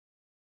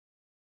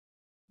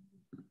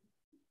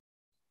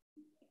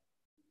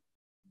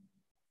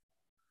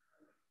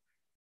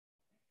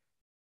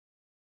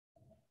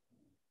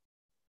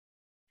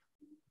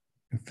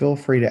And feel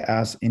free to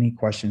ask any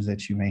questions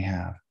that you may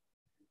have.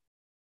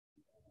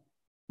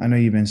 I know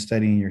you've been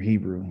studying your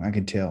Hebrew. I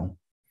can tell.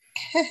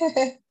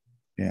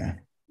 Yeah.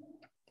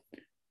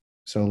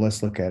 So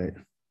let's look at it.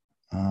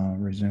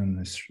 Resume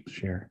this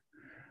share.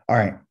 All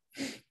right.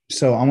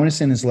 So I want to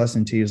send this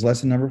lesson to you. It's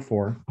lesson number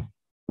 4.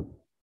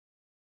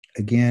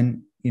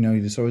 Again, you're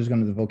just always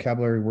going to the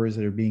vocabulary words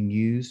that are being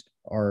used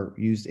are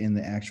used in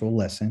the actual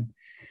lesson.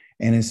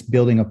 And it's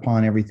building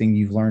upon everything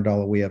you've learned all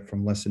the way up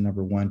from lesson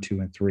number 1, 2,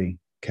 and 3.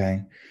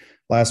 Okay.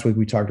 Last week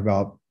we talked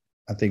about,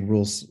 I think,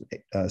 rules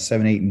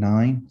 7, 8, and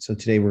 9. So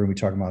today we're going to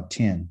be talking about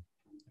 10.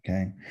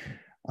 Okay.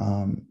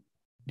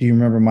 Do you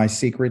remember my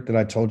secret that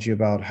I told you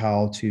about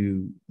how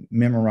to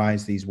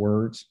memorize these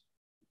words?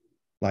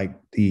 Like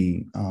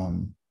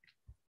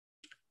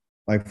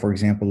like for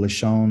example,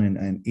 lashon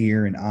and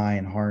ear and eye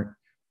and heart.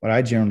 What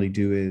I generally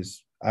do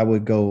is I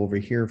would go over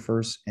here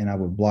first and I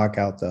would block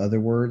out the other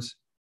words.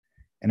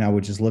 And I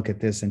would just look at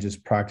this and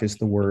just practice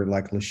the word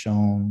like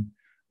lashon,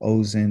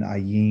 ozen,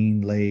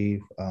 ayin,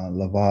 lev,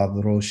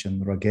 lavav, rosh,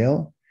 and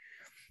ragel.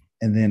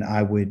 And then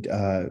I would,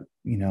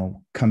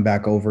 come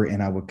back over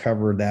and I would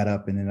cover that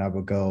up. And then I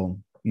would go,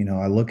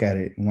 I look at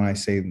it. And when I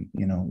say,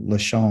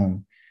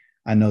 lashon,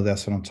 I know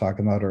that's what I'm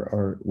talking about.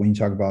 Or when you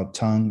talk about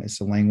tongue,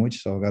 it's a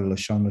language. So I got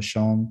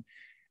lashon,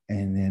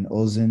 and then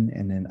ozen,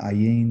 and then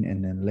ayin,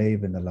 and then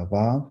lev, and the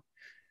lavav.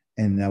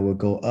 And I would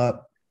go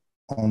up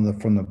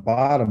from the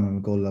bottom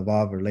and go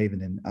lavav or lev,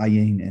 and then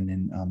ayin, and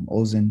then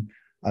ozen,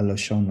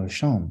 lashon,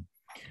 lashon,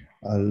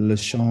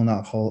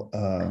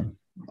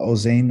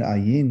 ozen,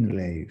 ayin,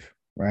 lev.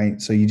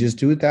 Right. So you just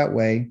do it that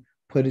way.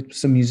 Put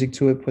some music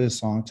to it. Put a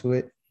song to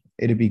it.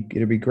 It'll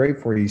be great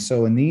for you.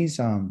 So in these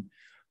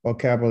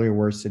vocabulary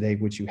words today,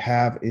 what you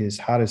have is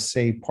how to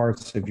say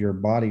parts of your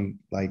body,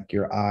 like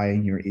your eye,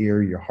 your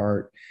ear, your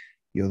heart,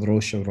 your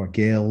rosh,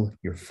 ragel,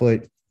 your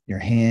foot, your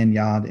hand,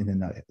 yad, and then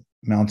the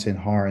mountain,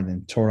 har, and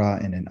then Torah,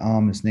 and then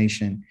is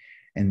nation,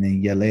 and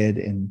then yeled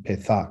and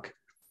pethak.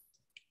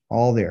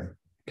 All there.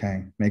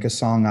 Okay. Make a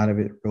song out of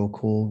it. Real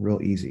cool,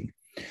 real easy.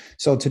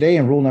 So today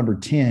in rule number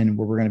 10,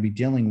 what we're going to be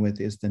dealing with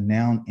is the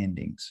noun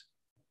endings.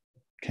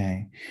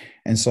 Okay.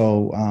 And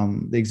so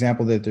the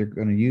example that they're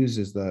going to use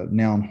is the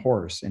noun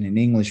horse. And in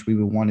English, we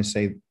would want to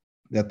say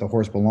that the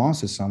horse belongs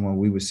to someone.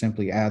 We would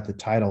simply add the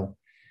title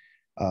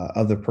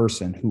of the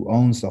person who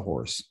owns the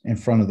horse in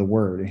front of the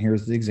word. And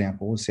here's the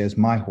example. It says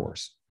my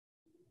horse,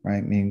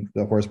 right? Meaning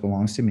the horse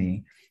belongs to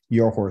me.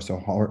 Your horse, a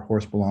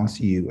horse belongs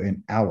to you,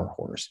 and our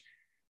horse,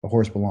 the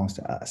horse belongs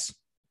to us.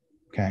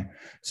 Okay.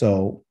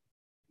 So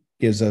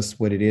gives us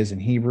what it is in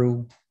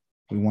Hebrew.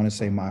 We want to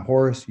say my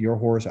horse, your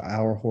horse, or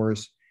our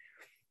horse.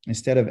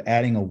 Instead of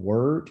adding a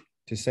word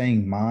to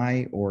saying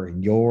my or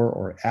your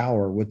or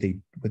our, what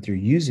they're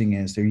using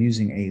is they're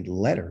using a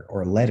letter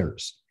or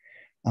letters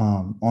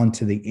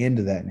onto the end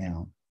of that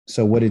noun.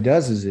 So what it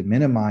does is it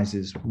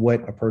minimizes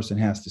what a person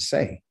has to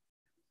say.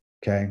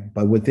 Okay.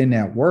 But within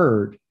that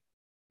word,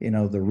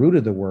 the root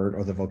of the word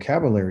or the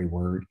vocabulary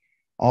word,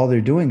 all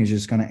they're doing is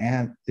just going to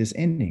add this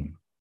ending.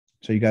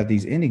 So you got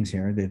these endings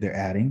here that they're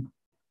adding,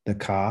 the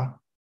ka,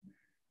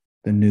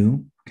 the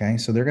nu. Okay,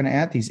 so they're going to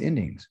add these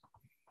endings.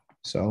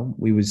 So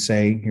we would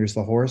say, here's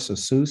the horse, a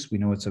sus. We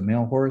know it's a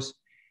male horse.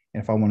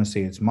 And if I want to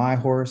say it's my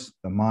horse,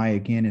 the my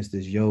again is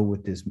this yod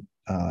with this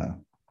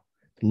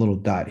little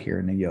dot here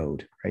in the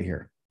yod right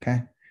here.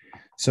 Okay,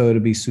 so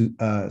it'll be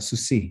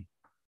susi.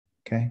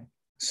 Okay,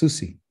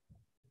 susi,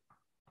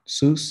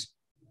 sus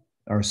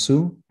or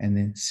su, and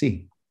then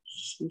si.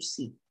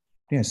 Susi.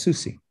 Yeah,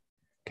 susi.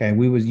 Okay,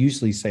 we would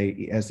usually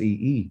say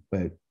S-E-E,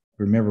 but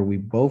remember, we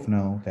both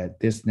know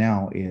that this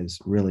now is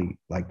really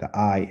like the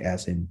I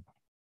as in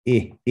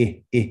as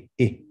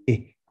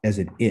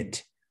in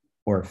it,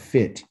 or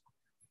fit,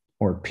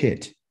 or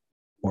pit,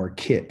 or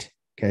kit.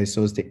 Okay,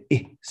 so it's the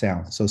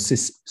sound. So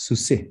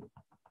susi,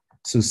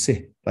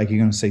 like you're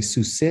going to say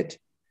susit,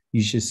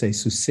 you should say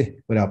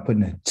susi without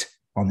putting a t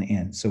on the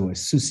end. So it's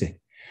susi.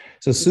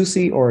 So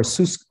susi or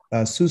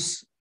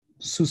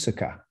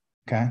susika.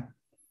 Okay,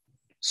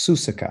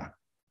 susika.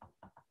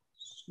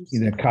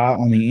 The ka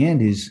on the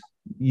end is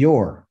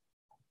your,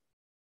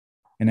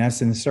 and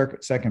that's in the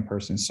second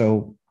person.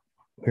 So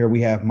here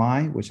we have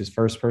my, which is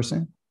first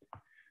person.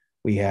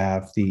 We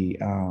have the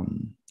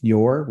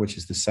your, which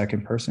is the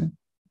second person.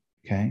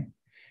 Okay,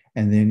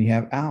 and then you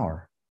have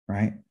our,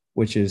 right,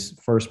 which is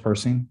first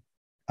person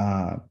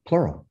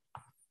plural.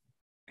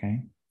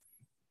 Okay,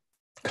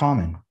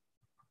 common.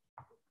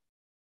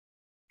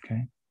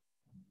 Okay,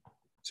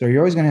 so you're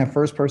always going to have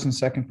first person,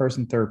 second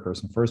person, third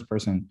person. First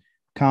person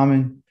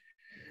common,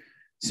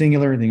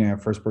 singular, then you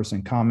have first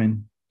person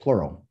common,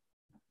 plural.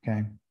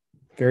 Okay,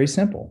 very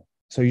simple.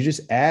 So you're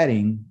just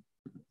adding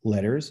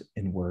letters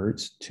and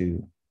words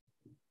to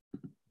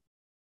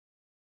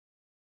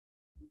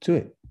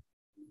it.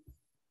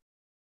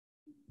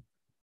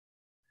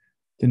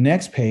 The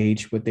next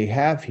page, what they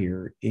have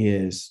here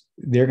is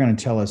they're going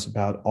to tell us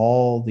about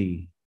all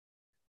the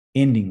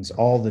endings,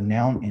 all the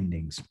noun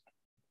endings.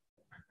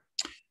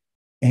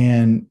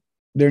 And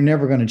they're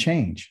never going to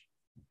change.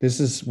 This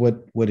is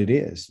what it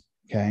is.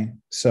 Okay.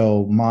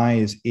 So my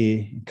is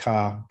I,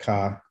 ka,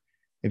 ka.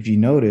 If you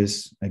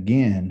notice,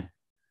 again,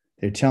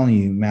 they're telling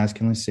you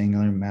masculine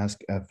singular,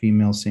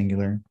 female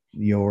singular,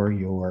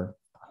 your,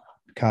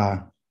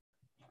 ka,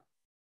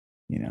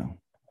 you know,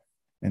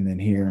 and then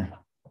here,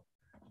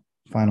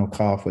 final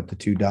cough with the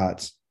two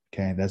dots.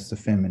 Okay. That's the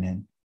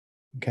feminine.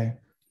 Okay.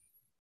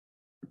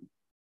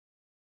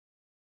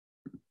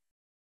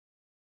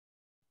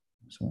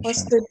 So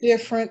what's the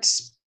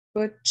difference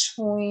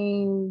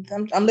between,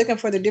 I'm looking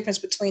for the difference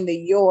between the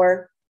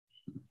your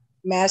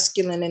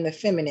masculine and the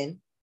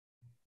feminine.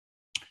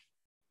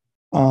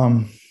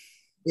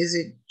 Is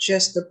it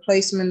just the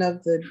placement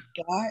of the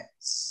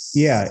dots?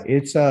 Yeah,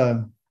 it's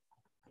the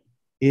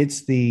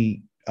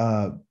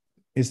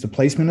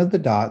placement of the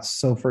dots.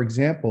 So for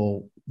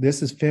example,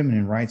 this is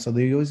feminine, right? So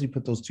they usually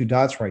put those two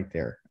dots right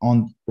there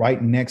on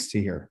right next to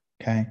here.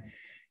 Okay.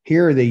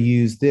 Here they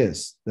use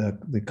this, the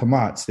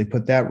kamats, they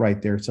put that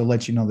right there to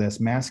let you know that's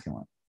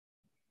masculine.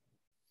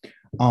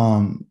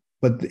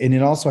 But and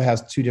it also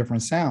has two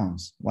different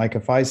sounds. Like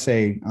if I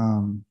say,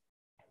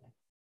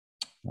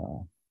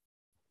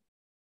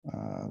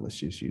 let's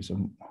just use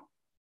them.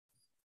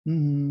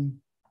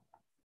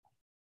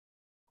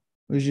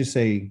 Let's just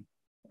say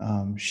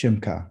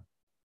Shimka.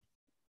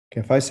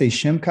 Okay, if I say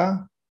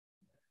Shimka,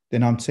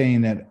 then I'm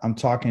saying that I'm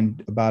talking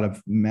about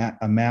a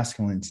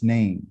masculine's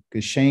name,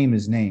 because shame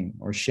is name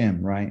or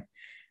Shem, right?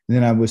 And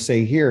then I would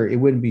say here, it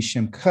wouldn't be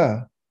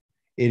Shimka,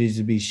 it is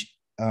to be,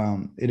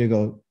 it'll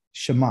go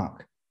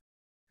Shamak.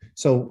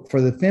 So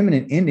for the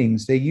feminine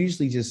endings, they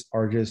usually just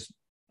are just,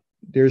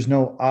 there's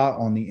no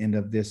on the end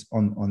of this,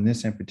 on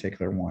this in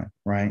particular one,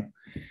 right?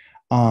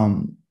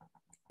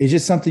 It's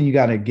just something you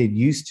got to get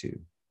used to.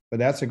 But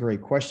that's a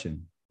great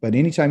question. But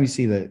anytime you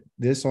see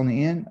this on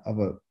the end of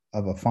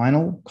a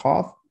final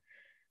cough,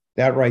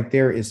 that right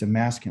there is the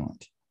masculine.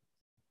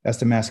 That's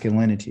the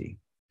masculinity.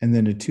 And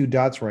then the two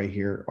dots right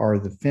here are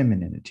the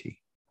femininity.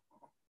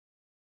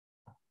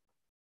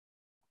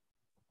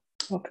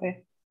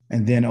 Okay.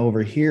 And then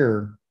over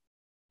here,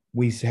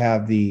 we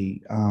have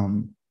the,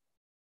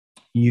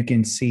 you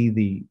can see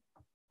the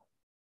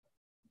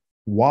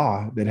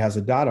wa that has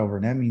a dot over,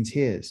 and that means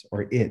his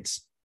or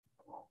its.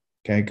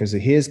 Okay, because a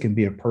his can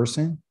be a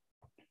person.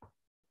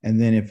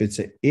 And then if it's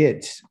a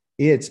its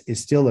is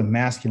still a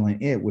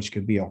masculine it, which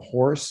could be a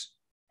horse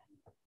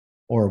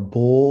or a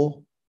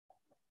bull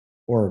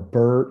or a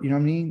bird. You know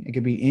what I mean? It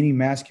could be any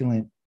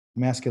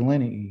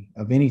masculinity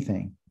of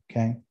anything.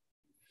 Okay.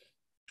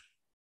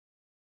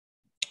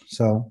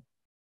 So,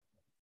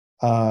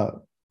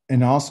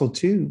 and also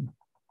too,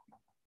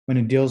 when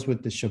it deals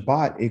with the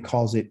Shabbat, it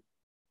calls it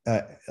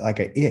like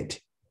a it,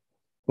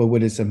 but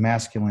what is a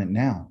masculine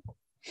noun?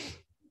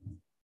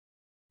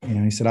 You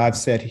know, he said, I've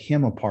set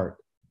him apart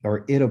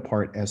or it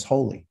apart as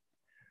holy.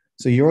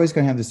 So you're always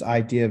going to have this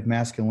idea of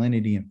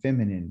masculinity and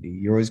femininity.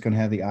 You're always going to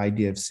have the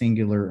idea of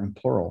singular and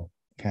plural.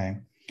 Okay.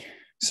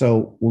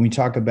 So when we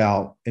talk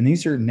about, and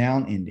these are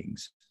noun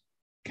endings,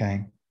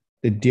 okay,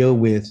 that deal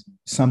with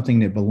something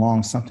that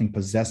belongs, something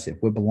possessive,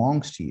 what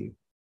belongs to you.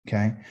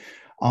 Okay.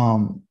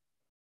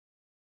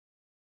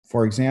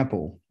 For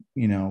example,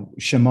 you know,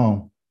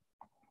 Shemo,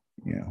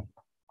 you know,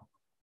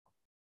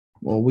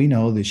 well, we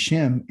know that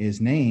Shem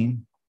is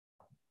name,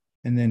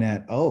 and then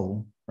that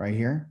O right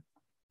here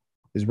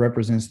is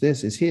represents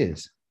this is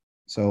his.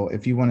 So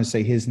if you want to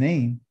say his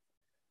name,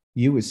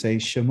 you would say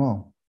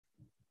Shemo.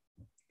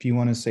 If you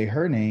want to say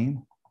her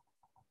name,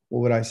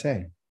 what would I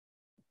say?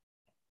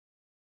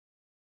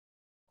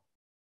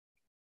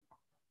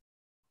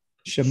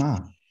 Shema.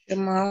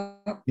 Shema.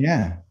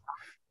 Yeah.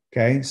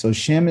 Okay. So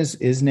Shem is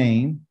his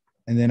name.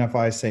 And then if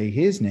I say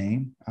his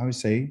name, I would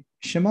say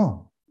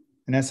Shemo.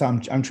 And that's how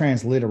I'm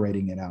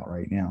transliterating it out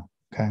right now.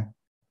 Okay.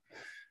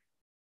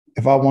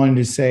 If I wanted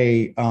to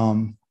say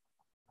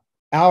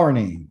our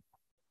name,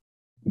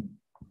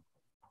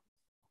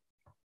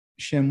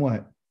 Shem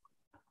what?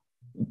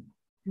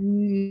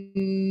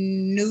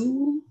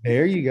 Nu.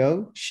 There you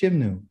go.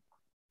 Shimnu.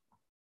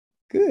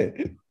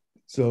 Good.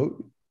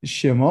 So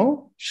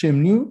Shemo,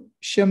 Shimnu,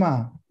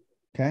 Shema.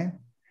 Okay.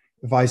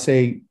 If I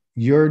say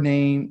your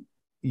name,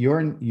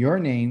 your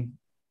name,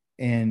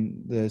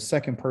 and the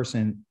second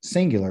person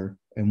singular,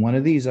 and one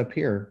of these up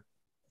here,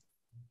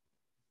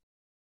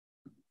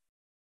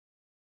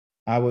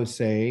 I would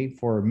say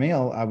for a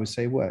male, I would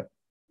say what?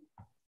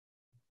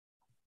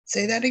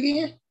 Say that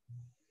again.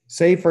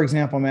 Say, for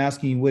example, I'm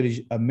asking you, what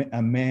is a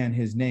man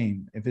his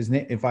name? If his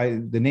name,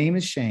 the name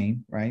is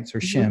Shane, right? So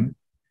Shem,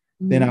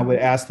 then I would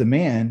ask the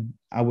man,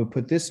 I would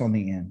put this on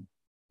the end,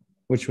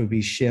 which would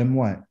be Shem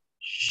what?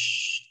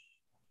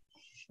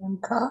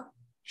 Shemka.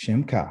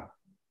 Shemka.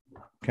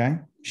 Okay.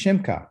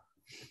 Shemka.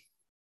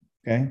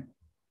 Okay.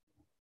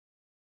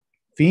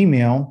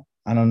 Female,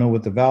 I don't know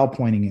what the vowel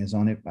pointing is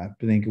on it, but I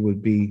think it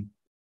would be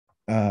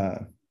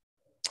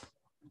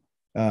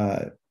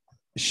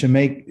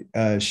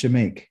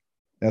Shemek.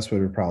 That's what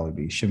it would probably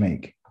be.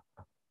 Shemek.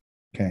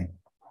 Okay.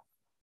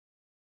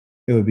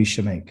 It would be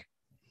Shemek.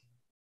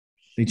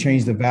 They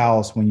change the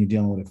vowels when you're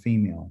dealing with a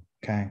female.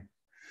 Okay.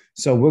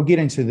 So we'll get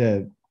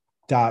into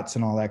dots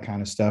and all that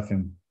kind of stuff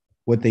and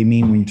what they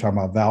mean when you talk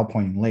about vowel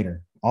pointing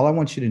later. All I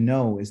want you to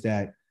know is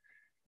that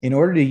in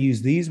order to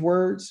use these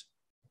words,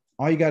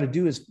 all you got to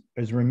do is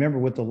remember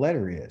what the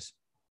letter is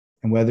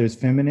and whether it's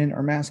feminine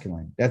or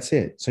masculine. That's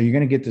it. So you're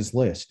going to get this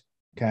list.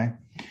 Okay.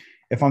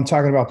 If I'm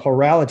talking about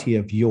plurality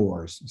of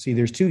yours, see,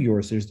 there's two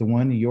yours. There's the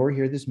one, the your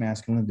here, this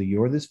masculine, the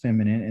your, this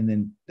feminine, and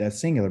then that's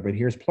singular, but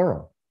here's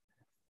plural.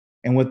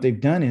 And what they've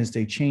done is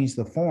they changed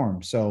the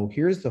form. So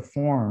here's the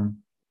form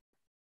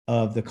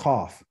of the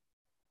cough.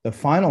 The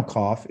final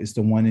cough is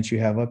the one that you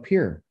have up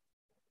here.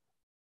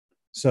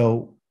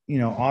 So,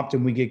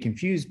 often we get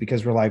confused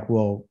because we're like,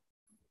 well,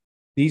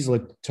 these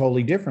look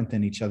totally different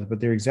than each other,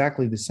 but they're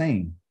exactly the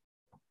same.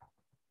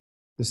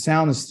 The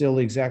sound is still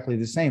exactly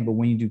the same, but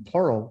when you do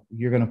plural,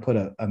 you're going to put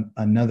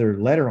another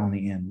letter on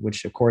the end,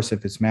 which, of course,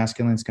 if it's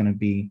masculine, it's going to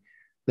be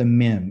the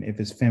mem. If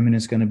it's feminine,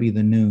 it's going to be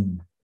the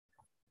noon,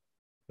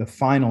 the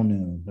final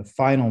noon, the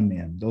final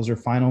mem. Those are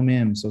final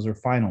mems. Those are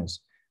finals.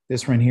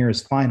 This one here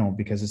is final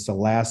because it's the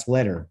last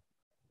letter.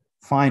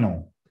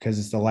 Final because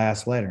it's the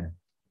last letter.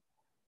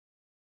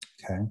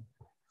 Okay.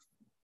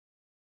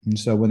 And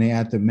so when they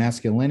add the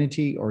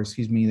masculinity,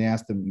 they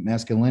ask the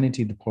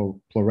masculinity to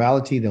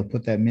plurality, they'll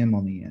put that mem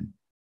on the end.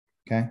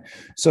 Okay.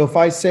 So if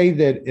I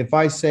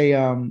say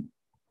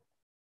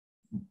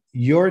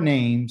your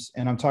names,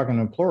 and I'm talking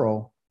in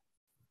plural,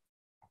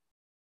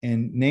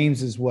 and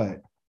names is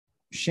what?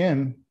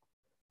 Shem,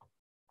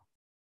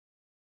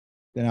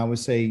 then I would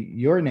say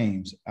your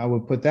names. I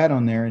would put that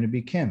on there and it'd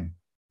be Kim.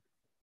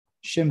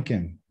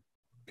 Shimkim.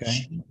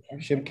 Okay.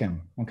 Shimkim.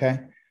 Okay.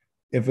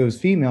 If it was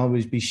female, it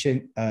would be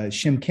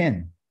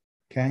Shimkin.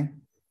 Okay.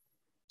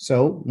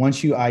 So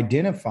once you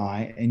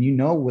identify and you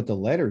know what the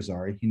letters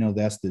are,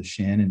 that's the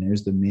shin and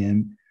there's the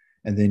mem,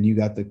 and then you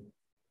got the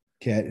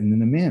ket and then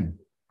the mem.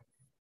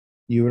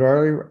 You would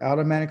already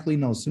automatically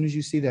know as soon as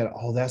you see that,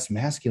 oh, that's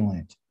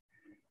masculine.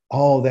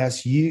 Oh,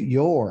 that's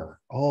your.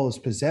 Oh, it's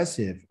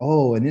possessive.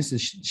 Oh, and this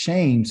is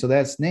shame. So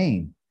that's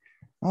name.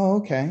 Oh,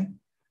 okay.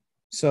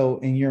 So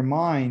in your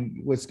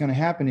mind, what's going to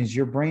happen is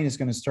your brain is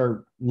going to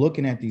start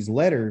looking at these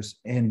letters,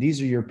 and these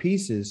are your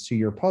pieces to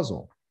your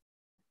puzzle.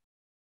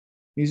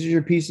 These are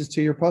your pieces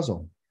to your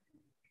puzzle.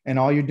 And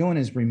all you're doing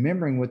is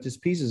remembering what these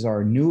pieces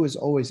are. New is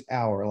always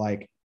our,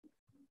 like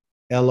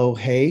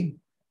Elohe,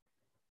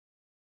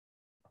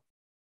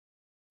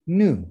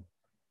 new.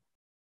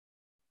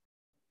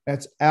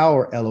 That's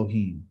our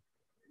Elohim.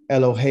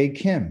 Elohe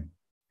Kim.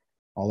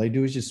 All they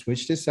do is just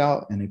switch this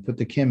out and they put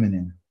the Kim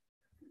in.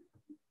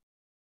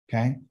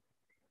 Okay.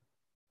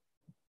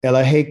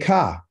 Elohe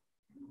Ka.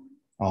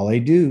 All they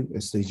do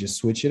is they just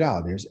switch it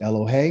out. There's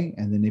Elohe,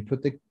 and then they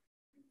put the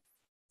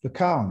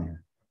Ka on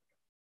there.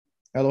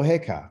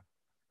 Elohe Ka.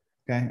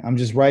 Okay. I'm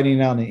just writing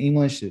it out in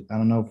English. I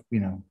don't know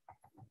if,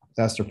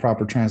 that's the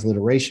proper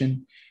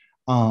transliteration.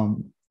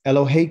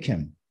 Elohe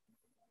Kim.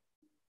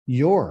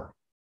 Your,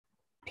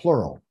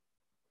 plural.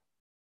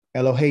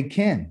 Elohe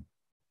Ken.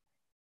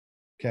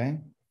 Okay.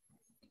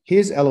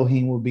 His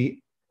Elohim will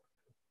be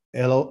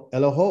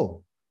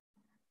Eloho.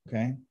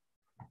 Okay.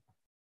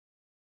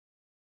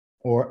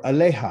 Or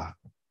Aleha.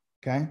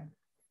 Okay.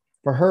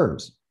 For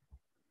hers.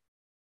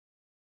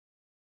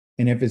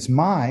 And if it's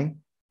my,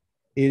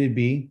 it'd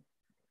be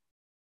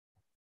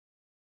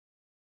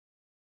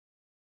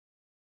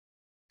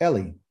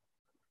Eli.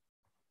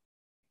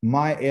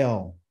 My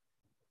El.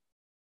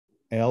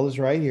 L is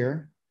right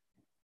here.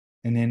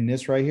 And then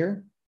this right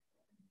here,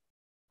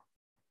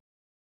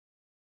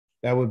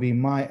 that would be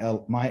my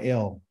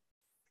El.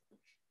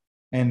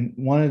 And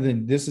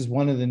this is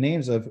one of the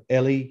names of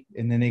Eli,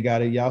 and then they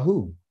got a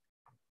Yahoo.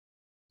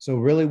 So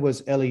really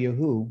was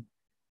Eliyahu,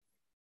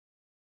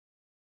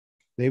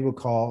 they would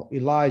call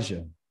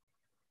Elijah.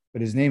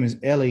 But his name is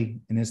Eli,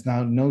 and it's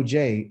now no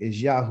J, is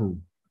Yahoo.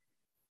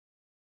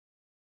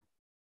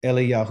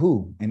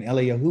 Eliyahu. And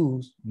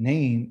Eliyahu's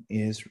name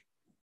is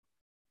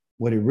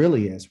what it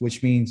really is,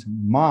 which means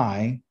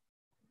my,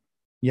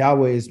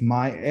 Yahweh is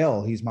my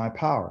El, he's my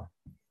power.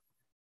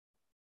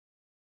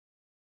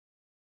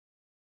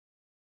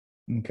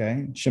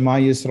 Okay, Shema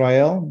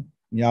Yisrael,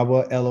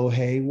 Yahweh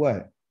Elohe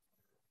what?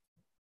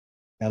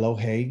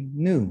 Elohe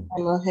Nu.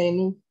 Elohe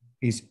Nu.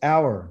 He's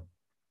our.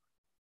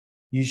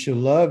 You should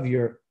love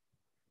your,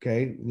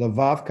 okay,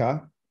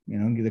 Lavavka,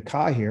 get the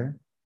Ka here.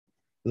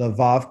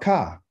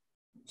 Lavavka.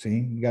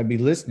 See, you got to be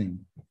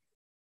listening.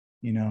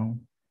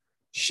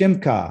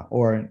 Shimka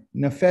or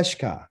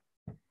Nefeshka.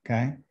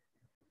 Okay.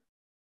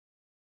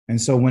 And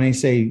so when they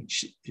say,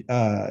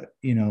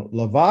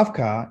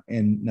 Lavavka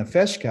and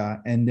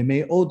Nefeshka and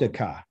Neme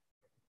Odaka,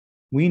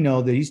 we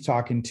know that he's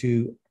talking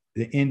to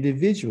the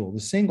individual, the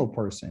single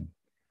person.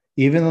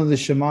 Even though the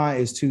Shema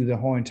is to the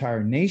whole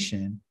entire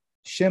nation,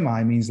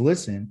 Shema means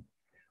listen.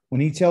 When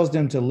he tells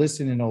them to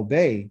listen and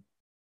obey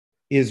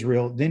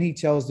Israel, then he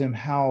tells them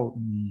how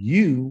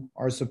you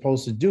are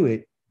supposed to do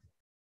it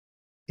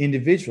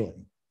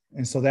individually.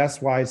 And so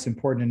that's why it's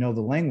important to know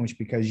the language,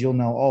 because you'll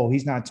know, oh,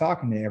 he's not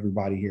talking to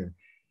everybody here.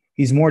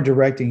 He's more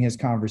directing his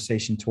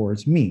conversation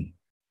towards me.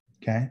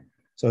 Okay.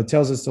 So it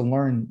tells us to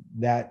learn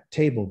that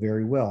table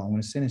very well. I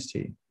want to send this to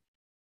you.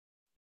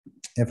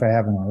 if I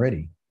haven't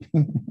already.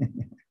 I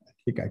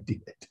think I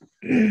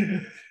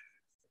did.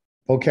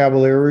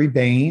 Vocabulary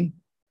Bane.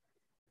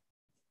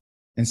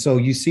 And so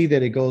you see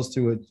that it goes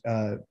through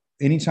it.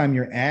 Anytime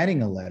you're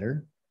adding a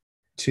letter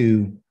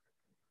to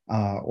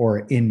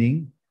or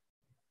ending,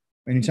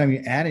 anytime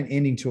you add an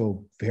ending to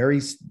a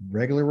very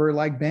regular word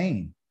like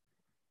Bane,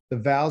 the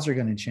vowels are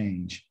going to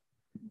change.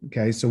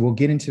 Okay, so we'll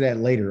get into that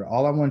later.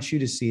 All I want you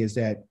to see is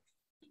that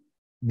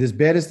this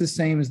bet is the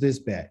same as this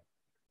bet.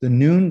 The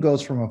noon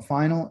goes from a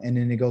final and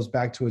then it goes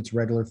back to its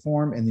regular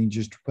form, and then you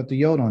just put the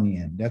yod on the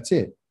end. That's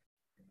it.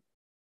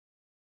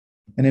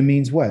 And it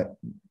means what?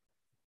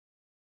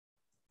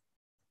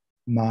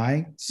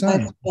 My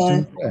son.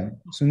 As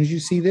soon as you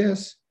see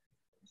this,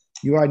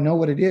 you already know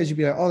what it is. You'll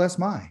be like, oh, that's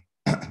mine.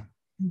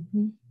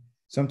 Mm-hmm.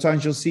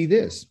 Sometimes you'll see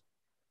this.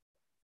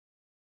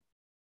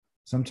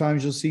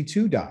 Sometimes you'll see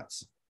two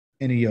dots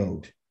in a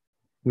yod,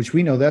 which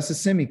we know that's a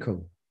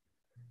semicolon.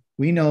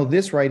 We know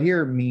this right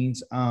here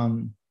means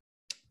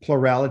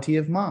plurality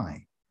of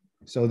my.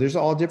 So there's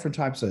all different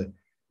types of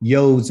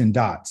yods and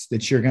dots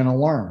that you're going to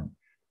learn.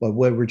 But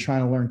what we're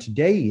trying to learn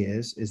today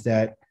is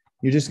that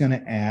you're just going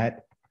to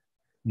add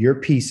your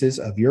pieces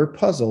of your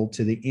puzzle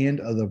to the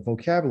end of the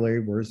vocabulary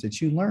words that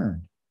you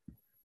learned.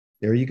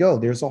 There you go.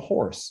 There's a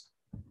horse.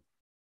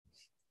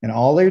 And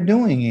all they're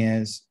doing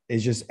is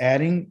just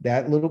adding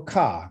that little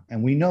ka.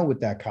 And we know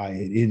what that ka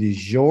is. It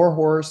is your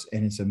horse,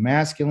 and it's a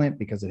masculine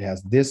because it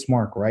has this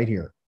mark right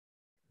here.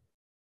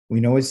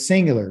 We know it's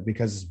singular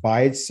because it's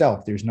by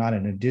itself. There's not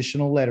an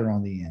additional letter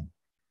on the end.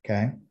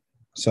 Okay.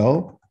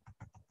 So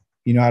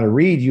you know how to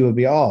read, you will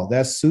be, oh,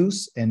 that's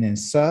sus, and then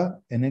sa,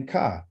 and then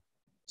ka.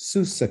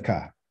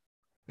 Susaka.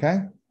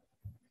 Okay.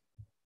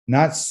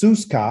 Not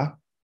suska.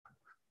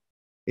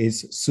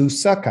 It's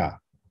susaka.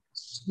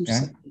 Okay.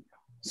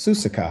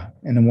 Susaka.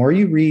 And the more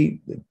you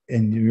read,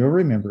 and you'll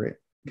remember it.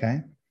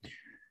 Okay.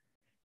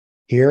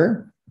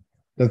 Here,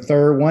 the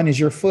third one is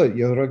your foot,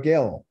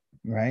 yorogel,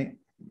 right?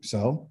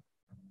 So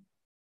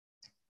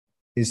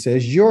it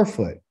says your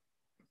foot.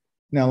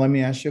 Now, let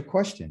me ask you a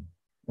question.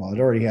 Well, it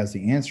already has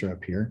the answer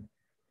up here.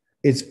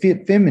 It's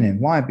feminine.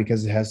 Why?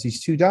 Because it has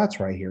these two dots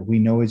right here. We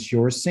know it's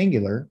your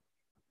singular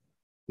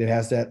that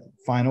has that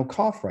final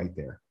cough right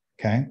there.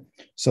 Okay.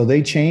 So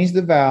they changed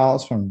the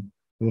vowels from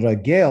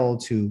ragel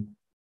to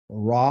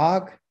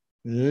rag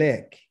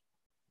lek.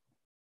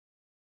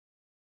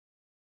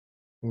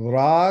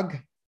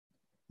 Rag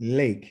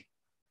lake.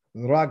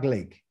 Rag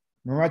lake.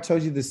 Remember I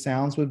told you the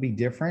sounds would be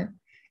different?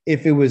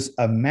 If it was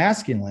a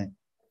masculine,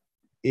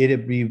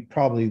 it'd be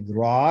probably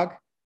rag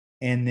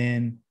and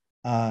then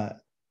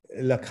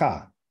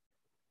laka.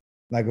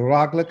 Like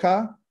rag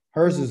laka,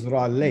 hers is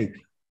rag lake.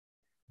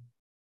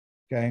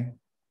 Okay.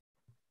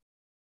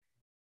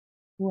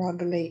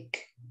 Rag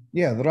Lake.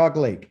 Yeah, the Rag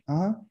Lake.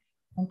 Uh-huh.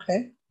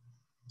 Okay.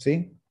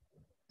 See?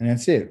 And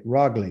that's it,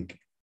 Rag Lake.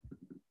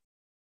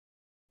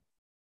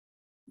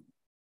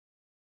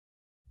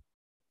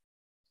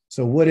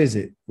 So what is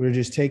it? We're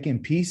just taking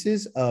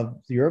pieces of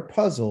your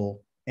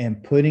puzzle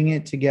and putting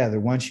it together.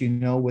 Once you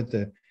know what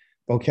the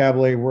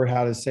vocabulary word,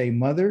 how to say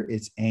mother,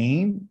 it's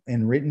aim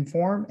in written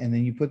form, and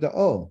then you put the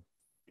O.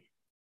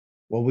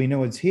 Well, we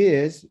know it's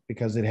his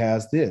because it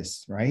has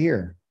this right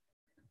here.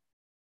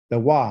 The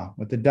wa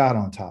with the dot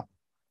on top.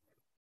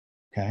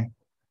 Okay.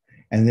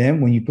 And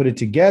then when you put it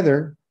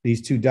together,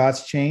 these two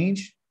dots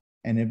change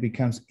and it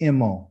becomes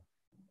mo.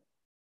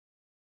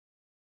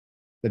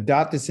 The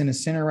dot that's in the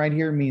center right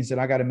here means that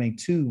I got to make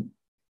two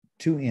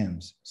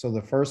M's. So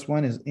the first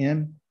one is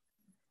M.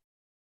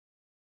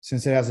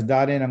 Since it has a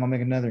dot in, I'm going to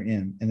make another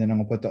M. And then I'm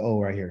going to put the O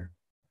right here.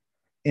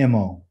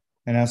 Mo.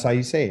 And that's how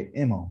you say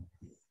it, Mo.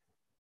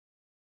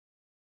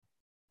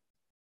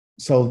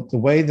 So the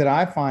way that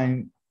I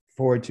find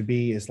for it to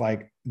be is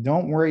like,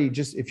 don't worry.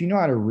 Just if you know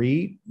how to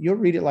read, you'll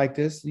read it like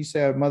this. You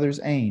say mother's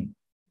aim,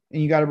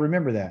 and you got to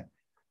remember that.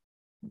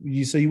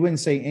 So you wouldn't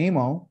say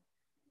amo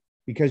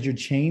because you're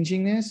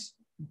changing this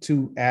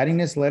to adding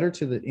this letter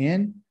to the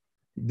end.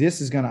 This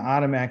is going to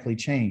automatically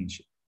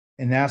change.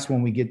 And that's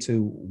when we get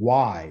to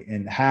why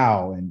and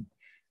how. And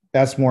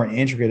that's more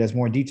intricate, that's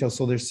more detailed.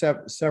 So there's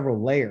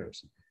several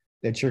layers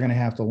that you're going to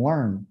have to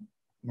learn.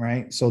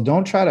 Right. So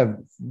don't try to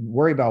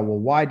worry about, well,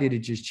 why did it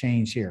just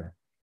change here?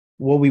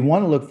 What we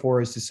want to look for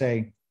is to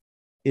say,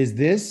 is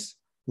this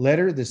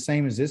letter the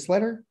same as this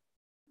letter?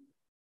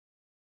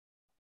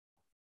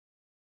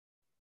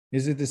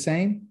 Is it the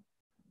same?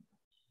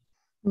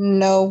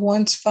 No,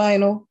 one's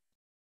final.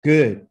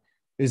 Good.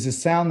 Is the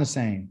sound the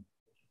same?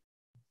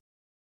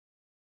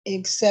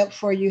 Except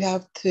for you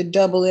have to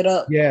double it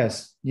up.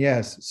 Yes.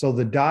 Yes. So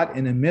the dot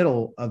in the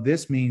middle of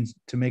this means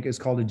to make it's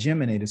called a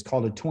geminate. It's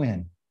called a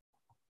twin.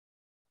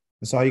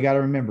 That's all you got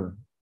to remember.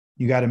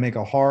 You got to make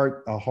a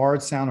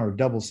hard sound or a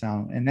double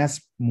sound. And that's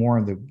more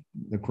of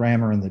the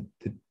grammar and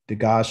the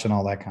gosh and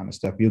all that kind of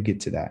stuff. You'll get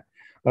to that.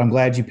 But I'm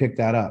glad you picked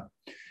that up.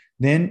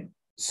 Then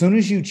as soon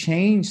as you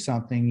change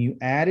something, you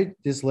added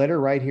this letter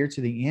right here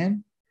to the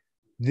end.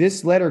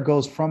 This letter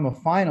goes from a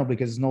final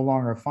because it's no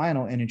longer a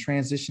final, and it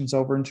transitions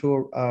over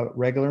into a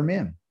regular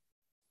mem.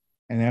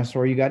 And that's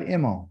where you got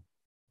mo.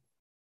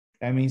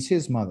 That means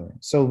his mother.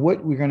 So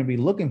what we're going to be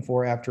looking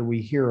for after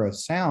we hear a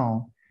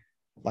sound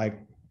like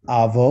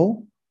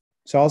avo.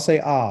 So I'll say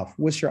av.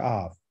 What's your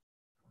av?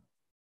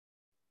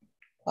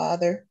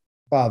 Father.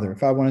 Father.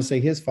 If I want to say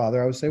his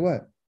father, I would say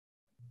what?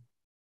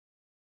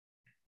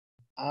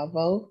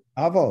 Avo.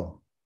 Avo.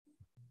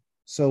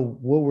 So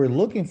what we're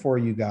looking for,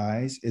 you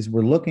guys, is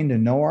we're looking to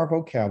know our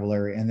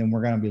vocabulary, and then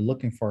we're going to be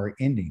looking for our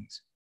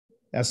endings.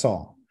 That's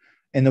all.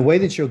 And the way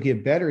that you'll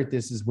get better at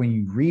this is when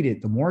you read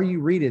it. The more you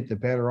read it, the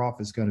better off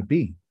it's going to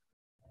be.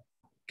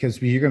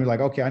 Because you're going to be like,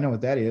 okay, I know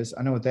what that is.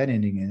 I know what that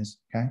ending is.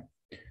 Okay.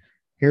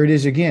 Here it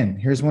is again.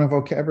 Here's one of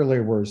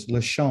vocabulary words,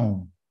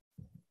 lashon,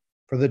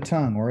 for the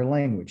tongue or a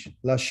language.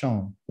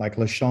 Lashon, like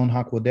Lashon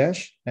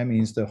HaKodesh, that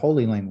means the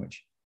holy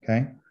language.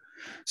 Okay.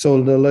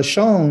 So the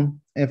lashon,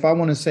 if I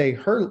want to say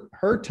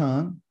her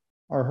tongue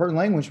or her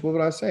language, what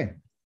would I say?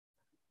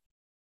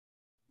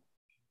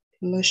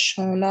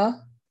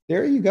 Lashona.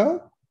 There you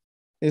go.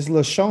 Is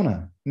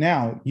Lashona.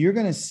 Now you're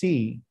going to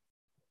see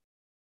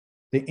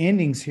the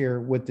endings here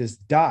with this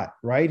dot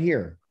right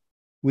here.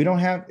 We don't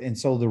have, and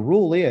so the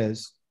rule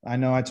is, I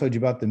know I told you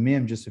about the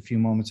mem just a few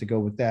moments ago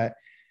with that.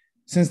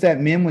 Since that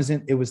mem was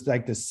in, it was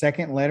like the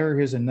second letter.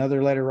 Here's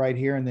another letter right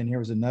here, and then here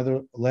was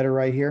another letter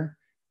right here.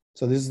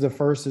 So this is the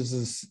first, this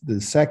is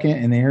the second,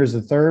 and then here's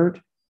the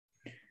third.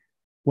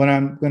 What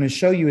I'm going to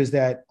show you is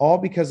that all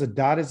because a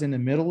dot is in the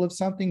middle of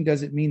something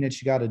doesn't mean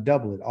that you got to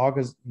double it. All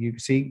because you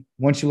see,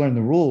 once you learn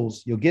the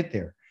rules, you'll get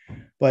there.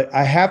 But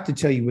I have to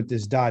tell you what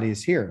this dot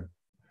is here,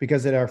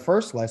 because at our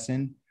first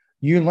lesson,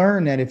 you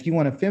learn that if you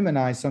want to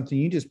feminize something,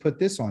 you just put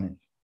this on it,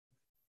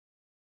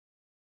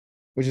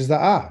 which is the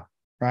ah,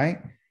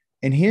 right?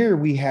 And here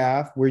we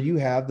have where you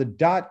have the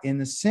dot in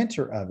the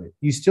center of it.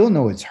 You still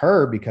know it's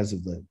her because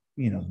of the,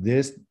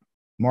 this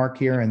mark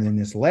here and then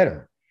this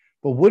letter.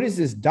 But what does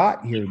this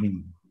dot here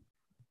mean?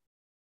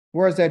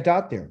 Where is that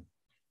dot there?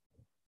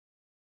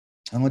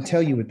 I'm going to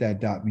tell you what that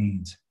dot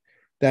means.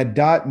 That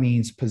dot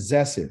means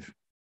possessive.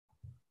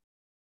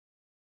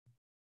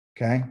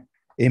 Okay.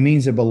 It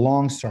means it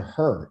belongs to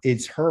her.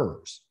 It's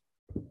hers.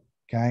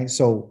 Okay.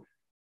 So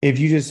if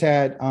you just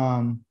had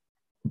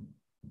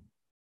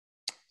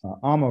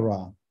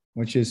Amara,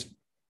 which is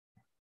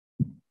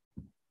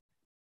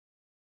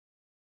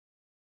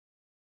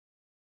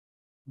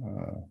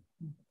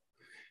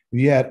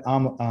you had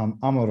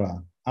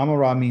Amara.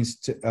 Amara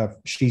means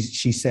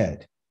she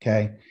said.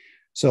 Okay.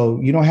 So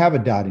you don't have a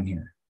dot in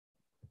here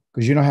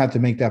because you don't have to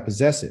make that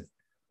possessive.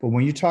 But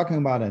when you're talking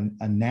about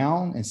a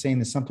noun and saying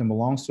that something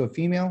belongs to a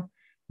female,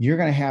 you're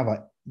going to have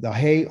the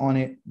hey on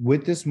it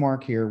with this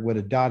mark here with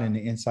a dot in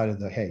the inside of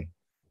the hey.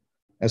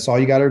 That's all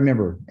you got to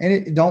remember.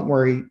 And don't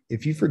worry,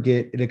 if you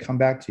forget, it'll come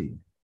back to you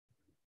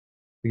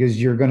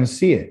because you're going to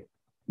see it.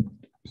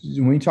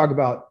 When you talk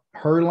about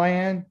her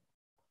land,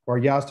 or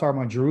y'all's talking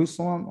about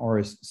Jerusalem or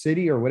a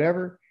city or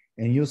whatever,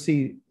 and you'll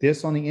see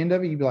this on the end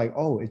of it, you'll be like,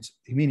 oh, it's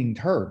meaning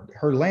her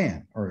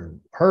land or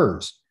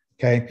hers.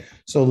 Okay.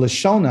 So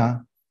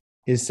Lashona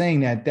is saying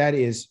that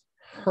is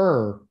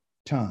her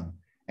tongue.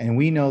 And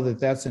we know that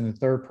that's in the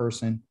third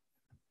person.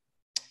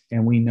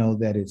 And we know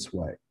that it's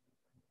what?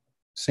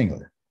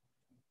 Singular.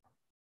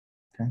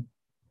 Okay.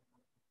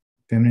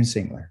 Feminine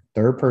singular.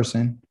 Third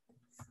person,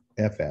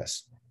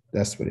 FS.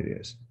 That's what it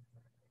is.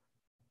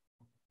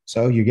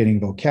 So you're getting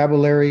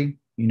vocabulary.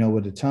 You know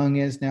what the tongue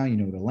is now. You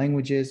know what the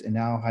language is. And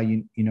now how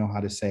you know how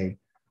to say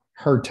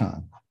her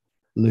tongue.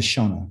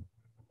 Lashona.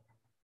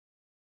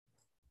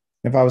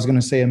 If I was going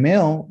to say a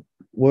male,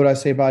 what would I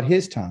say about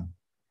his tongue?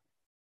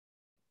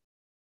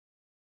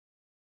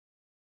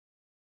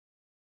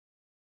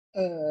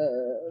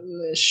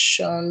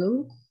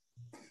 Lashonu.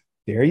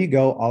 There you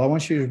go. All I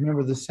want you to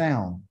remember the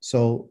sound.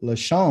 So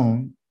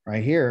Lashon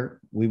right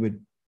here, we would,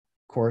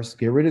 of course,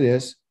 get rid of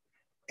this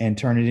and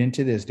turn it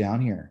into this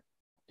down here.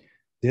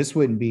 This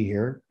wouldn't be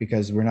here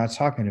because we're not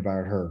talking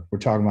about her. We're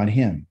talking about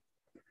him.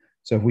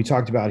 So if we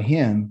talked about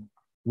him,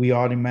 we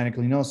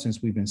automatically know,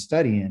 since we've been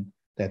studying,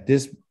 that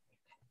this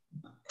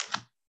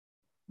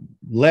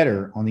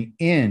letter on the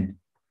end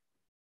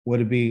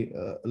would be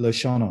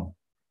Lashono.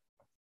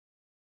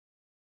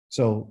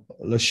 So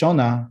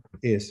Lashona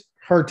is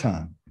her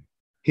tongue.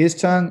 His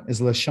tongue is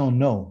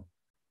Lashono.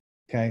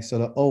 Okay, so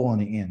the O on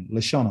the end,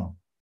 Lashono.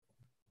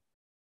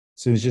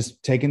 So it's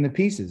just taking the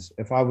pieces.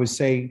 If I would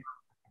say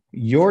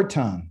your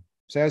tongue,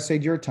 say I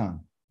said your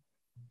tongue.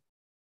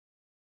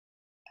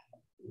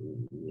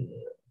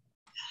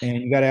 And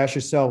you got to ask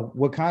yourself,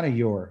 what kind of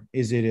your?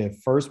 Is it a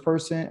first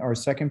person or a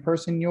second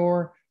person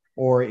your?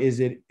 Or is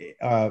it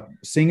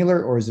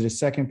singular, or is it a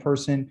second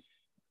person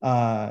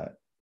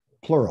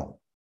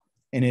plural?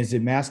 And is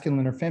it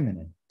masculine or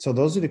feminine? So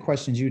those are the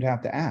questions you'd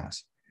have to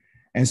ask.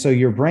 And so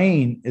your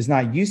brain is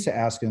not used to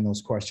asking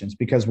those questions,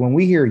 because when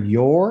we hear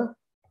your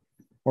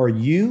or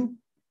you,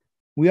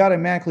 we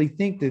automatically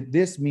think that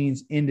this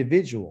means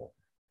individual.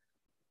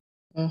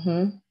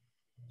 Mm-hmm.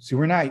 So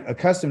we're not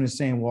accustomed to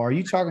saying, well, are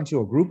you talking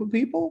to a group of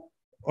people?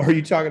 Or are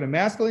you talking to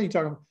masculine?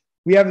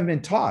 We haven't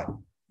been taught.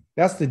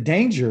 That's the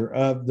danger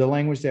of the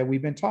language that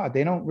we've been taught.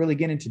 They don't really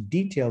get into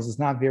details. It's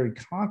not very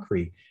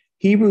concrete.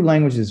 Hebrew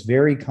language is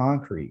very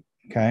concrete.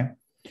 Okay.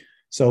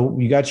 So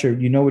you got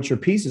you know what your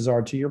pieces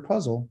are to your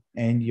puzzle,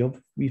 and you'll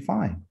be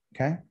fine.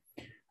 Okay.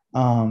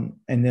 And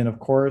then of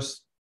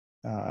course,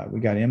 we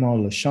got Emo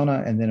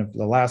Lashona, and then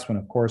the last one,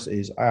 of course,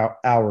 is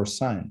our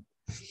son.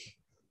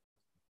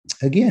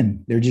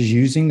 Again, they're just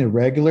using the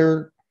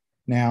regular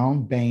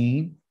noun,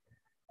 Bain,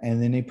 and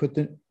then they put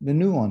the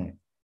nu on it.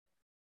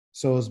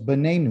 So it's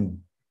Benenu.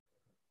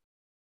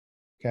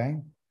 Okay.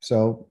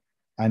 So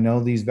I know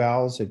these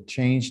vowels have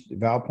changed, the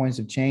vowel points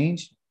have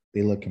changed.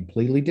 They look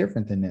completely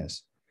different than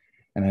this.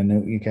 And I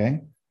know,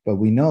 okay, but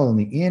we know on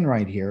the end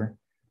right here,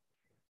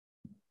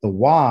 the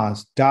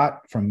was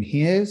dot from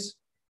his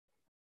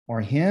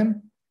or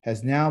him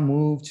has now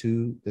moved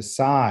to the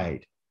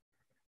side.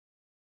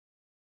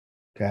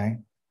 Okay.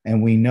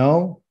 And we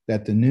know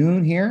that the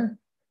noon here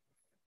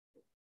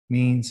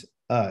means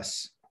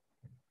us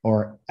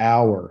or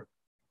our.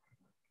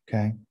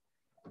 Okay.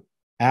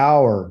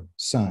 Our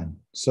son.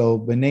 So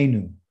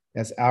Benenu,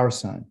 that's our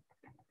son.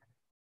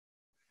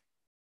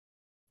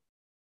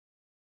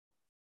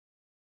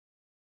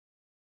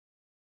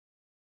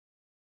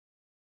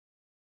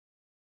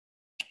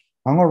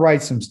 I'm going to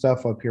write some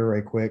stuff up here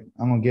right quick.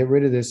 I'm going to get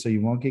rid of this so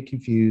you won't get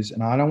confused.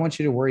 And I don't want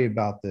you to worry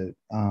about the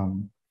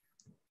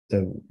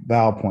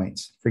vowel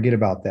points. Forget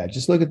about that.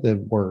 Just look at the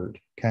word.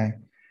 Okay.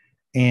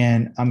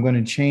 And I'm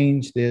going to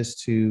change this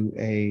to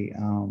a,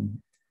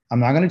 I'm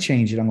not going to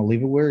change it. I'm going to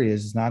leave it where it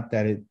is. It's not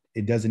that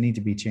it doesn't need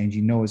to be changed.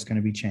 You know it's going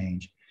to be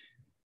changed.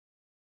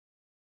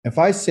 If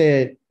I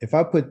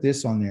put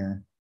this on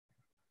there,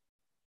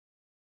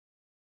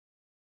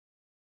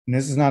 and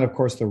this is not, of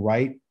course, the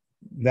right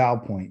vowel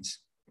points.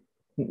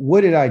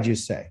 What did I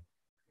just say?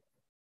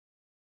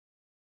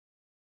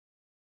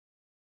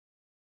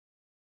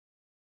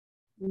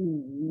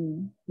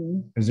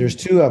 Because there's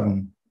two of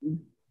them.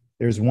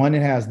 There's one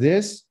that has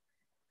this,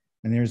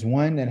 and there's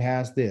one that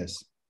has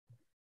this.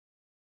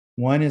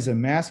 One is a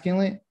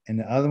masculine, and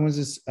the other one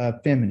is a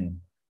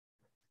feminine.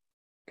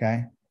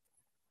 Okay.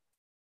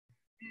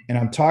 And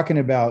I'm talking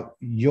about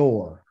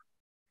your,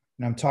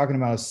 and I'm talking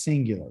about a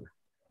singular.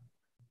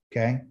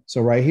 Okay.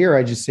 So right here,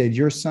 I just said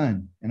your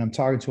son, and I'm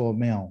talking to a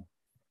male.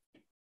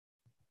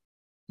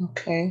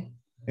 Okay.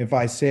 If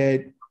I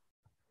said,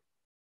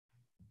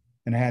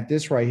 and I had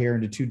this right here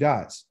into two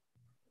dots,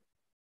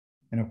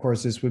 and of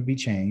course this would be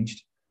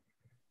changed.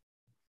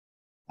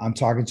 I'm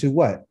talking to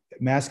what?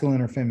 Masculine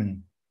or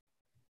feminine?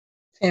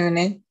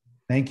 Feminine.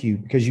 Thank you,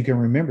 because you can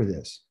remember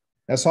this.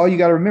 That's all you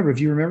got to remember. If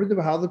you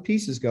remember how the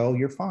pieces go,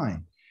 you're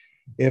fine.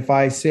 If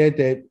I said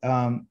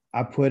that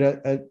I put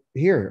a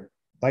here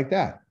like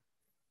that,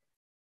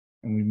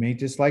 and we made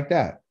this like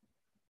that,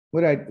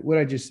 what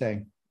I just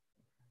say?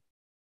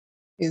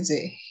 Is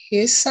it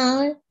his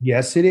son?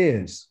 Yes, it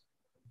is.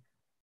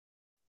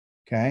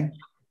 Okay.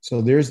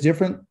 So there's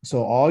different.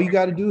 So all you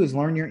got to do is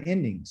learn your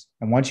endings.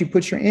 And once you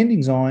put your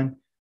endings on,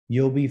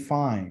 you'll be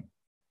fine.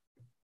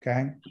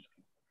 Okay.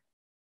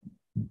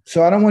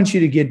 So I don't want you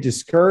to get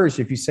discouraged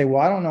if you say,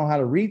 well, I don't know how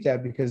to read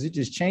that because it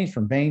just changed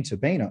from Bain to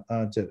Bano,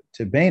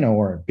 to Bano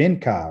or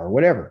Benka or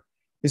whatever.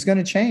 It's going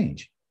to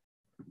change.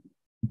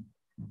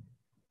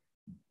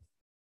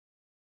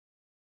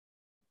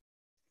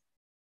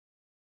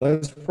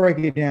 Let's break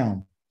it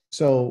down.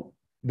 So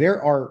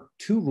there are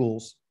two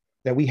rules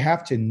that we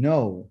have to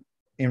know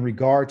in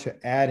regard to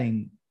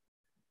adding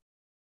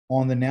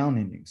on the noun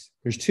endings.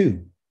 There's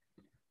two.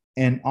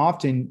 And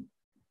often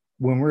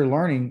when we're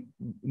learning,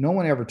 no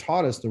one ever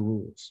taught us the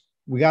rules.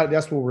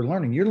 That's what we're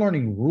learning. You're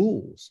learning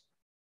rules.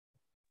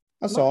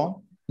 That's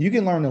all. You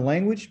can learn the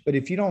language, but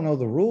if you don't know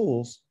the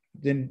rules,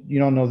 then you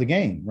don't know the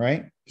game,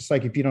 right? It's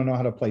like if you don't know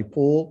how to play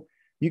pool,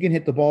 you can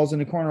hit the balls in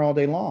the corner all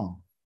day long.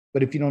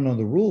 But if you don't know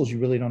the rules, you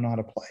really don't know how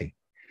to play.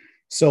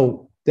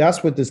 So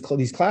that's what these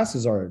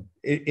classes are.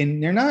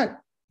 And they're not,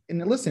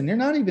 and listen, they're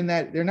not even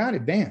that, they're not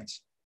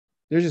advanced.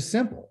 They're just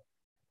simple,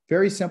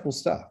 very simple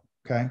stuff.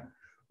 Okay.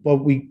 But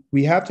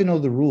we have to know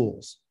the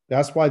rules.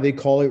 That's why they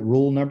call it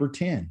rule number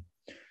 10.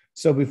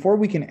 So before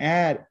we can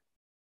add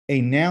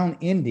a noun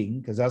ending,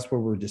 because that's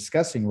what we're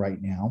discussing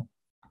right now,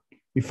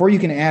 before you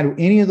can add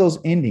any of those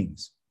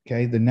endings,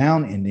 okay, the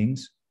noun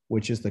endings,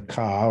 which is the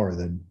ka or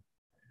the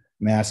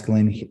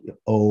masculine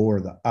o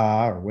or the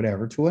a or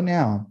whatever to a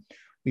noun,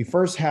 we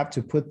first have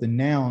to put the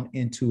noun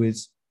into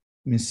its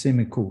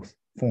semikuth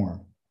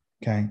form.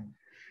 Okay.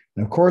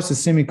 And of course, the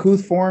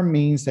semikuth form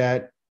means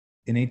that,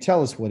 and they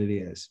tell us what it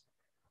is.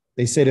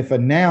 They said if a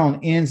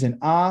noun ends in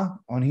a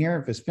on here,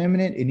 if it's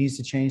feminine, it needs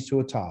to change to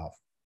a tav.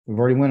 We've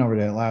already went over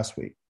that last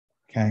week.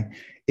 Okay.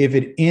 If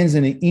it ends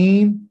in an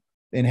eem,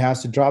 then it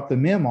has to drop the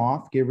mem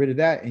off, get rid of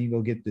that, and you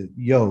go get the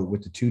yo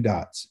with the two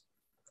dots.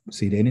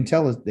 See, they didn't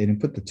tell us, they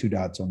didn't put the two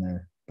dots on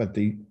there, but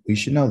we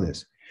should know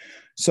this.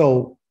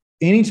 So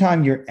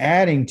anytime you're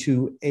adding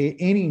to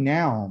any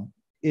noun,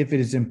 if it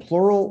is in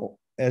plural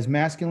as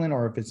masculine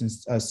or if it's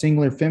in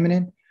singular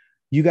feminine,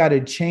 you got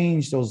to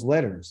change those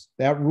letters.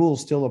 That rule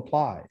still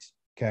applies.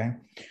 Okay.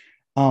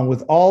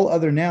 With all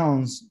other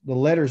nouns, the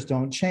letters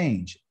don't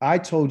change. I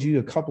told you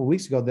a couple of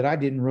weeks ago that I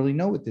didn't really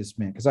know what this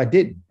meant because I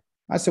didn't.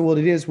 I said, well,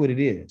 it is what it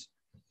is.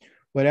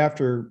 But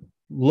after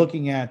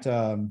looking at,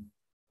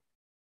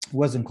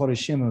 wasn't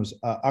Kodashim, it was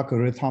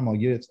Akarith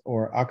Hamoyith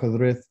or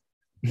Akarith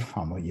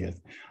Hamoyith.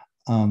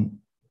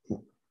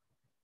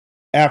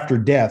 After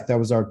death, that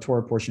was our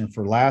Torah portion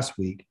for last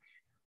week.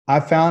 I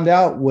found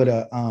out what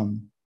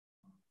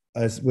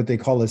what they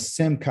call a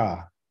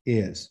simcha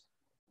is,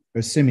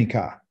 or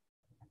simika.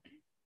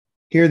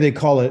 Here they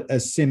call it a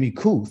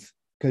simikuth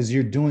because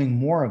you're doing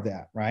more of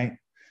that, right?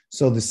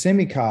 So the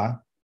simika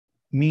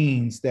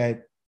means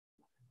that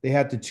they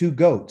had the two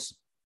goats,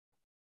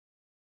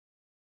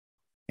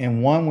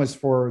 and one was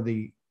for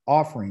the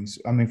offerings,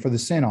 for the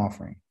sin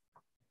offering.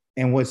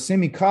 And what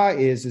simika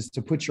is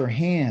to put your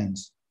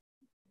hands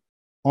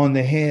on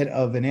the head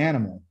of an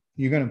animal.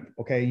 You're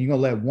gonna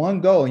let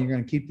one go and you're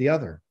gonna keep the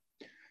other.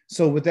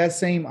 So with that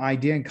same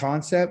idea and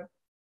concept,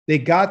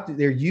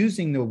 they're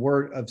using the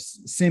word of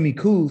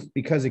simikuth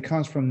because it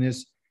comes from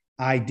this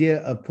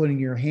idea of putting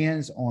your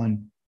hands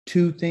on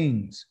two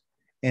things,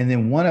 and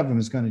then one of them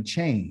is going to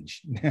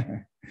change.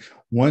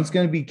 One's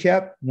going to be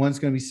kept, one's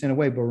going to be sent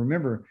away. But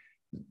remember,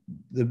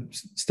 the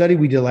study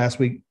we did last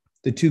week,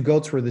 the two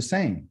goats were the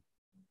same.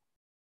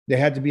 They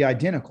had to be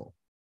identical,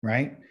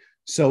 right?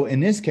 So in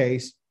this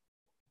case,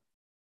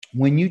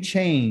 when you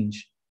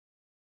change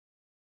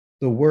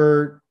the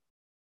word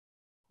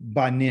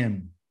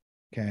banim,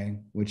 okay,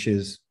 which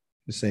is,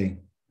 let's say,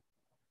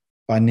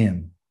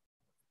 banim.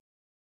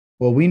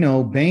 Well, we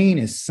know Bain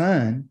is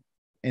son,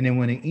 and then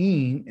when an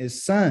Eem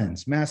is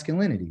sons,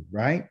 masculinity,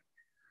 right?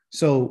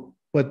 So,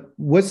 but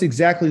what's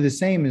exactly the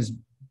same as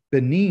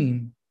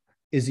Benin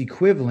is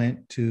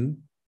equivalent to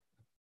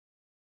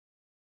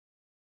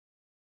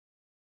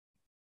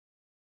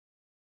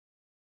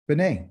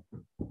B'nai.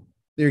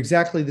 They're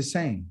exactly the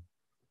same.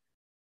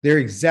 They're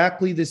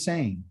exactly the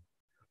same.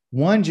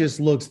 One just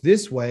looks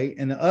this way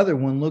and the other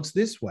one looks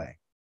this way.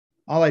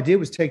 All I did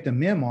was take the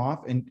mem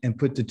off and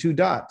put the two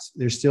dots.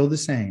 They're still the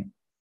same.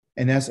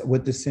 And that's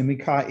what the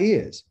simika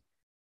is.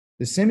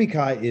 The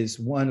simika is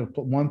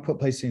one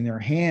placing their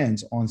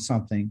hands on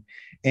something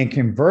and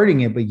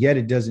converting it, but yet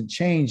it doesn't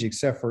change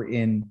except for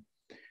in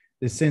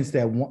the sense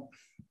that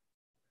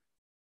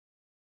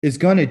it's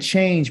going to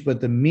change, but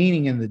the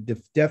meaning and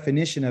the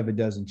definition of it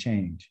doesn't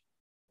change.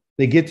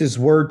 They get this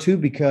word too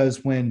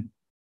because when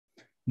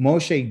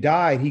Moshe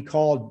died, he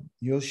called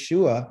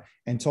Yoshua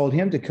and told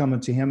him to come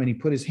unto him, and he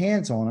put his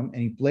hands on him,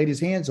 and he laid his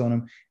hands on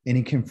him, and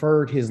he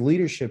conferred his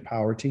leadership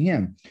power to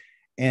him.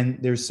 And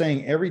they're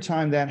saying every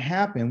time that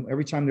happened,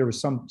 every time there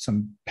was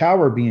some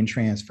power being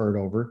transferred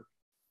over,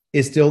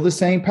 it's still the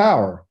same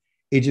power.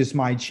 It just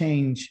might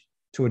change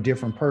to a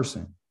different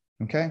person.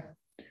 Okay.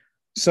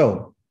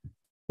 So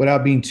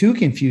without being too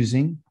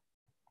confusing,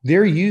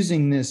 they're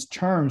using this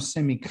term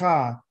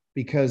simika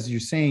because you're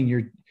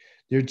saying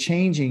they're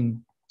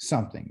changing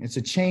something. It's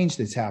a change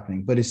that's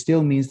happening, but it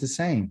still means the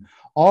same.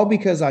 All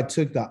because I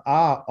took the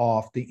ah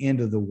off the end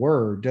of the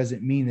word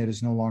doesn't mean that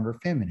it's no longer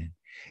feminine.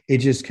 It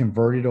just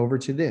converted over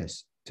to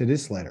this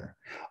letter.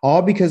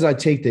 All because I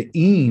take the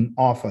eem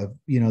off of,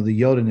 the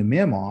yod and the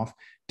mem off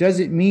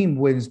doesn't mean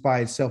when it's by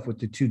itself with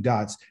the two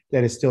dots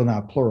that it's still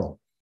not plural.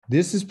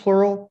 This is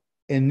plural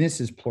and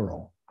this is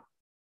plural.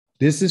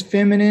 This is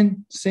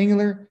feminine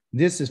singular.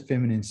 This is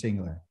feminine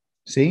singular.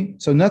 See?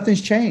 So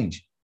nothing's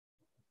changed.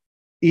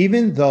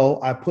 Even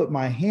though I put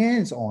my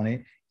hands on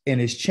it and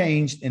it's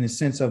changed in the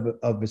sense of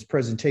its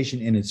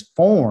presentation in its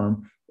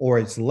form or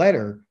its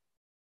letter,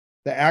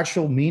 the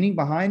actual meaning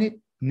behind it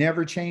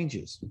never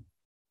changes.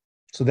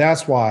 So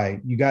that's why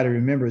you got to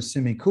remember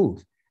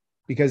simikuth,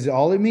 because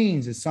all it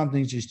means is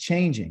something's just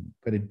changing,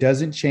 but it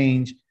doesn't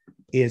change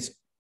its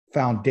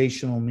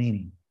foundational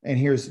meaning. And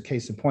here's the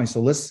case in point.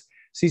 So let's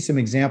see some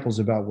examples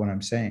about what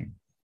I'm saying.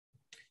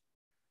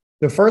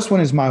 The first one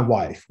is my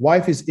wife.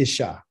 Wife is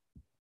Isha.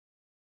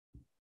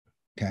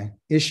 Okay,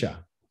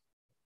 Isha.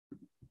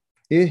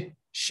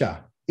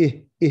 Isha.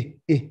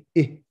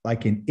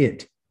 Like in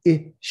it.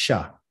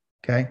 Isha.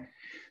 Okay.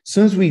 As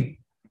soon as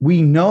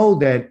we know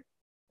that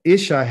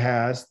Isha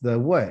has the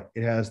what?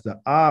 It has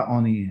the ah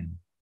on the end.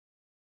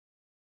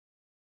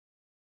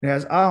 It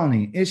has ah on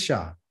the end.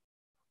 Isha.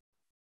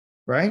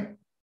 Right?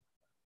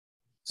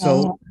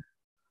 So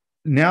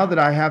now that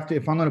I have to,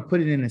 if I'm going to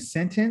put it in a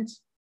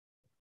sentence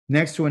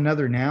next to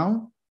another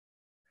noun,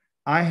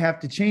 I have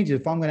to change it.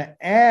 If I'm going to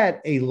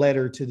add a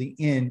letter to the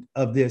end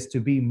of this to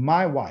be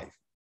my wife,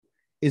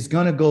 it's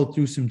going to go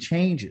through some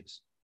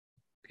changes.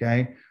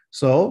 Okay.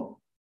 So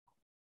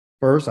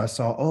first I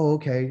saw,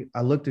 okay.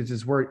 I looked at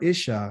this word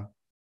Isha.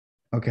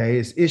 Okay.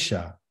 It's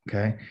Isha.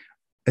 Okay.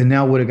 And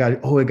now what it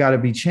got to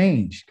be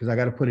changed because I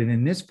got to put it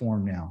in this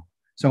form now.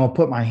 So I'm going to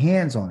put my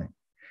hands on it.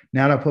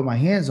 Now that I put my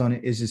hands on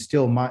it, is it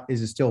still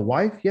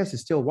wife? Yes,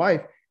 it's still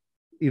wife,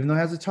 even though it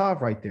has a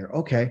tav right there.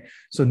 Okay.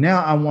 So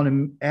now I want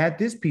to add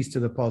this piece to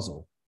the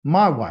puzzle.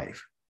 My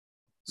wife.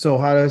 So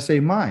how do I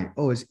say my?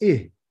 Oh, it's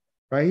I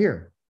right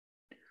here.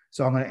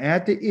 So I'm going to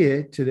add the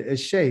I to the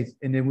Eshath,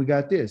 and then we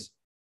got this.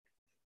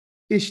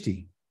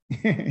 Ishti.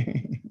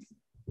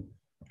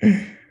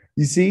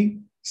 You see?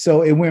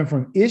 So it went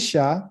from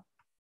Isha.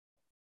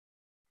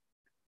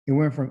 It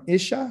went from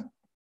Isha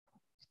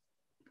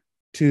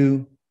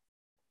to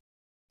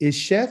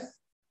Isheth.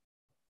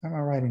 How am I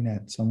writing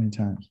that so many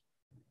times?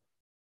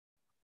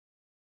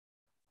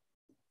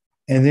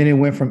 And then it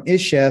went from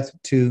Isheth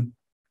to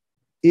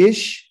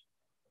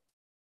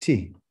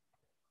Ish-T.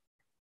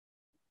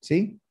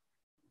 See?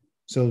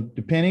 So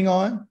depending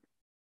on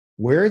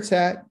where it's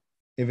at,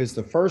 if it's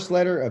the first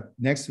letter of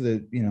next to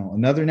the,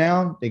 another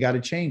noun, they got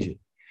to change it.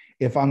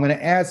 If I'm going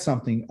to add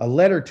something, a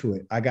letter to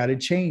it, I got to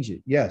change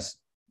it. Yes.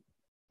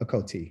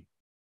 Akoti.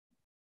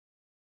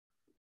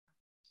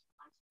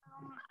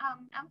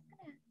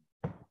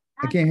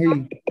 I can't hear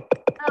you.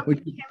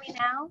 Can you hear me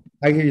now?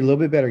 I hear you a little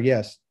bit better.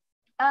 Yes.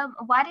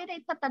 Why did they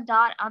put the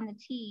dot on the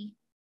T?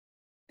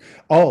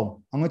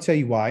 Oh, I'm going to tell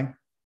you why.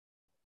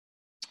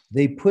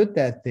 They put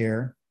that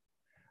there.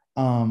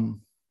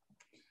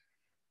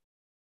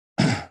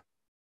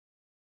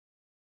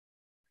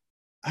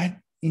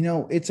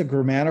 It's a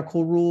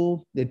grammatical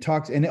rule that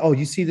talks, and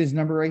you see this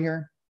number right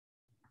here?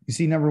 You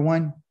see number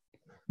 1?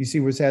 You see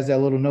where it has that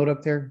little note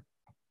up there?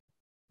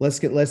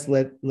 Let's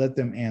let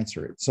them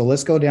answer it. So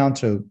let's go down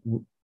to,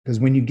 because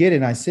when you get it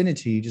and I send it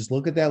to you, just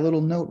look at that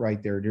little note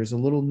right there. There's a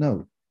little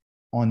note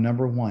on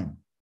number 1.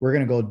 We're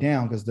going to go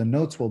down because the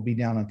notes will be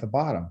down at the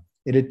bottom.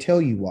 It'll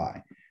tell you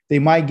why. They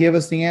might give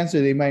us the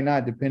answer. They might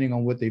not, depending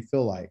on what they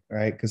feel like,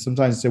 right? Because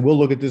sometimes they say, we'll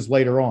look at this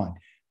later on.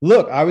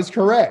 Look, I was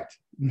correct.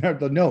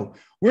 No,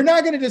 we're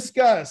not going to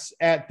discuss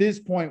at this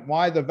point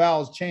why the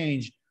vowels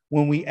change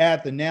when we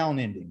add the noun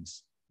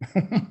endings.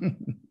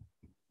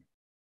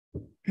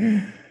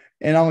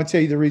 And I'm going to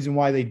tell you the reason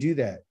why they do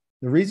that.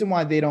 The reason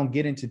why they don't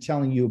get into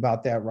telling you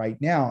about that right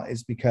now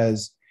is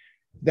because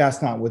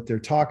that's not what they're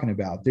talking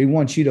about. They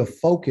want you to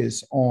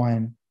focus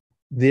on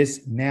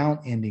this noun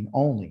ending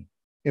only.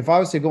 If I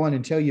was to go in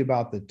and tell you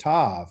about the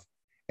tav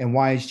and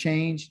why it's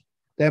changed,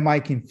 that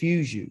might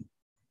confuse you.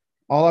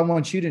 All I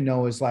want you to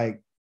know is as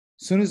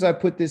soon as I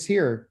put this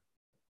here,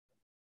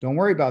 don't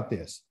worry about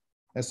this.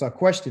 That's a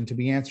question to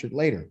be answered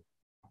later.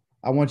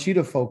 I want you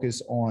to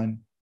focus on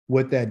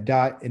what that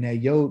dot and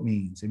that yod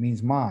means. It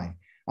means my.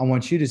 I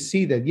want you to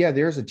see that,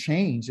 there's a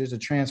change. There's a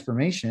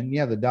transformation.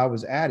 The dot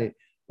was added.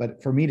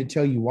 But for me to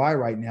tell you why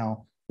right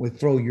now would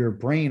throw your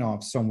brain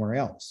off somewhere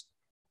else,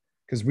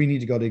 because we need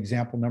to go to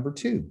example number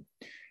 2.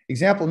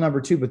 Example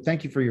number 2, but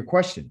thank you for your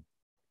question.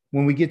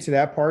 When we get to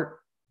that part,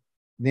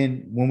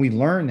 then when we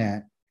learn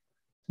that,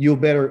 you'll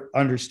better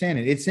understand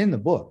it. It's in the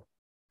book.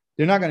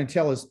 They're not going to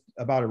tell us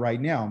about it right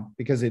now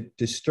because it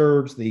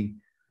disturbs the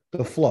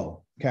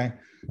flow. Okay.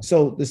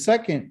 So the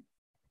second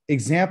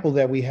example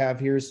that we have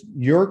here is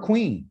your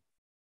queen.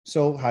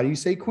 So how do you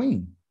say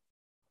queen?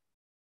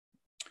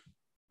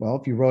 Well,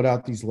 if you wrote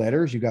out these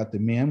letters, you got the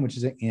mem, which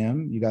is an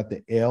M. You got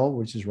the L,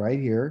 which is right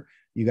here.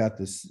 You got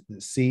the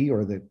C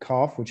or the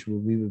Kaf, which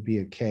would be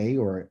a K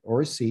or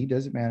a C,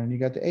 doesn't matter. And you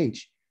got the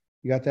H.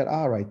 You got that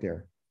A right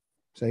there.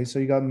 So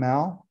you got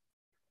Mal,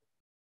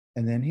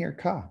 and then here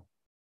Ka.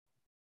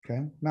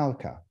 Okay,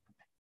 Malka.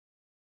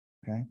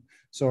 Okay,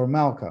 so a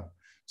Malka.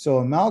 So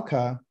a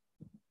Malka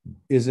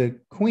is a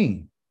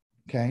queen.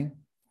 Okay,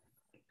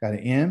 got an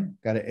M,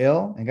 got an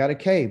L, and got a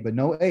K, but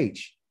no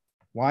H.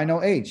 Why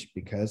no H?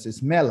 Because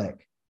it's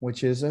Melech,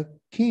 which is a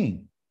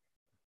king.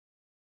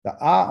 The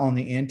A on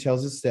the end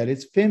tells us that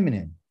it's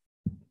feminine.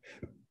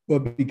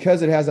 But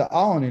because it has an A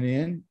on the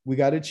end, we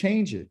got to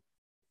change it.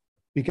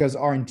 Because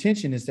our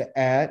intention is to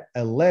add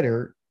a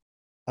letter,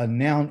 a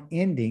noun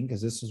ending,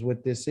 because this is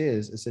what this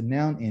is. It's a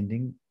noun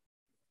ending.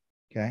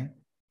 Okay.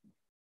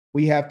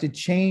 We have to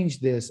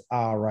change this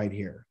A right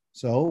here.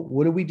 So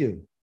what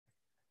do?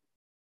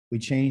 We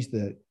take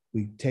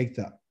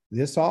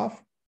this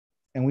off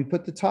and we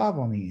put the tav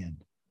on the end.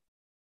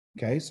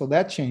 Okay, so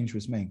that change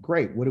was made.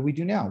 Great. What do we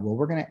do now? Well,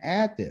 we're going to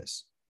add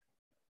this.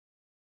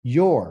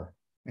 Your,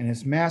 and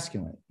it's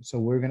masculine. So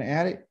we're going to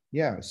add it.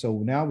 Yeah. So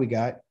now we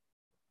got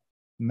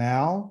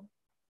mal,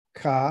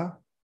 ka,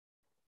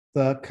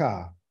 the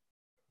ka,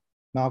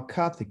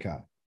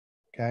 malkathika.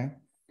 Okay.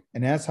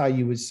 And that's how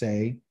you would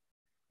say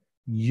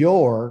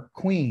your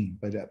queen,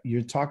 but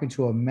you're talking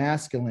to a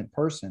masculine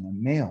person, a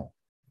male.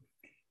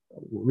 The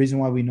reason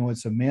why we know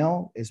it's a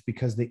male is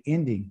because the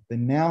ending, the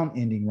noun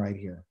ending right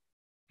here.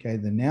 Okay,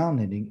 the noun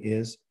ending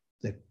is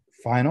the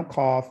final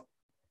cough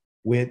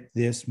with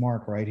this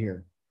mark right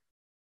here.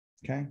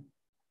 Okay.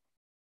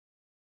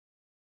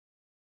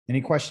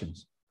 Any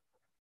questions?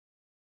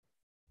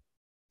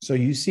 So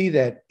you see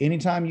that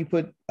anytime you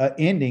put an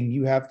ending,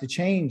 you have to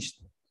change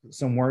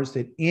some words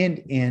that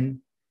end in,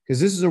 because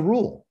this is a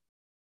rule.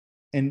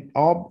 And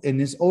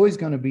it's always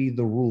going to be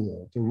the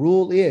rule. The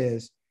rule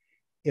is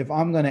if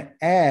I'm going to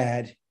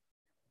add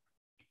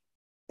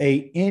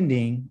a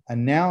ending, a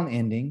noun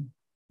ending,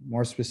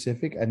 more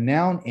specific, a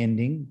noun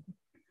ending,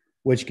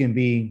 which can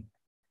be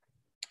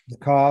the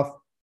cough,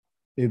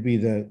 it'd be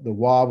the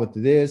wa with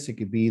this, it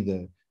could be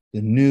the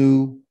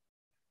new,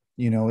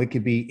 it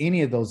could be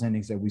any of those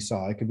endings that we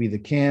saw. It could be the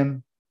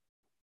kim,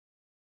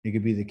 it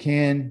could be the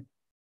kin,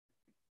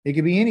 it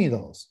could be any of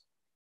those.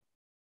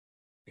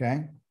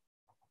 Okay.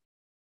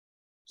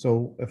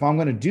 So if I'm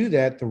going to do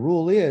that, the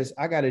rule is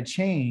I got to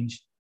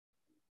change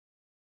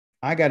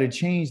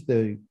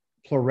the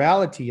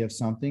plurality of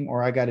something,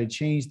 or I got to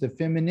change the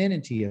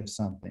femininity of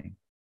something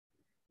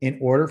in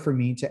order for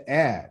me to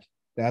add.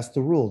 That's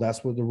the rule.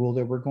 That's what the rule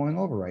that we're going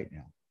over right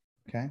now.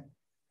 Okay.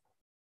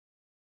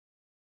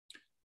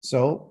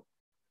 So,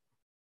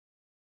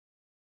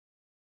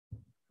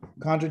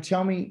 Contra,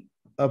 tell me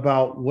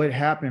about what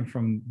happened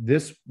from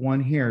this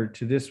one here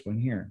to this one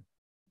here.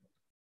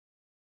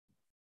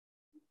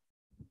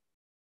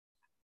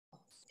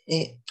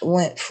 It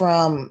went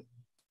from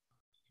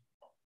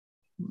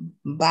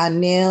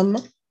Banim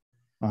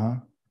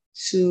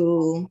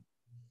to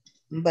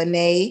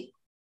Bane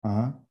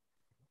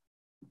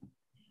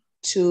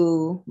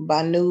to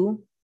Banu,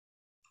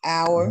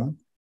 our.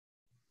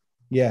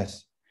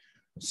 Yes.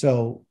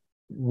 So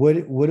what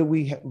do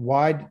we,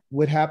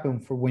 what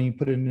happened for when you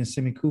put it in a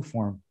semiku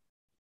form?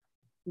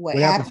 What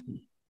happened?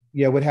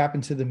 Yeah, what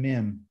happened to the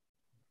mem?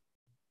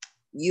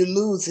 You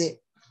lose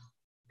it.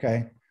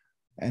 Okay.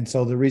 And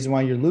so the reason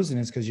why you're losing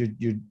is because you're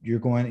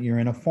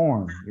in a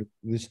form.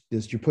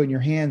 You're putting your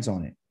hands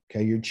on it.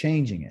 Okay. You're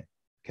changing it.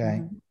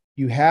 Okay.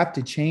 You have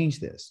to change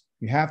this.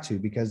 You have to,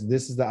 because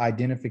this is the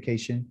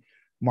identification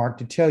mark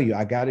to tell you,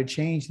 I got to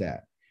change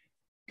that.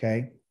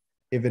 Okay.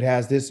 If it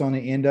has this on the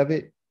end of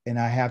it and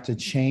I have to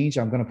change,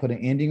 I'm going to put an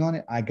ending on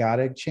it. I got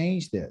to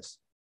change this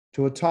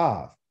to a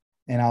tav,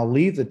 and I'll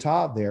leave the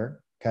tav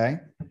there. Okay.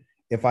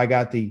 If I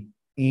got the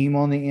eem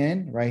on the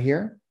end right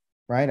here,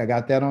 right? I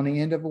got that on the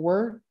end of a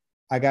word.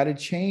 I got to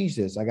change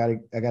this. I got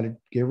to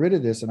get rid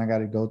of this, and I got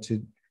to go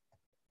to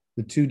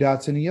the 2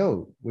 dots in the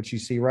yod, which you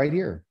see right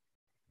here.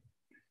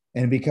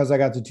 And because I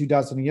got the 2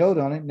 dots in the yod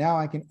on it, now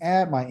I can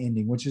add my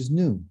ending, which is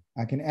new.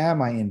 I can add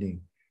my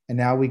ending. And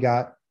now we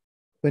got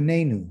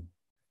Benenu.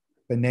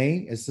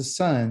 Bene is the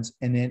sons,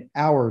 and then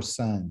our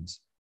sons.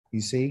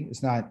 You see,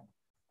 it's not.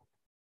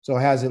 So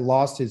has it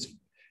lost its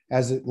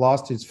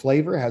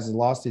flavor? Has it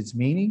lost its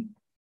meaning?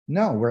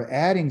 No, we're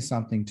adding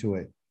something to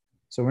it.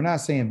 So we're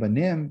not saying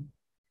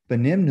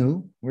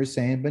Benimnu, we're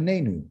saying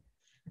Benenu.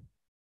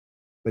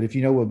 But if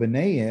you know what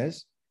Bene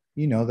is,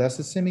 you know that's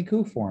a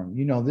semiku form.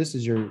 You know this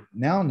is your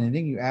noun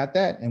ending. You add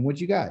that, and what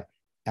you got?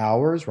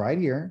 Ours right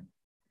here,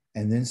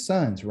 and then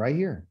sons right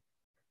here.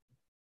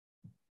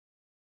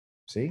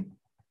 See?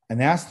 And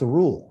that's the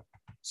rule.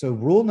 So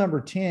rule number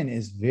 10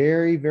 is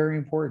very, very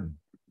important.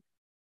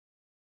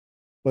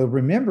 But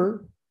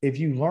remember, if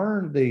you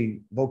learn the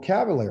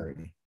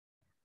vocabulary,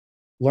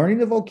 learning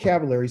the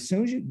vocabulary, as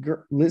soon as you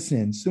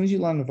listen, as soon as you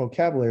learn the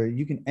vocabulary,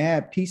 you can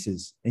add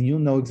pieces and you'll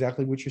know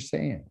exactly what you're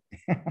saying.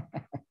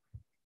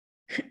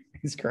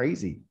 It's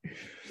crazy.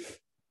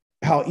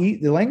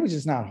 The language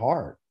is not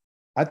hard.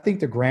 I think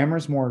the grammar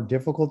is more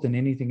difficult than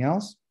anything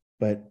else,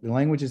 but the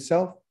language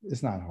itself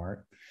is not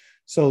hard.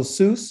 So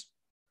Seuss.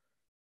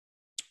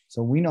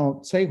 So we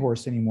don't say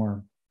horse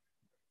anymore.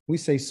 We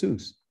say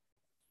Seuss.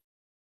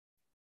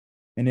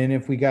 And then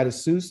if we got a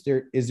Seuss,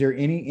 is there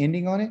any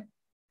ending on it?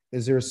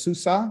 Is there a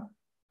Susa?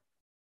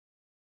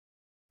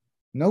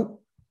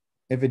 Nope.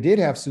 If it did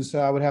have Susa,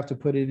 I would have to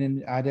put it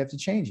in, I'd have to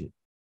change it.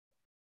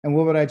 And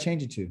what would I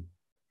change it to?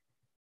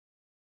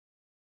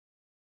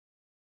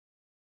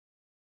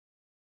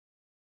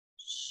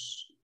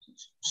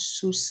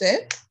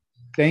 Suset.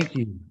 Thank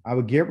you. I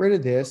would get rid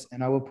of this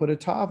and I would put a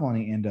tav on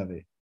the end of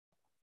it.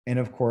 And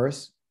of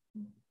course,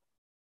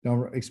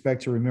 don't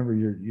expect to remember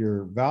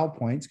your vowel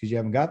points because you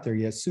haven't got there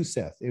yet.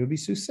 Suseth. It would be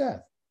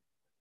Suseth.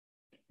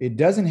 It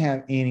doesn't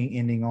have any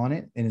ending on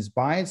it and is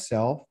by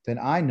itself, then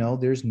I know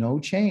there's no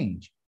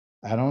change.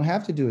 I don't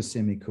have to do a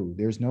semiku.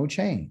 There's no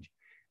change.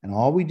 And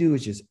all we do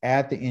is just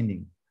add the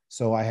ending.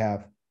 So I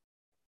have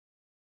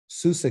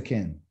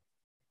Susakin.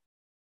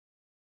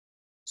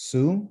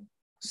 Su,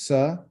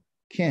 sa,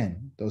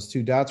 kin. Those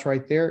 2 dots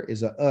right there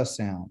is a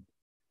sound.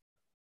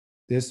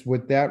 This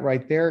with that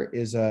right there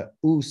is a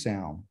u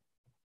sound.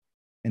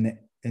 And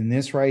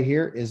this right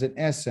here is an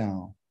S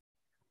sound.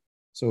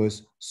 So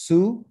it's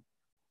su.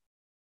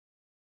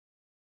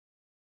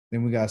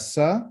 Then we got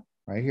sa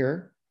right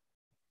here.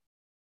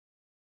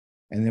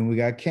 And then we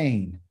got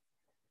Cain,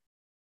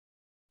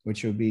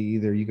 which will be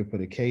either you could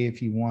put a K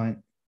if you want,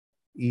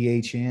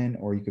 EHN,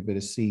 or you could put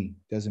a C.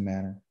 Doesn't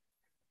matter.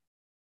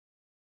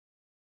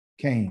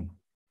 Cain.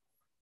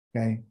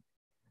 Okay.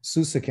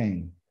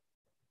 Susacain.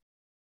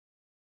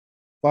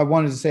 If I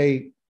wanted to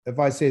say, if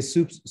I say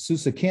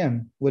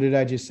Susakim, what did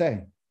I just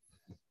say?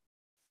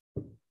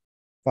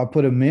 If I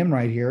put a mem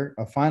right here,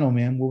 a final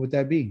mem, what would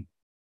that be?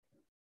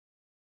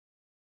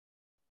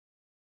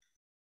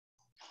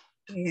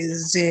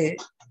 Is it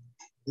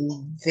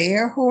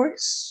their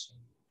horse?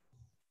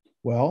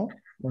 Well,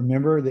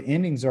 remember the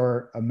endings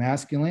are a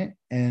masculine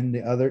and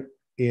the other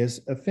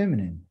is a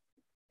feminine.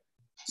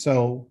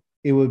 So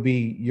it would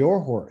be your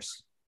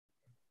horse.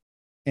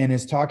 And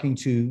it's talking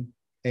to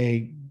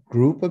a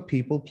group of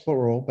people,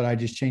 plural, but I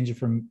just changed it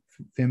from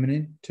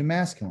feminine to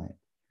masculine.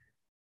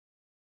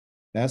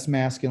 That's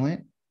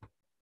masculine.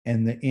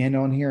 And the end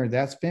on here,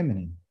 that's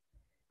feminine.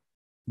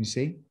 You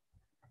see?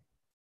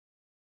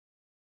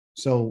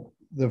 So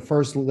the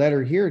first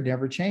letter here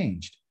never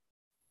changed.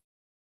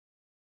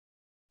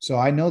 So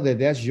I know that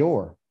that's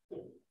your.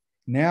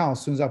 Now,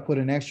 as soon as I put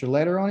an extra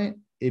letter on it,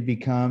 it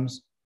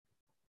becomes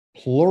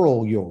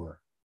plural your.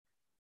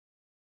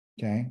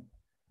 Okay.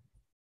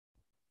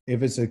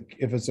 If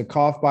it's a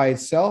cough by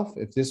itself,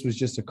 if this was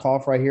just a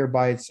cough right here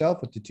by itself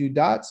with the 2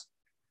 dots,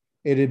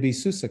 it'd be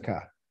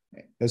susaka,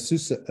 a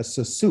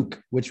susuk,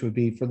 which would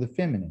be for the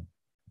feminine.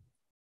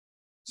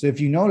 So if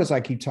you notice, I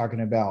keep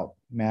talking about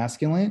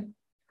masculine,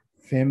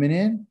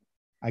 feminine.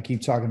 I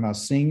keep talking about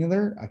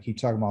singular. I keep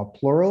talking about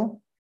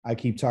plural. I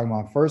keep talking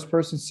about first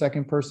person,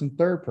 second person,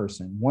 third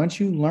person. Once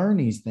you learn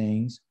these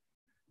things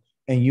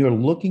and you're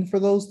looking for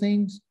those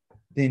things,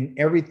 then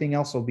everything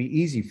else will be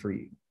easy for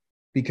you,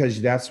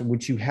 because that's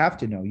what you have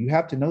to know. You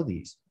have to know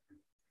these.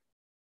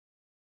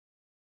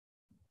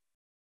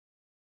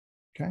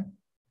 Okay.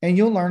 And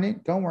you'll learn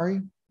it. Don't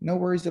worry. No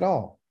worries at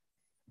all.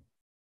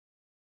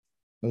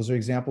 Those are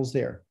examples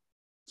there.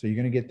 So you're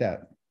going to get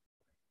that.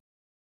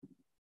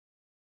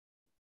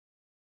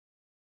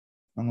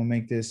 I'm going to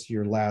make this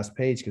your last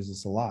page because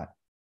it's a lot.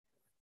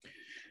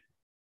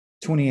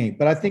 28.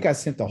 But I think I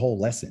sent the whole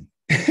lesson.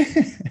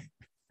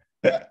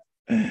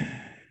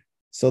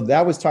 So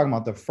that was talking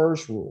about the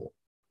first rule.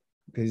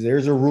 Because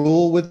there's a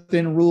rule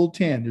within Rule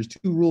 10. There's 2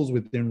 rules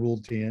within Rule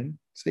 10.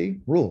 See?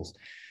 Rules.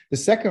 The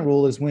second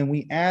rule is when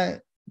we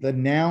add the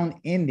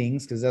noun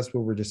endings, because that's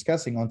what we're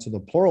discussing, onto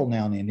the plural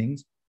noun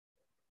endings,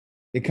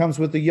 it comes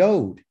with a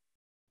yod.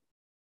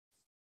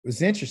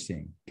 It's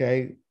interesting.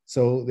 Okay.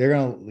 So they're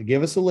going to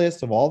give us a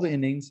list of all the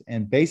endings,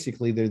 and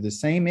basically they're the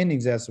same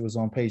endings as it was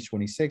on page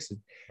 26 of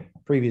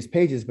previous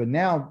pages. But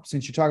now,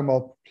 since you're talking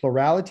about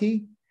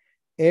plurality,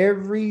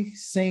 every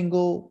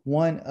single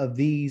one of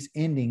these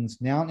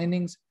endings, noun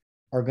endings,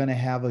 are going to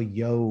have a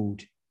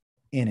yod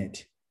in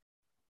it.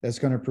 That's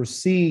going to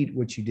precede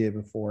what you did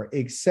before,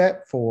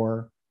 except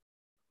for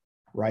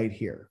right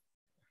here.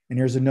 And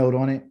there's a note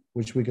on it,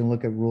 which we can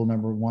look at rule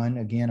number 1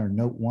 again, or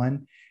note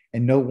 1.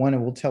 And note 1, it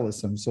will tell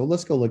us some. So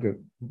let's go look at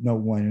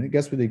note 1. And I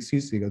guess with the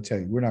excuse to go tell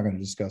you, we're not going to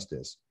discuss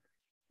this.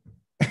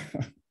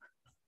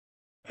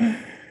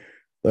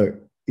 Look,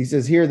 he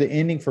says here the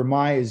ending for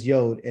my is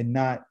yod and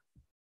not.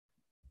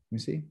 Let me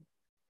see.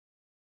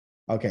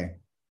 Okay.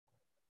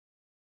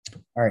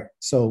 All right.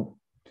 So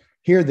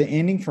here the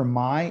ending for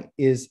my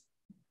is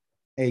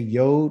a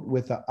yod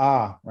with a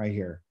ah right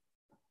here,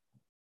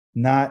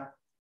 not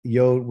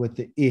yod with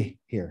the I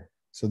here.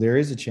 So there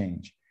is a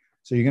change.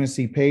 So you're going to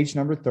see page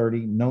number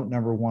 30, note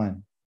number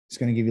 1. It's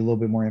going to give you a little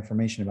bit more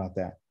information about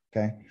that.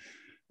 Okay.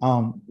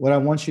 What I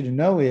want you to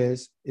know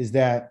is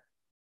that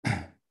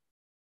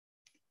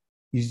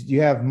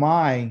you have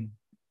my,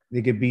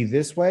 they could be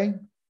this way,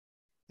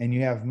 and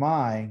you have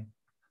my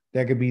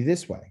that could be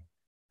this way.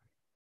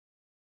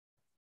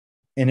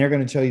 And they're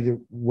going to tell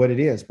you what it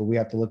is, but we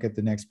have to look at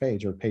the next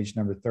page, or page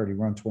number 30.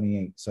 We're on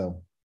 28.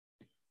 So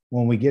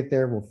when we get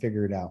there, we'll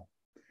figure it out.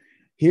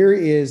 Here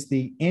is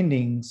the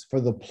endings for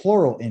the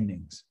plural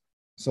endings.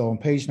 So on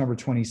page number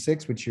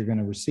 26, which you're going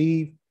to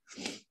receive,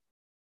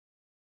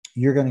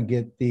 you're going to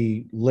get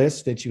the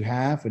list that you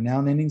have for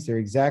noun endings. They're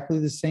exactly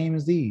the same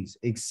as these,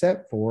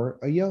 except for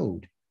a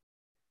yod.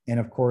 And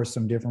of course,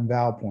 some different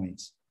vowel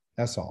points.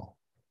 That's all.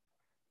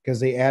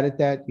 Because they added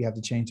that, you have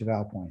to change the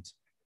vowel points.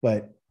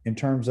 But in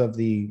terms of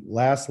the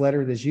last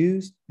letter that's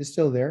used, it's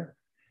still there.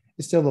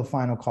 It's still the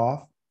final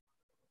cough.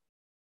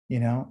 You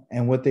know,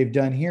 and what they've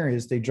done here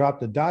is they dropped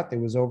the dot that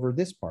was over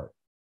this part.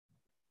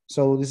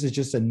 So this is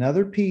just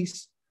another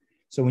piece.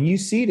 So when you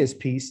see this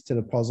piece to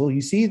the puzzle,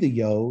 you see the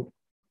yod,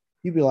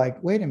 you'd be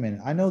like, wait a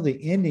minute, I know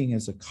the ending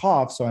is a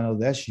cough, so I know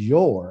that's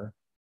your,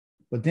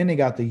 but then they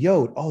got the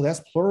yod. Oh, that's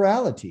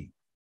plurality.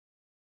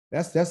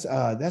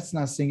 That's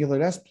not singular,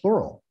 that's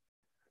plural.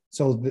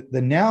 So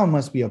the noun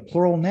must be a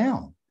plural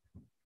noun.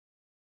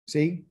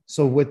 See?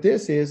 So what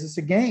this is, it's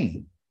a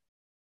game.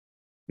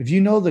 If you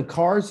know the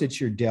cards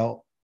that you're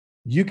dealt,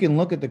 you can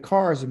look at the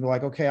cards and be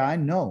like, okay, I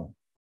know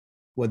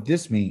what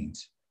this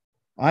means.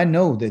 I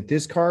know that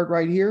this card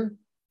right here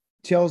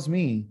tells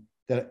me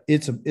that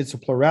it's a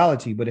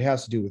plurality, but it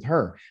has to do with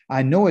her.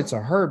 I know it's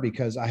a her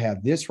because I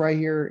have this right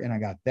here and I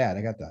got that.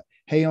 I got the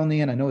hey on the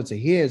end. I know it's a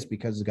his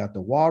because it's got the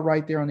wall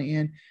right there on the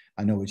end.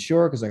 I know it's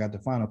your because I got the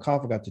final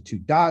cough. I got the 2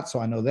 dots, so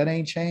I know that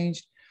ain't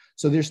changed.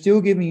 So they're still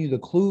giving you the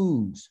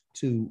clues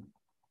to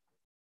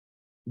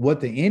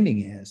what the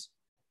ending is.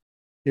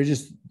 They're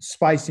just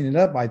spicing it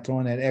up by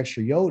throwing that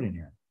extra yod in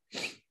here.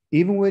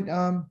 Even with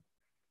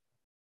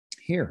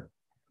here,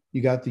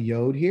 you got the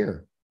yod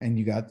here, and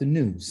you got the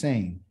new,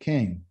 same,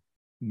 king,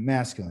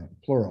 masculine,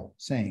 plural,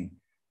 same,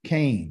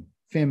 Cain,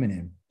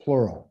 feminine,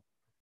 plural,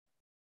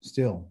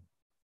 still,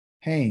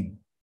 Haim,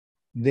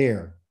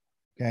 there,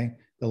 okay?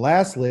 The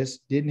last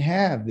list didn't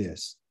have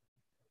this.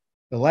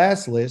 The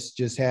last list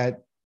just had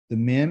the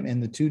mem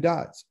and the 2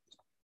 dots.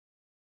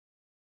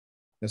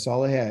 That's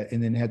all it had.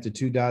 And then it had the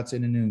 2 dots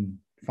and a noon,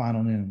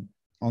 final noon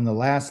on the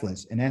last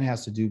list. And that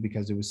has to do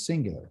because it was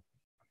singular.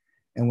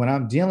 And when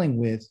I'm dealing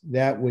with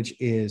that which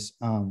is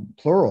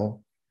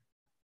plural,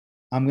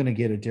 I'm going to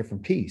get a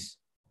different piece.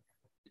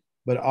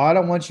 But I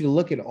don't want you to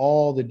look at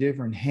all the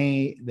different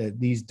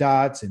these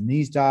dots and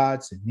these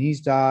dots and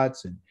these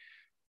dots. And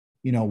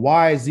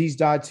why is these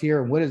dots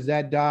here and what is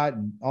that dot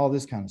and all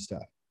this kind of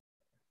stuff.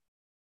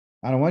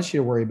 I don't want you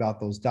to worry about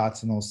those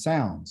dots and those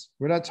sounds.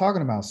 We're not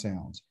talking about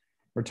sounds.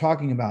 We're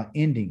talking about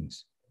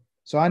endings.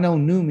 So I know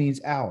new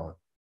means hour,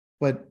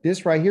 but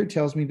this right here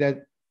tells me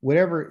that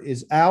whatever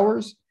is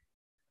ours,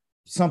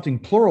 something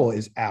plural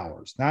is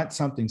ours, not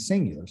something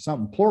singular,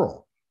 something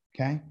plural.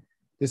 Okay.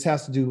 This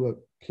has to do with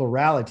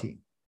plurality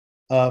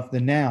of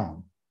the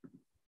noun.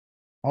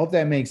 I hope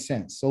that makes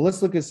sense. So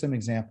let's look at some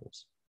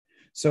examples.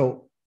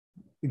 So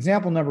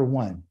example number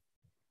 1,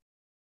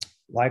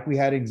 like we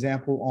had an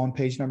example on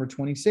page number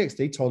 26,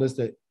 they told us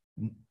that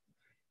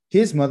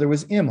his mother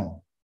was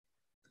Imo,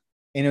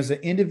 and it was an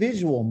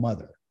individual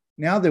mother.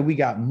 Now that we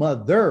got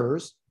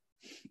mothers,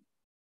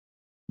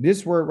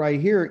 this word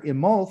right here,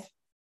 Imoth,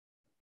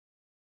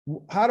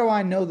 how do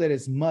I know that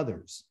it's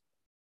mothers?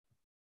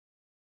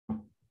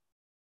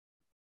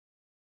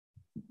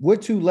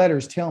 What 2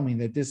 letters tell me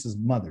that this is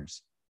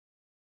mothers?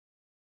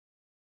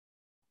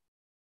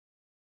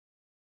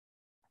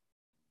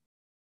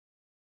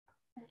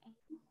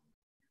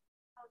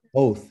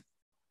 Oath.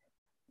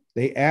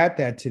 They add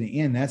that to the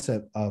end. That's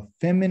a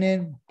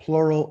feminine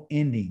plural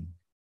ending.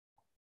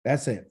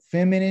 That's a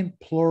feminine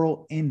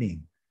plural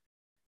ending.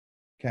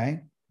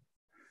 Okay.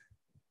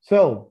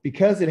 So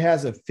because it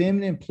has a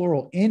feminine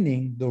plural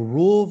ending, the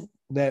rule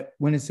that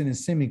when it's in a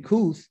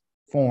semicuth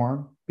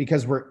form,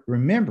 because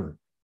remember,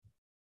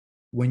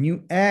 when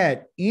you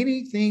add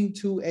anything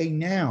to a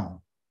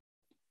noun,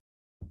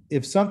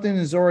 if something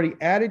is already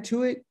added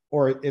to it,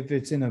 or if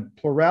it's in a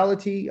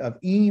plurality of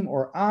im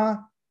or a,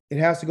 it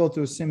has to go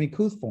through a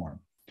semicuth form.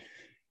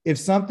 If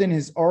something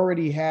has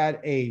already had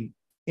a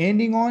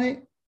ending on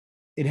it,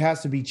 it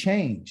has to be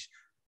changed.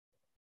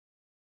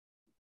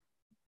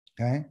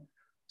 Okay.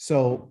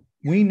 So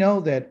we know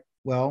that,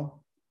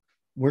 well,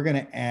 we're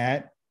going to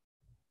add,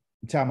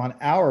 I'm talking about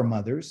our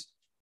mothers.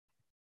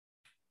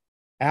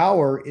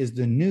 Our is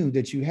the new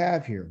that you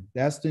have here.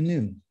 That's the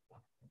new.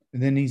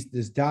 And then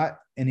this dot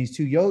and these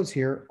 2 yods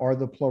here are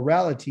the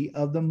plurality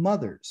of the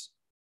mothers.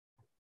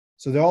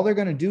 So all they're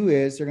going to do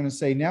is they're going to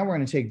say, now we're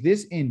going to take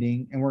this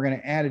ending and we're going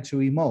to add it to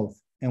emoth.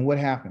 And what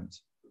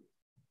happens?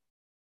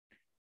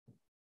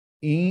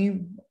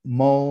 Im,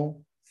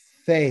 mo,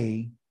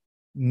 the,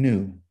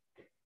 nu.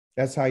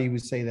 That's how you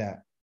would say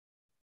that.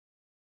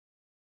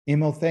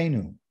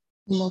 Imothenu.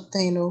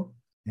 Imothenu.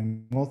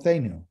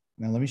 Imothenu.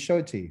 Now let me show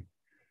it to you.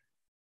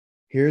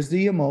 Here's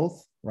the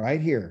emoth right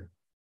here.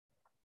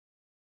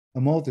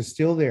 Emoth is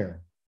still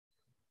there.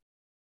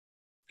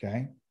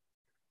 Okay.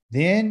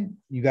 Then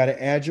you got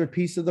to add your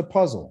piece of the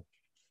puzzle.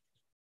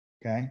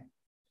 Okay.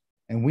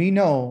 And we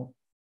know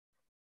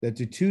that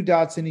the 2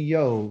 dots in the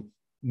yod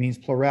means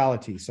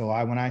plurality. So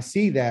when I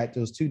see that,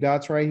 those 2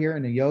 dots right here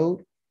in the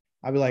yod,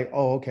 I'll be like,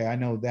 oh, okay, I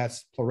know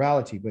that's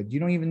plurality, but you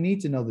don't even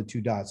need to know the 2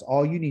 dots.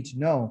 All you need to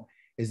know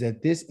is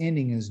that this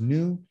ending is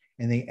new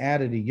and they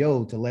added a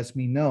yod to let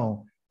me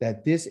know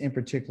that this in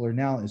particular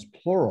noun is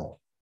plural.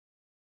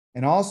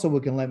 And also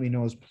what can let me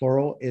know is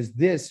plural is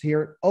this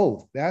here,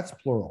 oath, that's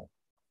plural.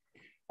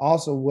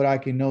 Also, what I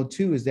can know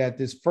too is that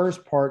this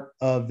first part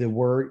of the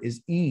word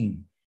is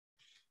im,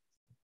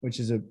 which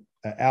is a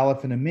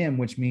aleph and a mem,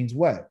 which means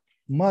what?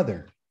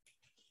 Mother.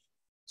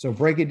 So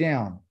break it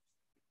down.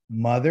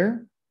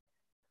 Mother,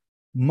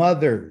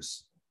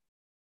 mothers.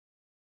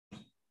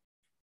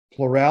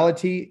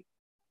 Plurality,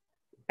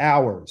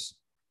 ours.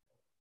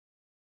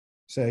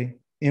 Say,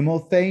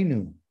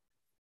 imothenu.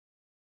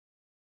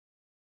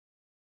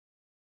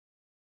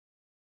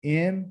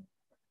 Im,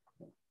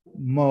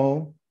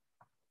 mo,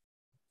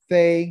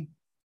 the,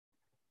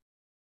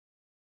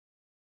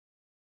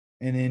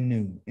 and then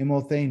nu.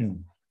 Imothenu.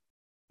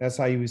 That's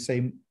how you would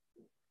say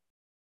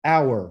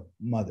our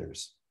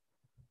mothers.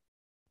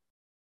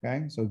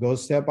 Okay, so it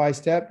goes step by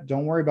step.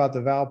 Don't worry about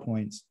the vowel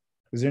points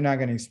because they're not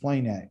going to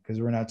explain that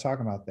because we're not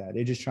talking about that.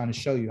 They're just trying to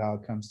show you how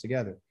it comes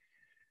together.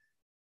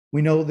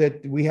 We know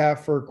that we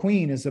have for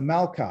queen is a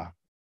malka,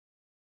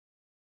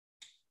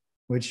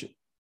 which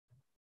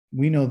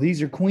we know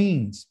these are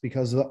queens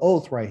because of the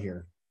oath right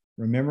here.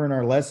 Remember in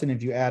our lesson,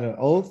 if you add an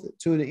oath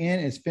to the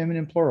end, it's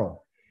feminine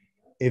plural.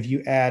 If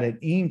you add an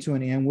im to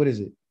an end, what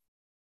is it?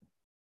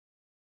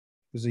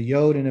 There's a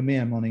yod and a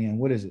mem on the end.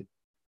 What is it?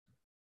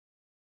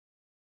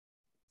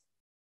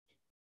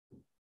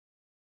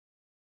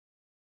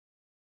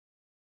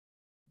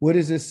 What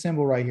does this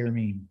symbol right here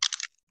mean?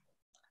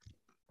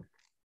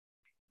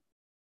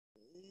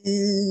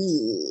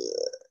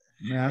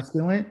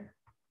 Masculine,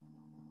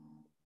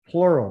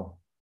 plural.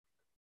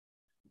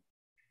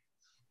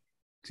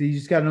 So you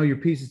just got to know your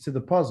pieces to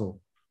the puzzle.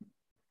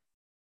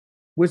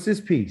 What's this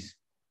piece?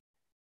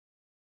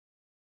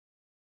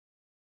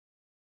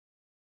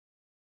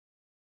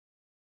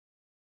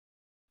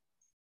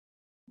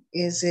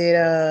 Is it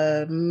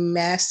a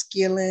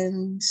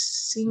masculine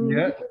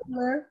singular?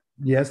 Yeah.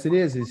 Yes, it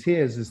is. It's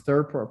his. It's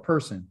third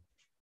person.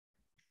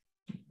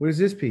 What is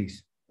this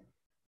piece?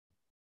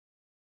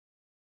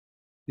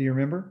 Do you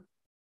remember?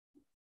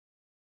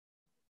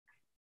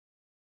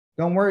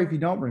 Don't worry if you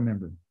don't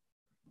remember.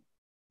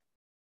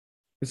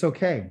 It's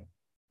okay.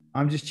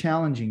 I'm just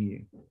challenging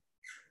you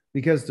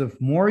because the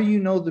more you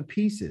know the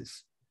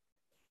pieces,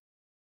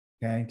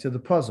 okay, to the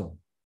puzzle,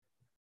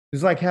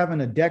 it's like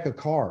having a deck of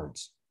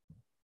cards,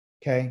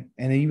 okay,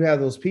 and then you have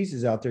those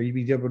pieces out there. You'd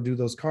be able to do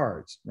those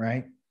cards,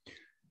 right?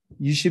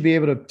 You should be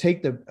able to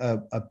take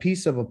a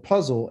piece of a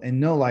puzzle and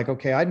know, like,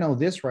 okay, I know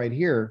this right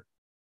here.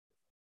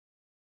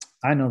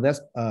 I know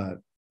that's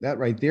that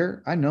right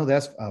there. I know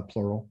that's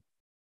plural.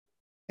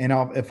 And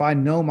if I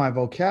know my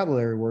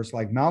vocabulary words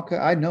like Malka,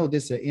 I know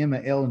this is an M,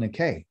 a L, and a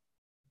K.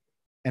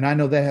 And I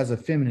know that has a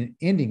feminine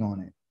ending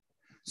on it.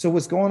 So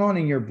what's going on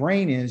in your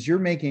brain is you're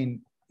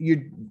making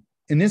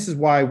and this is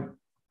why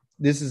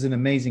this is an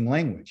amazing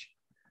language,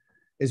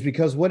 is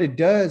because what it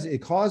does, it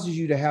causes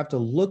you to have to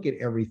look at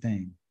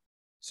everything.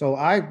 So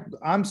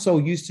I'm so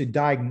used to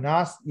doing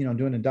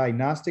a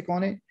diagnostic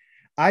on it.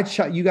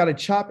 You got to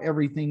chop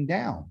everything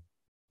down.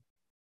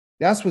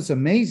 That's what's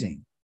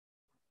amazing.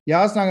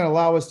 Yeah, it's not going to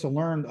allow us to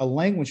learn a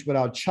language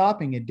without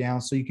chopping it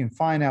down so you can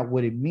find out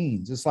what it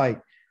means. It's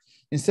like,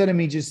 instead of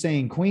me just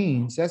saying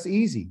Queens, that's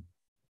easy.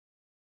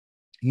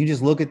 You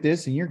just look at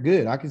this and you're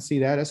good. I can see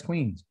that. That's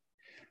Queens.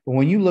 But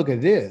when you look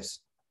at this,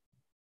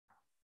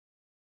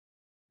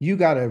 you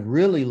got to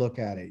really look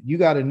at it. You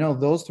got to know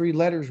those 3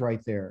 letters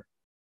right there.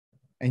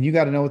 And you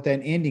got to know what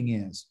that ending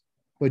is.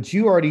 But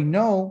you already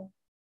know,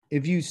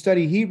 if you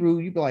study Hebrew,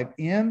 you'd be like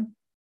M,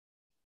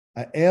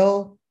 a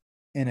L,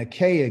 and a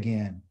K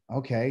again.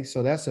 Okay,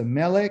 so that's a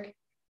Melech,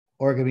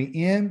 or it could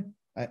be M,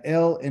 a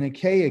L, and a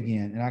K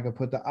again. And I could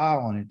put the I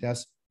on it.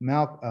 That's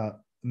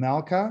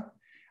Malka.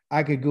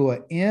 I could go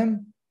a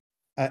M,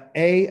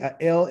 a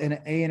L, and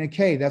an A and a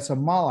K. That's a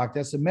Malach.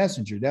 That's a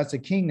messenger. That's a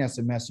king. That's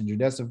a messenger.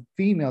 That's a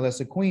female. That's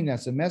a queen.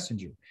 That's a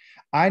messenger.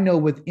 I know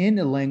within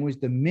the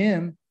language, the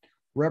Mem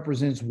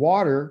represents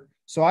water.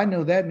 So I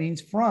know that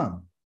means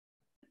from.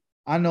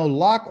 I know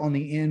lock on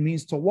the end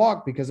means to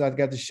walk because I've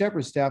got the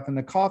shepherd's staff and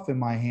the cough in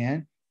my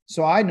hand.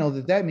 So I know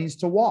that means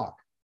to walk.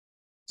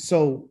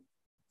 So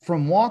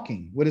from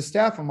walking with a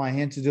staff in my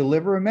hand to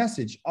deliver a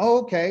message.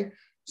 Oh, okay.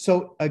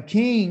 So a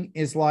king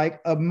is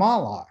like a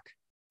malach.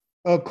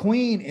 A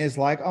queen is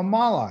like a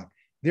malach.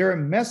 They're a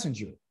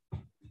messenger.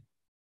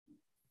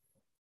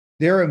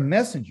 They're a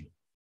messenger.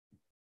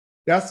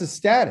 That's the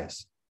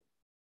status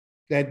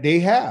that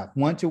they have.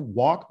 One, to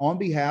walk on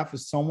behalf of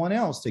someone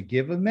else, to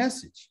give a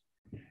message.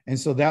 And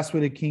so that's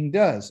what a king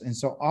does. And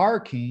so our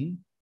king,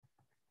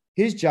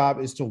 his job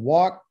is to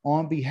walk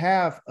on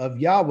behalf of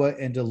Yahweh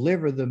and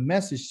deliver the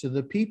message to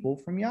the people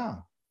from Yah.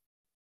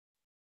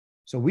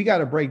 So we got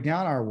to break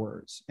down our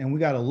words and we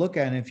got to look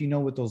at it. And if you know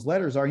what those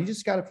letters are, you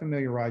just got to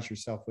familiarize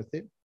yourself with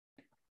it.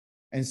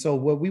 And so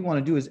what we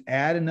want to do is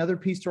add another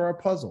piece to our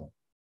puzzle.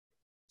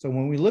 So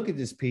when we look at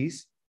this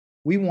piece,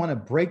 we want to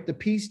break the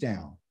piece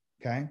down.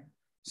 Okay.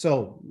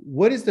 So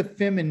what is the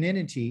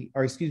femininity,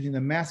 or excuse me,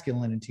 the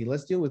masculinity?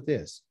 Let's deal with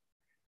this.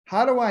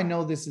 How do I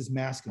know this is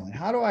masculine?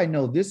 How do I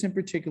know this in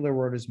particular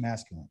word is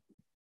masculine?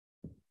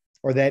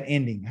 Or that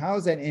ending? How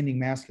is that ending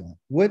masculine?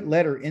 What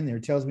letter in there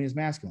tells me it's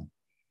masculine?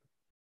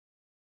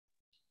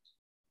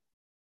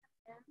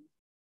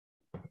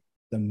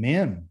 The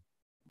mem.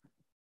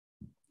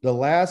 The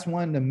last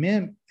one, the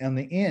mem on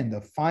the end,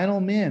 the final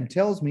mem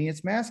tells me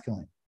it's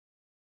masculine.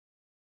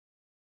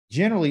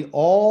 Generally,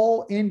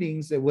 all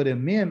endings that with a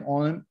mem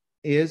on them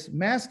is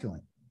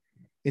masculine.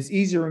 It's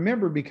easy to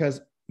remember because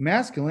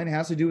masculine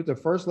has to do with the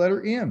first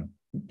letter M.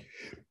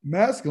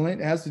 Masculine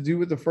has to do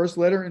with the first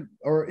letter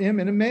or M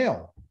in a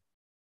male,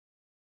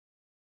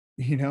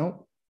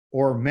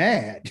 or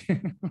mad.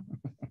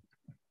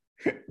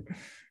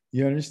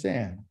 You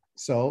understand?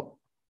 So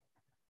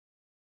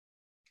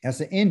that's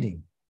the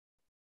ending.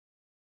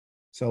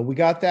 So we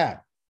got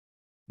that.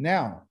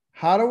 Now,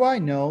 how do I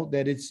know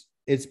that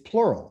it's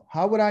plural?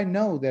 How would I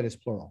know that it's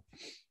plural?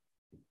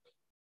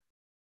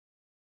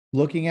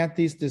 Looking at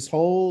this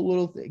whole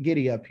little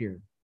giddy up here,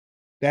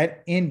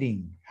 that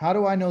ending. How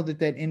do I know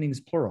that ending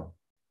is plural?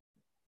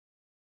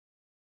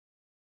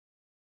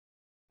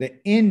 The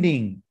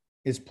ending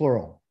is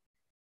plural.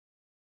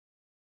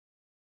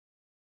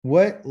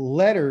 What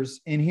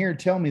letters in here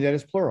tell me that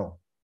it's plural?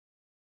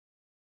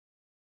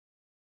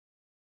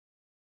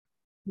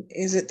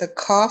 Is it the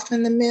cough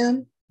and the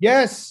mem?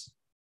 Yes.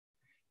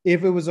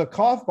 If it was a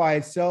cough by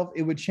itself,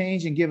 it would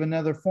change and give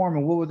another form.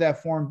 And what would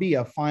that form be?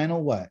 A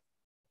final what?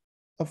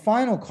 A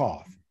final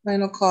cough.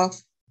 Final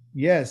cough.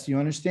 Yes, you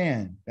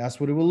understand. That's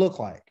what it would look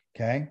like.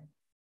 Okay.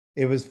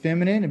 It was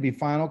feminine, it'd be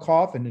final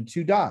cough and the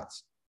 2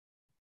 dots.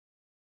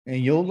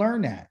 And you'll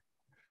learn that.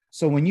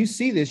 So when you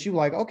see this, you're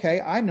like,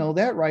 okay, I know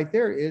that right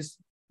there is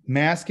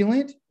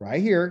masculine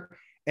right here.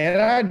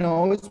 And I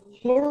know it's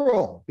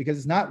plural because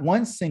it's not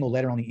one single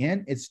letter on the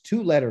end, it's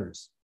 2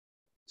 letters.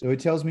 So it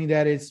tells me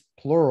that it's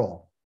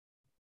plural.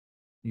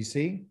 You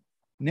see?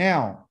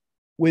 Now,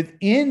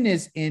 within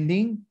this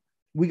ending,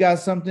 we got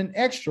something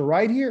extra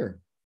right here.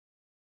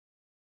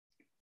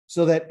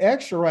 So that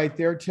extra right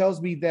there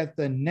tells me that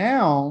the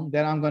noun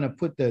that I'm going to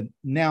put the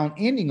noun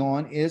ending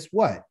on is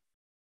what?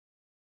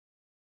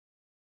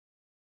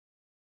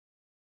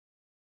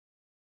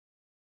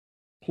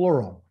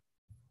 Plural.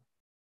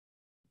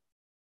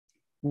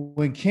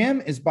 When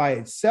Kim is by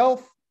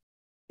itself,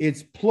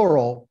 it's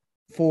plural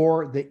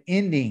for the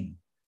ending.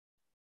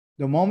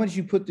 The moment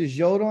you put this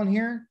yod on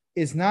here,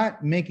 it's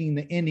not making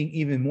the ending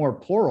even more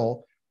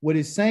plural. What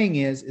it's saying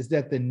is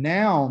that the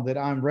noun that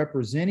I'm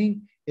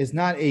representing is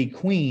not a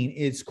queen,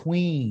 it's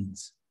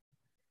queens.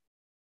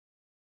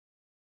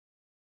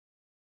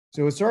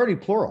 So it's already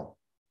plural.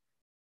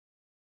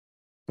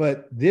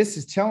 But this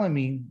is telling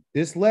me,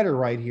 this letter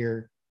right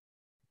here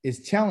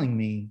is telling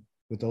me,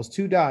 with those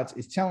two dots,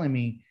 is telling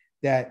me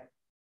that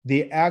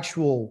the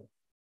actual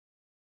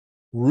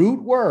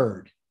root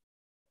word,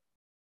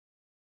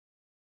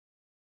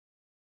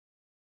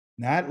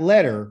 not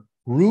letter,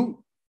 root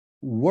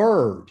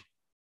word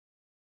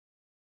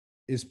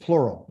is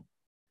plural.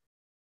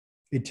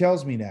 It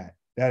tells me that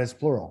is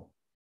plural.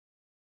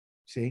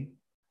 See?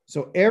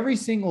 So every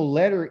single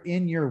letter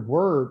in your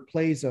word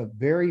plays a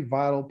very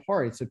vital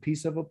part. It's a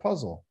piece of a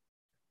puzzle.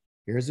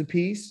 Here's a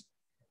piece.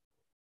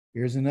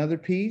 Here's another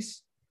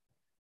piece.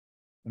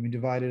 Let me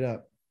divide it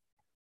up.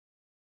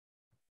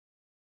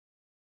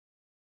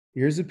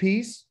 Here's a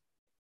piece,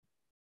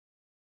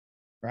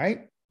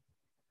 right?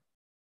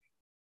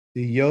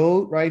 The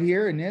yod right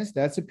here in this,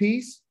 that's a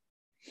piece.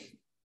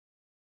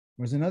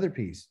 Where's another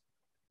piece?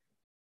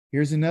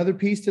 Here's another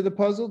piece to the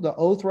puzzle, the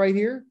oath right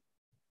here.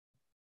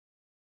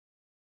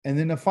 And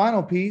then the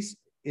final piece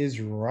is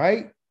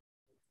right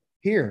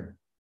here.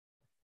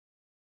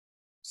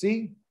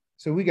 See?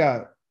 So we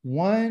got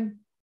 1,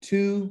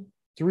 2,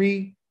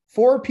 3,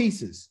 4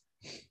 pieces.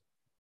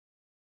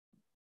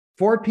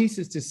 4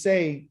 pieces to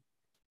say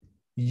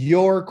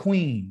your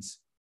queens.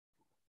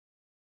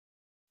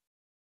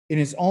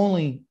 And it's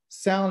only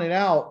sounded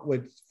out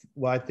with,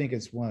 well, I think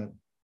it's one,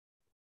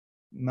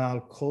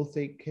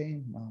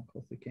 Malkotheke,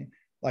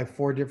 like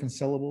 4 different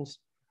syllables.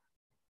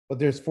 But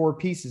there's 4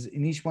 pieces,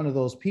 and each one of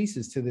those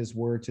pieces to this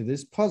word, to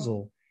this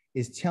puzzle,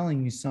 is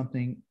telling you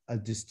something, a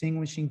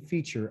distinguishing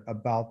feature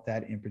about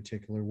that in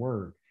particular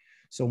word.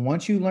 So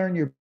once you learn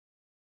your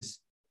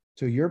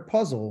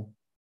puzzle,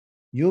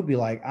 you'll be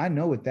like, I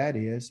know what that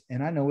is,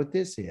 and I know what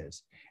this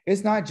is.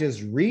 It's not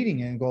just reading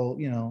it and go,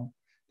 you know,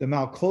 the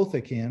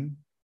Malkothakim.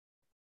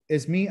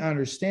 It's me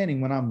understanding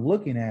when I'm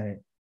looking at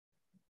it.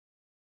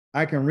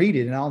 I can read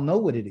it and I'll know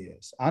what it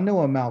is. I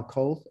know a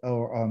Malkoth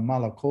or a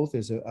Malakoth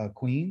is a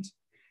queens.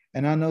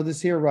 And I know this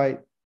here,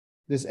 right?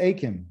 This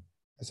Akim.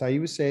 That's how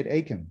you would say it,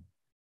 Akim.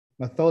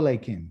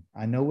 Matholekim.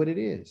 I know what it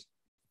is.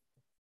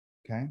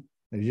 Okay.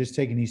 They're just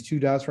taking these 2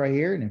 dots right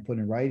here and they're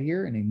putting it right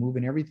here and they're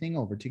moving everything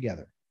over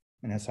together.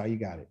 And that's how you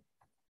got it.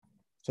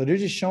 So they're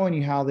just showing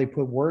you how they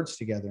put words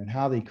together and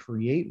how they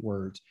create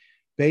words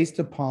based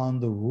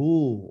upon the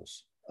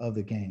rules of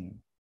the game.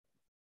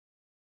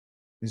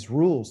 There's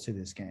rules to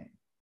this game.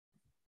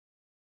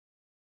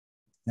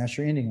 That's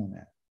your ending on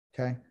that.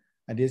 Okay.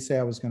 I did say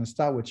I was going to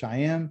stop, which I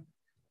am.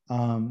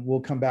 We'll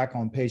come back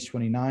on page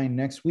 29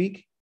 next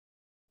week.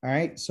 All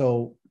right.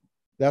 So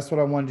that's what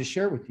I wanted to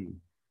share with you.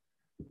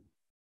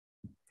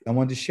 I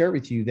wanted to share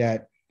with you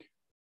that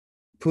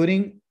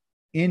putting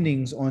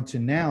endings onto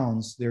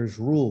nouns, there's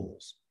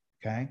rules.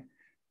 Okay.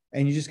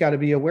 And you just got to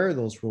be aware of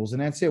those rules.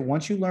 And that's it.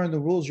 Once you learn the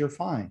rules, you're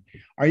fine.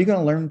 Are you going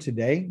to learn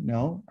today?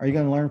 No. Are you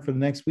going to learn for the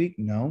next week?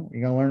 No. Are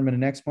you going to learn them in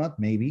the next month?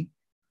 Maybe.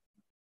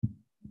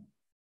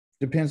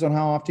 Depends on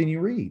how often you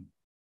read.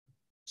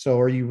 So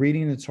are you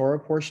reading the Torah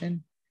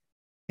portion?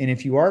 And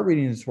if you are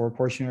reading the Torah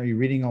portion, are you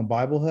reading on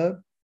Bible Hub?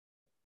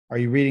 Are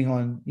you reading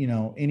on, you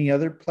know, any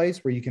other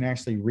place where you can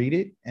actually read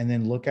it and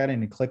then look at it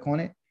and click on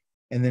it?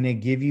 And then they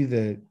give you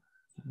the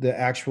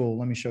actual,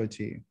 let me show it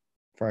to you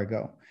before I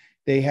go.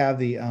 They have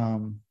the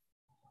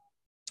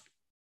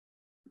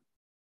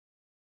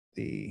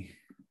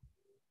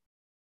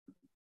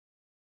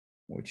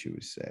what you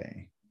would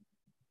say.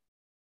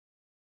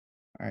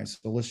 All right, so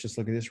let's just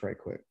look at this right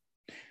quick.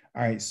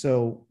 All right,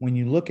 so when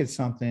you look at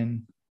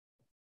something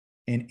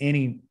in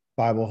any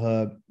Bible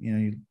Hub, you know,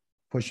 you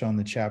push on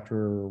the chapter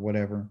or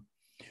whatever,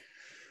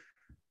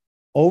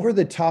 over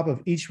the top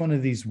of each one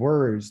of these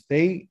words,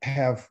 they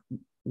have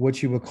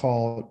what you would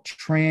call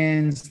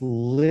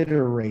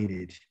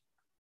transliterated.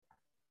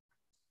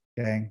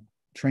 Okay,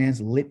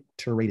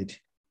 transliterated.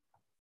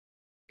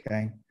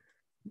 Okay,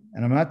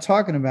 and I'm not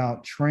talking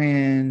about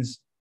translation.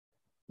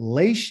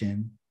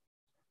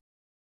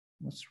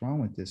 What's wrong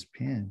with this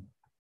pen?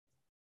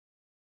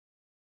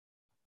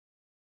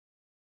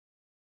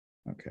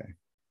 Okay,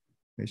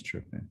 it's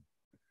tripping.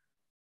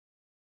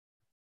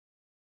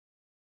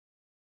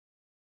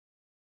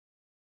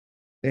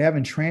 They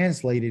haven't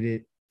translated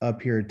it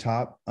up here at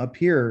top. Up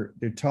here,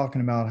 they're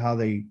talking about how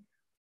they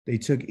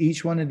took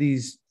each one of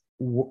these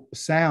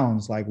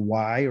sounds, like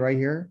Y right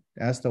here.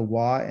 That's the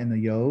Y and the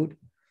Yod.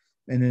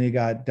 And then they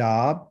got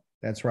Dab.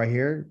 That's right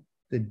here.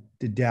 The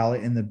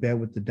Dalet in the bed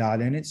with the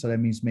dot in it. So that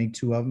means make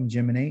 2 of them,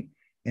 geminate.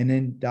 And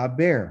then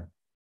Daber.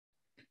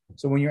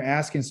 So when you're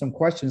asking some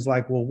questions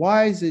like, well,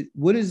 why is it,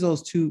 what is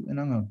those 2? And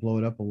I'm going to blow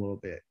it up a little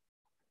bit.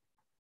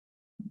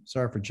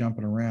 Sorry for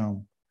jumping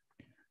around.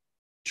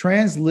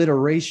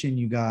 Transliteration,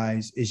 you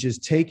guys, is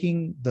just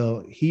taking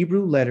the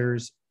Hebrew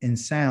letters and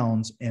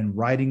sounds and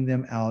writing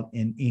them out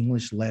in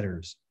English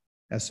letters.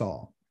 That's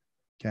all.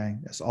 Okay.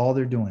 That's all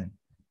they're doing.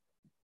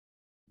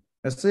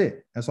 That's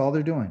it. That's all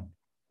they're doing.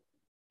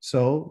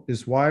 So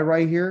this Y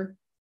right here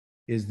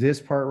is this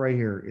part right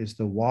here. Is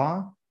the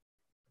wa,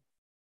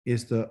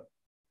 is the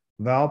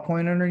vowel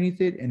point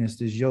underneath it, and it's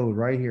this yod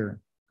right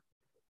here.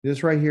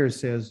 This right here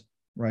says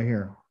right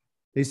here.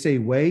 They say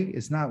way,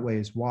 it's not way,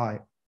 it's why.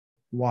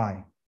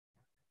 Why?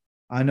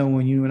 I know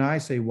when you and I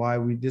say why,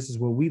 this is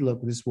what we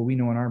look, this is what we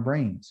know in our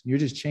brains. You're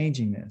just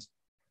changing this.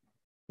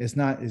 It's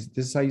not, this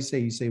is how you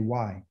say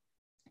why.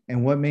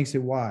 And what makes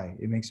it why?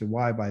 It makes it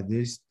why by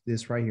this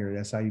right here.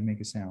 That's how you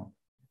make it sound.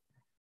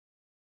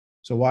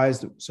 So why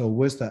is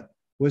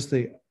what's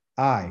the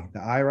I? The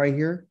I right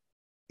here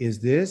is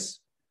this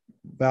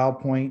vowel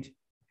point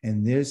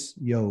and this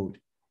yod.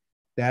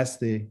 That's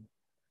the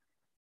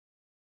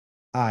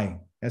I.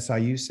 That's how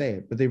you say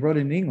it. But they wrote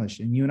it in English,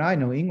 and you and I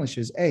know English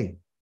is A,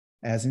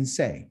 as in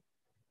say.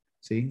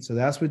 See? So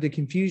that's where the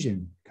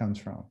confusion comes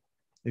from,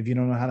 if you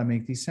don't know how to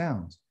make these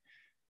sounds.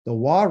 The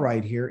wa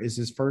right here is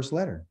this first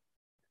letter.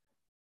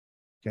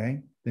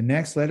 Okay? The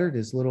next letter,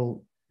 this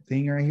little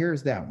thing right here,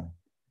 is that one.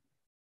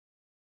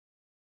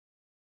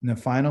 And the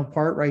final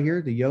part right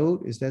here, the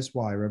yod, is that's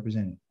Y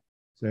represented.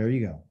 So there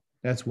you go.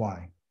 That's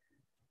Y.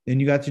 Then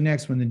you got your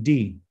next one, the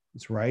D.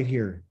 It's right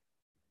here.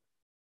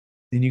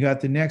 Then you got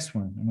the next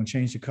one. I'm going to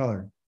change the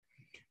color.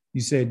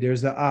 You said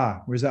there's the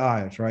ah. Where's the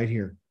ah? It's right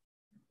here.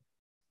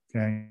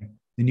 Okay.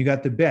 Then you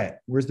got the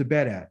bet. Where's the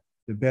bet at?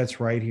 The bet's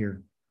right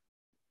here.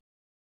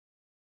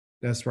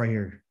 That's right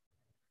here.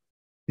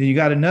 Then you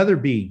got another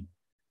B.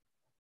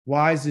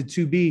 Why is it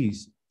two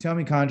B's? Tell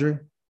me, Condra.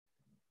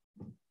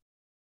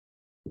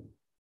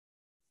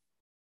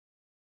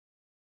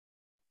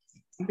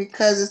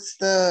 Because it's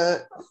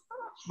the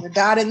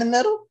dot in the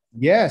middle?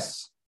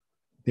 Yes.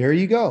 There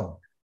you go.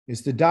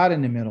 It's the dot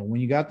in the middle.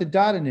 When you got the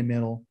dot in the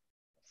middle,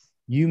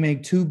 you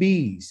make two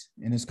B's,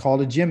 and it's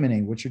called a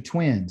geminate, which are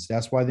twins.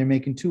 That's why they're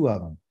making two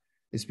of them.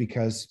 It's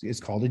because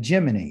it's called a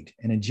geminate,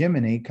 and a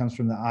geminate comes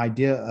from the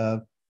idea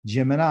of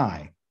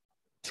Gemini,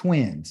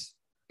 twins.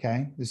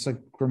 Okay. This is a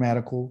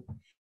grammatical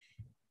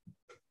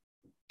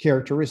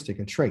characteristic,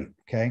 a trait.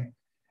 Okay.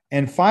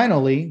 And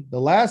finally,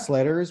 the last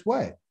letter is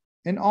what?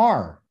 An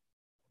R.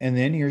 And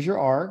then here's your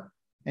R.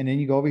 And then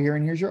you go over here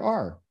and here's your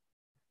R.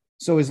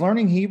 So is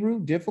learning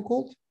Hebrew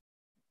difficult?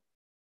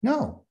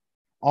 No.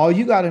 All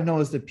you got to know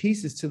is the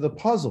pieces to the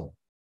puzzle.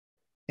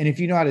 And if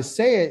you know how to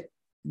say it,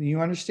 then you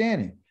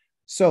understand it.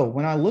 So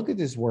when I look at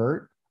this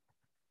word,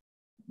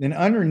 then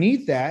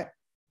underneath that,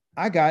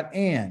 I got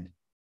and.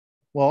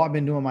 Well, I've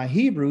been doing my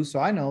Hebrew, so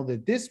I know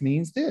that this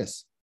means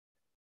this.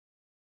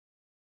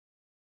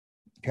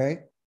 Okay.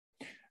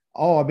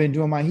 Oh, I've been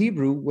doing my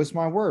Hebrew. What's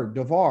my word?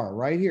 Davar,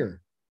 right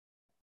here.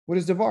 What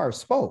is davar?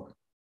 Spoke.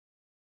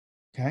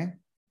 Okay.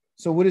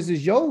 So what does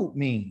this yod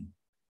mean?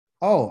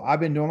 Oh, I've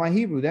been doing my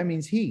Hebrew. That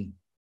means he.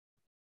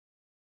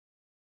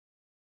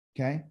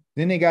 Okay.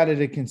 Then they got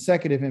it a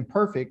consecutive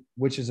imperfect,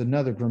 which is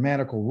another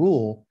grammatical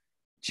rule,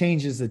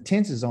 changes the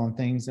tenses on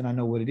things, and I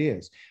know what it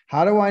is.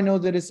 How do I know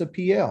that it's a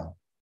PL?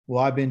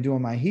 Well, I've been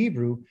doing my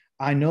Hebrew.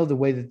 I know the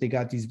way that they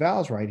got these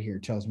vowels right here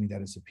tells me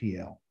that it's a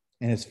PL,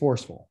 and it's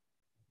forceful.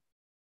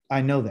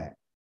 I know that.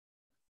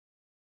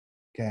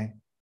 Okay.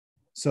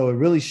 So it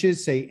really should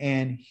say,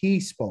 and he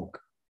spoke.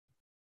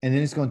 And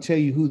then it's going to tell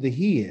you who the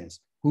he is.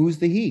 Who's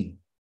the he?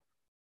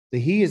 The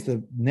he is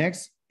the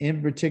next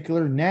in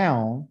particular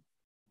noun,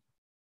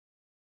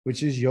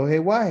 which is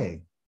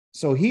Yohe.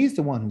 So he's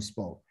the one who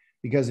spoke,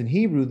 because in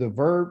Hebrew, the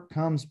verb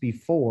comes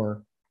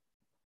before,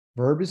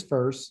 verb is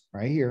first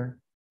right here,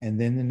 and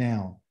then the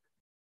noun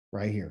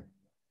right here.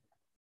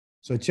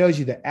 So it tells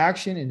you the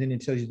action, and then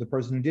it tells you the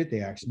person who did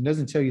the action. It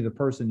doesn't tell you the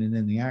person and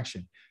then the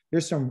action.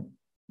 There's some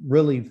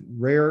really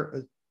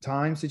rare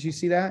times that you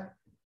see that.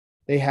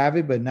 They have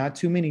it, but not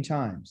too many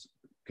times.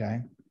 Okay.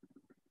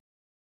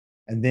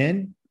 And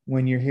then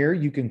when you're here,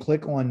 you can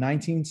click on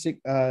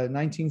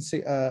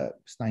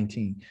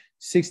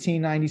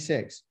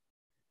 1696.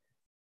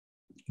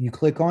 You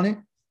click on it,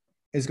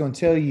 it's going to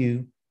tell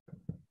you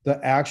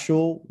the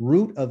actual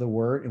root of the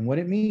word and what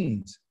it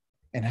means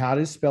and how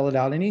to spell it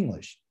out in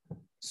English.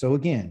 So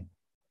again,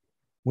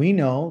 we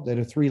know that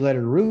a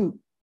three-letter root,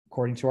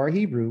 according to our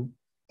Hebrew,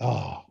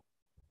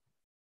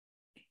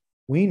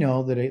 we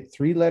know that a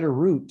three-letter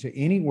root to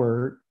any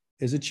word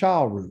is a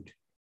child root.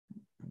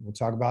 We'll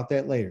talk about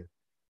that later.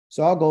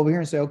 So I'll go over here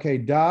and say, okay,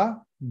 da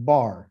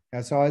bar.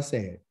 That's how I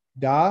say it.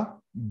 Da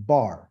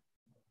bar.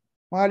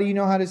 Why do you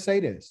know how to say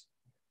this?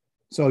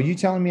 So you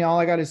telling me all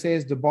I got to say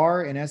is the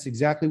bar, and that's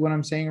exactly what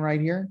I'm saying right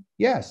here?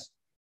 Yes.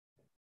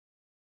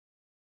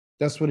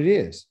 That's what it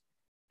is.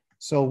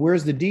 So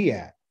where's the D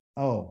at?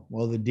 Oh,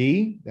 well, the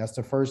D, that's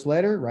the first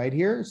letter right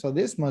here. So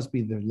this must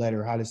be the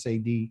letter, how to say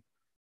D.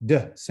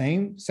 Duh,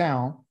 same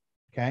sound.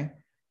 Okay.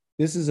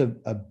 This is a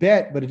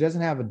bet, but it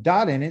doesn't have a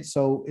dot in it.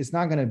 So it's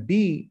not going to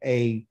be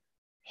a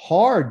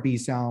hard B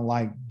sound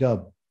like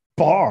the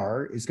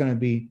bar. It's going to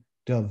be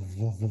the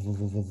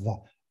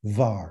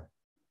var,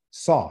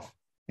 soft.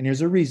 And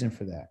there's a reason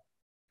for that.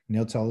 And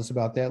they'll tell us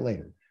about that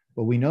later.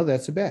 But we know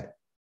that's a bet.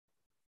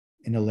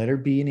 And the letter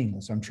B in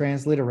English. I'm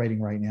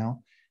transliterating right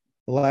now.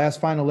 The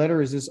last final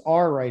letter is this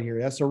R right here.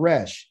 That's a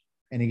resh.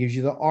 And it gives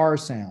you the R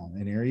sound.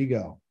 And there you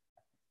go.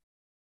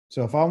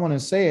 So if I want to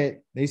say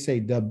it, they say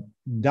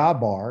da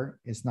bar.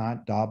 It's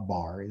not da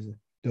bar, it's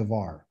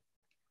davar.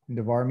 And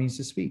davar means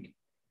to speak.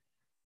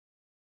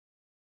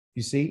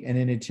 You see? And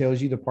then it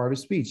tells you the part of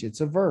speech.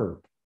 It's a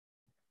verb.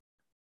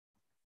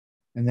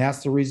 And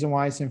that's the reason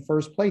why it's in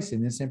first place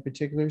in this in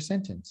particular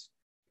sentence.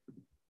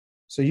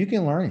 So you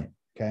can learn it,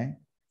 okay?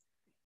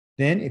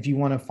 Then if you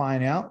want to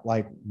find out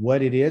like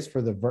what it is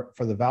for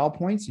the vowel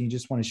points, and you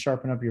just want to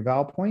sharpen up your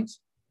vowel points,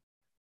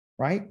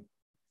 right?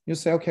 You'll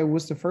say, okay,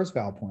 what's the first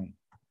vowel point?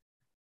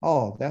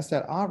 Oh, that's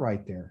that ah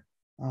right there.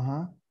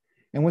 Uh-huh.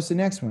 And what's the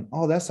next one?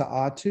 Oh, that's a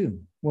ah too.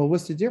 Well,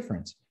 what's the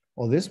difference?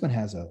 Well, this one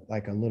has a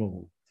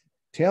little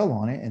tail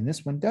on it, and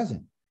this one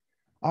doesn't.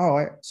 All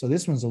right, so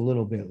this one's a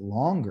little bit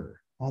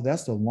longer. Oh,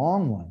 that's the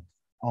long one.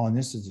 Oh, and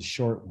this is the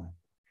short one.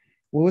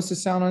 Well, what's the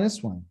sound on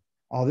this one?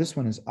 Oh, this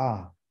one is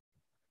ah.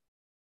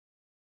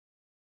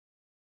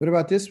 What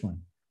about this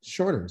one?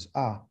 Shorter is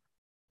ah.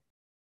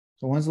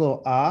 So one's a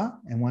little ah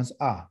and one's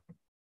ah.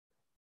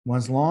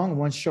 One's long and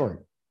one's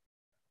short.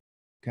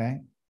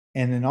 Okay.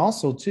 And then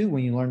also, too,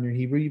 when you learn your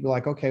Hebrew, you'd be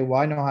like, okay, well,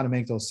 I know how to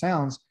make those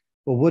sounds,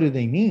 but what do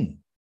they mean?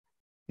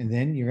 And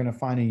then you're going to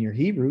find in your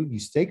Hebrew, you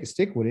stick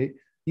with it.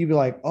 You'd be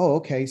like, oh,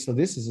 okay, so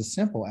this is a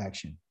simple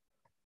action.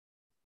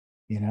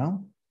 You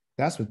know,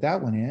 that's what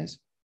that one is.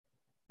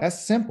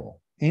 That's simple.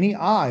 Any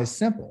ah is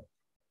simple.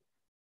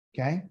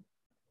 Okay.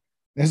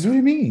 That's what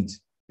it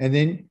means. And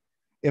then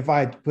if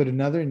I put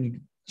another and you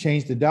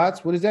change the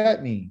dots, what does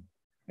that mean?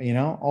 You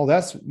know, oh,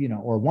 that's, you know,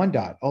 or one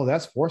dot. Oh,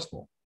 that's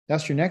forceful.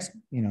 That's your next,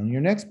 you know,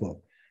 your next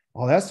book.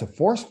 Oh, that's a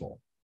forceful.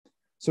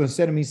 So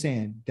instead of me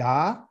saying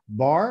da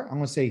bar, I'm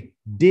going to say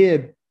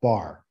dib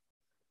bar.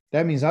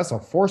 That means that's a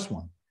forced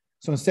one.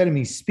 So instead of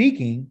me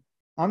speaking,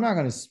 I'm not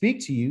going to speak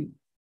to you.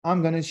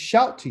 I'm going to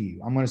shout to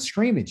you. I'm going to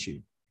scream at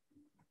you.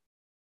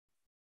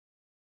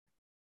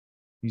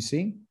 You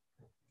see?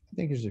 I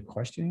think there's a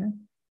question here.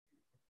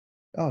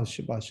 Oh,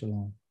 Shabbat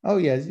Shalom. Oh,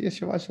 yeah,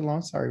 Shabbat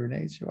Shalom. Sorry,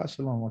 Renee. Shabbat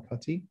Shalom,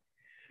 Wakati.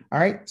 All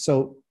right.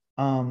 So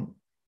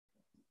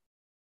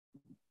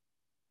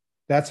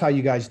that's how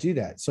you guys do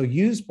that. So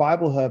use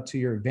Bible Hub to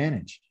your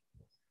advantage.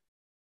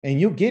 And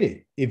you'll get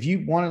it. If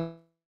you want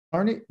to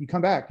learn it, you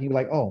come back and you're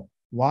like, oh,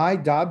 why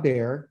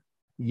daber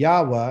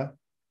Yahweh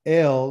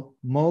El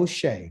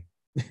Moshe?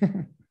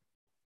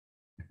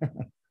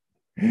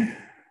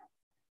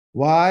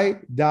 Why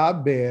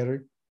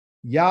daber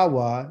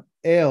Yahweh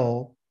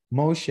El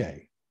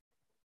Moshe?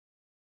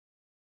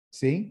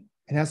 See?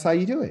 And that's how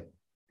you do it.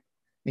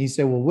 And you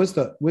say, well, what's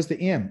the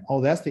M? Oh,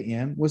 that's the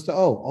M. What's the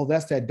O? Oh,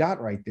 that's that dot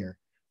right there.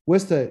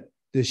 What's the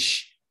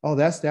sh? Oh,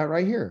 that's that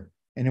right here.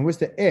 And then what's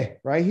the eh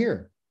right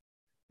here?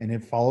 And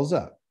it follows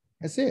up.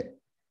 That's it.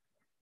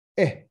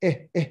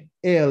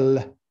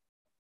 El.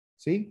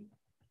 See?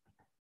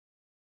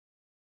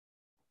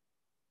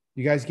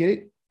 You guys get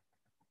it?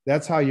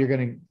 That's how you're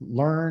going to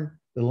learn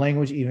the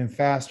language even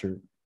faster.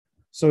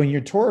 So in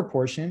your Torah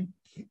portion,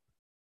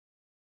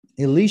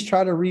 at least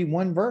try to read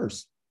one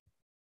verse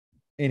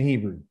in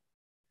Hebrew.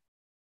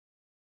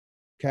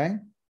 Okay?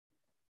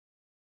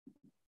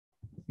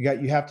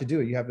 You have to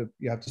do it. You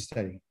have to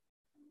study.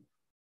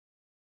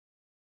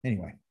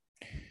 Anyway.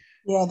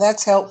 Yeah,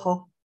 that's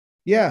helpful.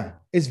 Yeah,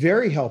 it's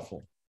very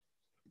helpful.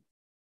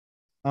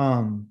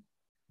 Let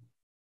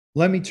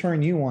me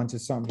turn you on to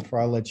something before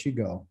I let you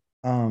go.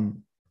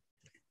 I'm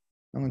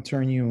going to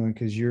turn you on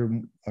because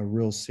you're a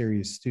real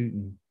serious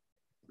student.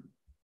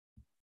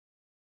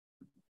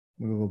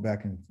 We'll go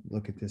back and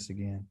look at this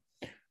again.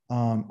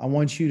 I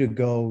want you to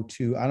go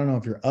to, I don't know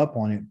if you're up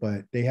on it,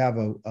 but they have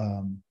a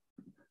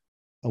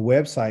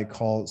website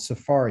called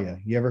Safaria.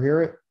 You ever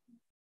hear it?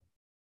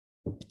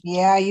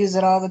 Yeah, I use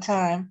it all the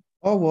time.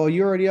 Oh, well,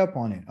 you're already up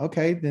on it.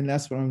 Okay, then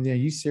that's what I'm doing.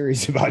 You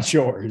serious about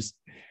yours?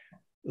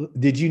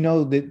 Did you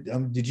know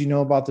that? Did you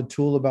know about the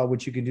tool about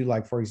what you can do?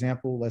 Like, for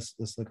example, let's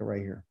look at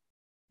right here.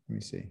 Let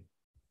me see.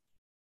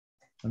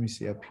 Let me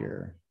see up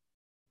here.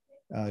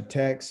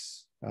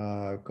 Text.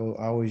 Go.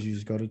 I always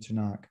use go to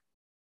Tanakh.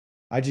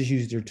 I just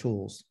use their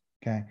tools.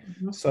 Okay.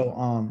 Mm-hmm.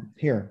 So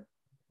here,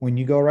 when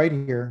you go right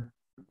here,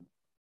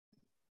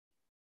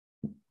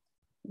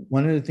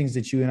 one of the things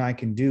that you and I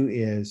can do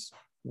is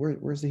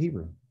where's the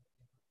Hebrew?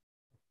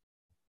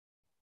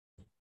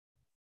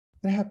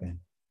 What happened?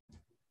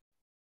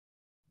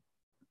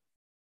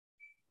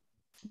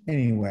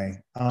 Anyway,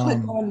 click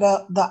on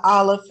the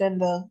olive and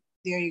the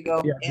there you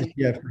go.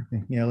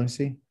 Yeah, let me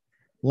see.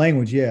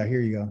 Language, yeah,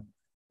 here you go.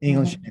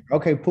 English. Mm-hmm.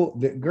 Okay, pull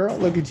the girl.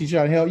 Look at you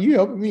trying to help. You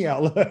helping me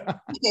out.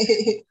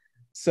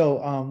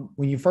 So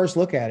when you first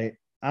look at it,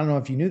 I don't know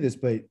if you knew this,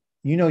 but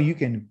you know you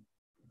can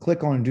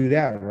click on and do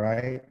that,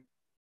 right?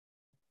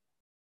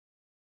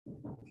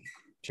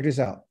 Check this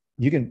out.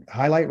 You can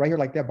highlight right here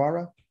like that,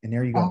 Bara, and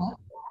there you go. Uh-huh.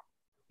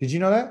 Did you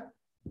know that?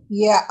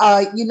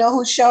 Yeah. You know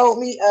who showed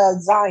me?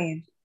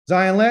 Zion.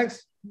 Zion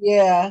Lex?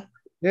 Yeah.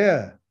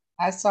 Yeah.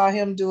 I saw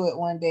him do it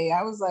one day.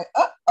 I was like,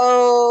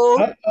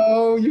 uh-oh.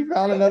 Oh, you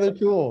found another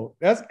tool.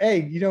 That's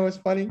hey, you know what's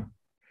funny?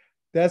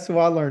 That's who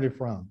I learned it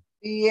from.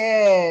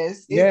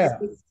 Yes, Yeah.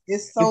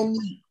 it's so It's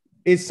neat.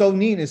 it's so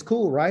neat. It's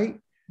cool, right?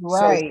 So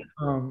Right.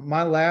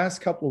 my last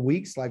couple of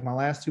weeks, like my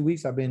last 2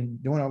 weeks, I've been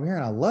doing over here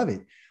and I love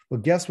it.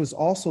 But guess what's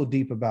also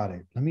deep about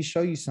it? Let me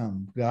show you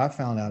something that I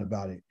found out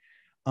about it.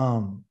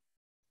 Um,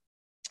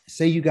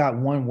 say you got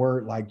one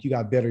word, like you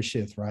got better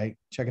shift, right?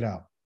 Check it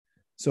out.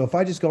 So if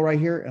I just go right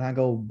here and I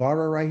go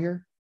borrow right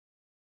here,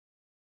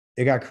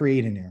 it got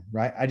create in there,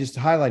 right? I just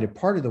highlighted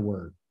part of the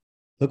word.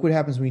 Look what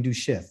happens when you do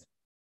shift.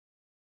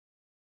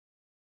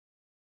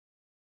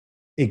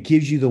 It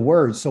gives you the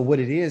words. So what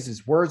it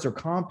is words are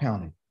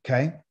compounded,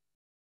 okay?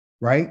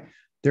 Right?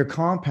 They're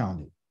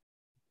compounded.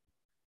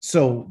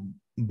 So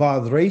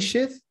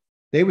Badrashith,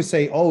 they would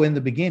say, oh, in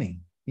the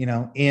beginning,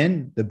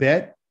 in the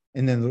bet,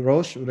 and then the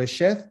Rosh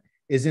Resheth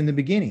is in the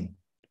beginning.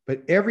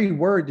 But every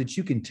word that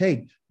you can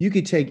take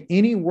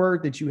any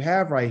word that you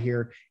have right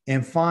here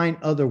and find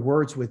other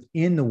words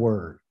within the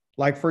word.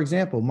 Like, for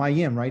example,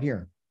 Mayim right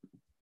here.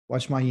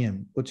 Watch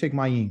Mayim. We'll take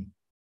Mayim.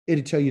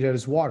 It'll tell you that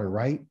it's water,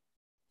 right?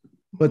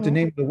 But the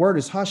name of the word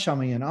is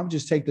Hashamayan. I'll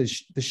just take the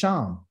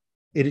Sham.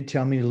 It'd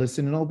tell me to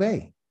listen and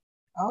obey.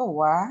 Oh,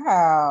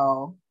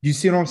 wow. You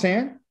see what I'm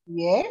saying?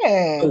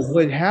 Yes. So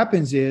what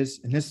happens is,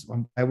 and this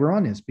we're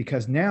on this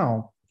because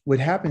now what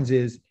happens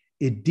is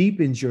it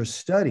deepens your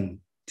study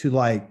to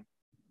like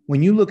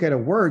when you look at a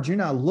word, you're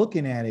not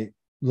looking at it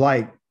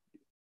like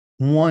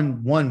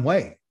one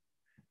way.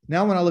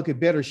 Now, when I look at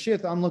better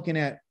shith, I'm looking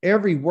at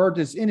every word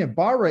that's in it.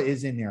 Bara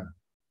is in there.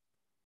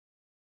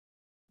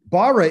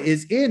 Bara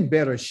is in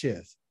better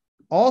shith.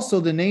 Also,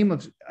 the name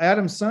of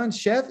Adam's son,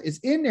 Sheth, is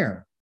in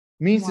there.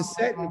 Means to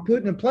set and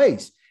put in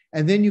place.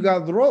 And then you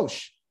got the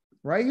Rosh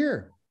right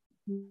here.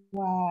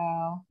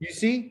 Wow. You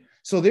see?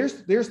 So there's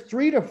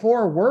 3 to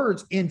 4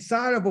 words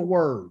inside of a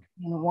word.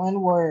 In one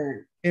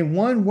word. In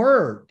one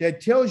word that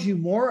tells you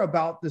more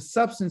about the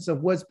substance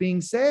of what's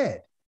being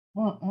said.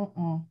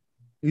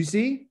 You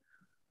see?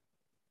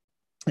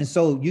 And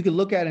so you can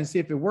look at it and see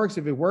if it works.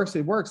 If it works,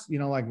 it works.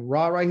 Like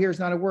raw right here is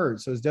not a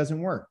word, so it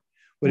doesn't work.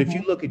 But if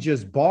you look at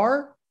just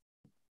bar,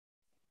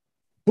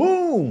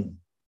 boom,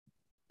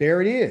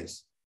 there it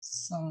is.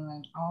 Son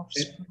and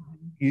offspring.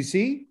 You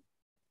see?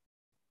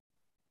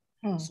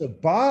 So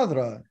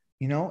badra,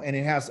 and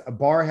it has a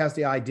bar has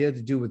the idea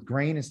to do with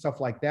grain and stuff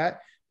like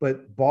that.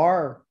 But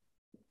bar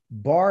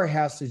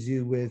has to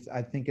do with,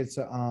 I think it's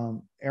I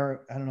don't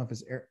know if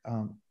it's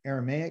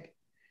Aramaic.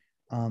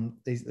 I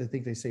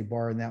think they say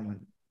bar in that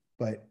one.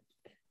 But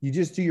you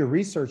just do your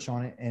research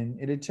on it and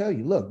it'll tell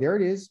you, look, there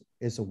it is.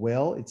 It's a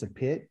well, it's a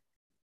pit,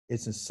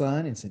 it's a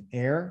sun, it's an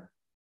air,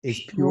 it's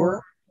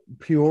pure,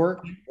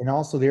 and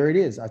also there it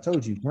is. I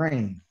told you,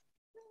 grain.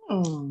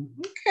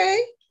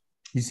 Okay.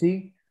 You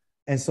see?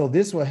 And so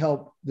this will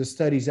help the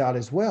studies out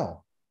as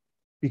well.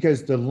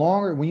 Because the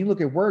longer, when you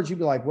look at words, you'd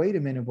be like, wait a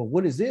minute, but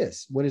what is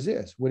this? What is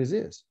this? What is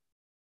this?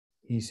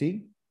 You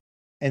see?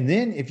 And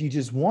then if you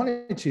just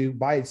wanted to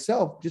by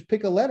itself, just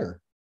pick a letter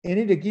and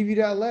it'll give you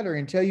that letter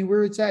and tell you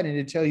where it's at. And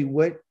it'll tell you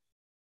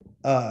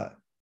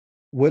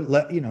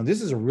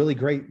this is a really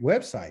great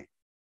website.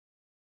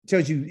 It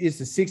tells you it's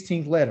the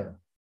 16th letter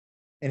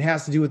and it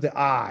has to do with the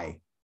I.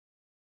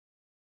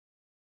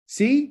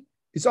 See,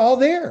 it's all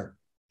there.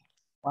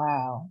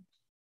 Wow.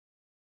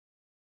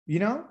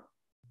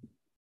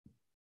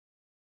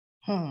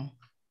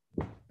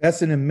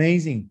 That's an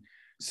amazing.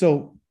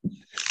 So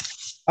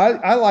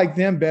I like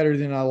them better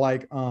than I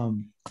like I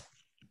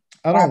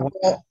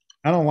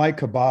don't like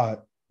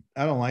Kabbat.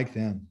 I don't like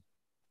them.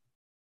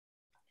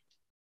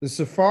 The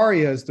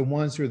Sepharia is the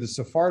ones who are the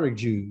Sephardic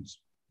Jews.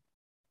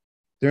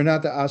 They're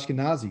not the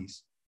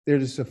Ashkenazis. They're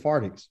the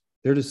Sephardics.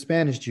 They're the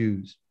Spanish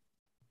Jews.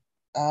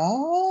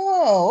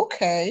 Oh,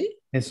 okay.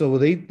 And so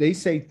they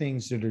say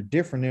things that are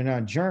different. They're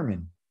not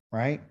German,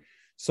 right?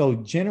 So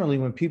generally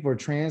when people are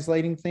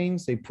translating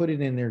things, they put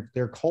it in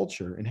their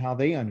culture and how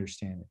they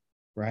understand it,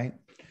 right?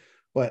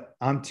 But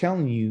I'm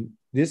telling you,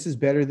 this is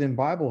better than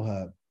Bible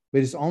Hub,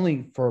 but it's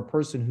only for a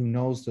person who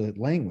knows the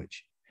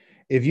language.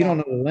 If you don't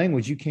know the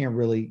language, you can't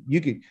really,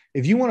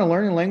 if you want to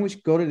learn a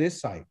language, go to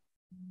this site.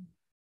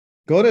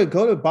 Go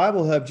to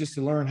Bible Hub just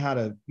to learn how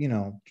to,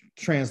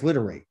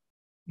 transliterate.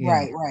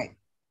 Right.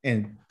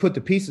 And put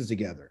the pieces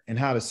together and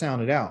how to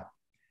sound it out,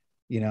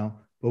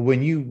 But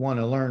when you want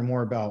to learn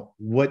more about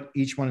what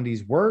each one of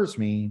these words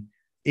mean,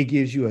 it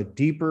gives you a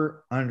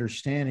deeper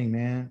understanding,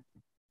 man.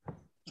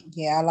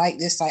 Yeah, I like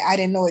this. I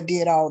didn't know it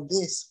did all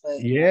this,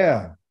 but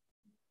yeah,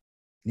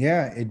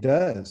 it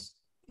does.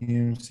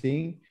 You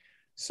see?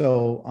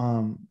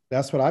 So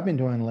that's what I've been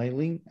doing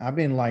lately. I've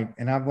been like,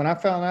 when I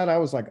found out, I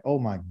was like, oh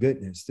my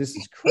goodness, this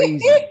is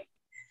crazy.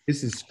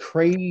 This is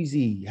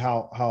crazy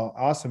how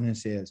awesome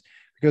this is.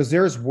 Because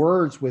there's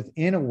words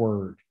within a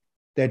word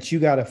that you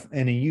got to,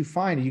 and you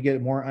find it, you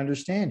get more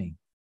understanding.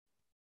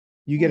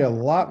 You get a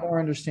lot more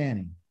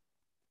understanding.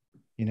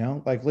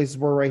 Like this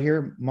word right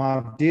here,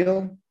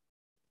 Mavdil.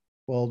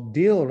 Well,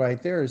 deal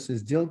right there, it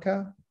says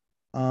dilka,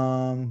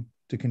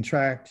 to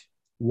contract,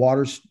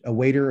 water, a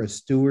waiter, a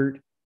steward,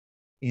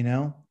 you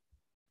know.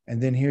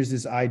 And then here's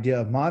this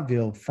idea of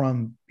Mavil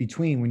from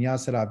between, when y'all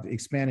said I've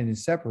expanded and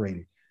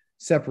separated.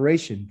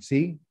 Separation,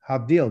 see?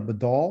 Havdil,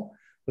 Badal.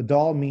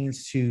 Badal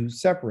means to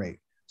separate.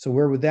 So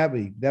where would that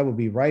be? That would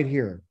be right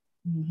here,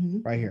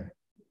 right here.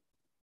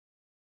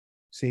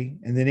 See?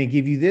 And then they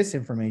give you this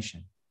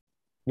information.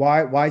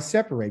 Why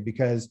separate?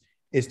 Because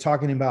it's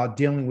talking about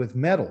dealing with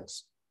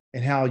metals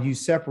and how you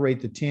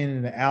separate the tin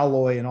and the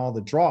alloy and all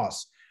the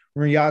dross.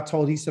 Remember, Yah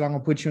told, he said, I'm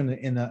gonna put you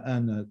in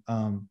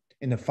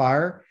the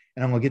fire,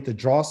 and I'm gonna get the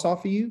dross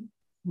off of you.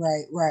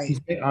 Right, right.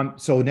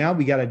 So now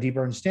we got a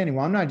deeper understanding.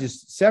 Well, I'm not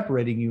just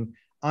separating you,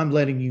 I'm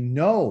letting you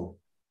know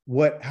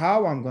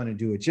how I'm going to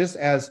do it. Just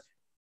as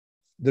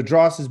the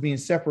dross is being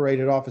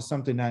separated off of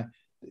something that,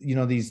 you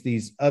know,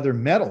 these other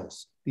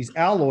metals, these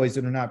alloys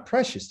that are not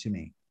precious to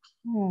me.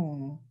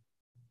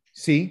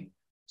 See?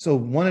 So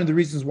one of the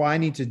reasons why I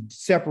need to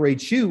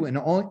separate you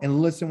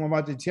and listen what I'm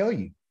about to tell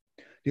you.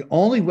 The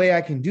only way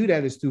I can do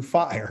that is through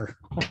fire.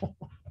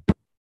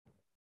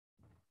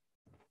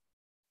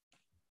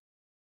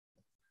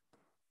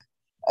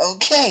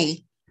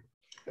 Okay.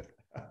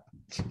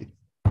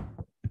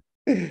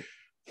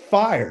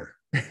 Fire.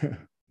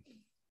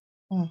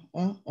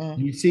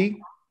 You see?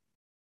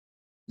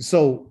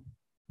 So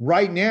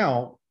right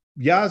now,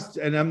 Yah's,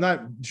 and I'm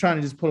not trying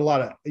to just put a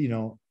lot of, you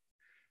know,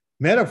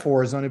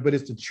 metaphors on it, but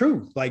it's the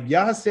truth. Like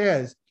Yah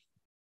says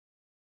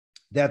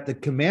that the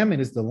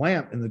commandment is the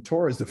lamp and the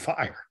Torah is the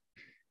fire.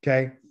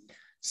 Okay.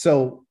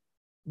 So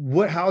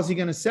how is he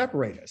going to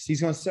separate us?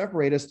 He's going to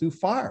separate us through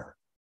fire.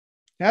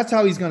 That's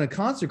how he's going to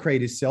consecrate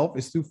himself,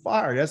 is through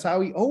fire. That's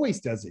how he always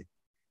does it.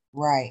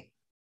 Right.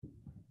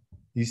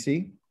 You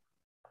see?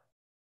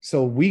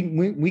 So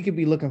we could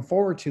be looking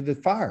forward to the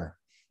fire.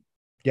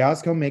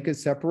 God's going to make a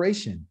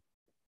separation.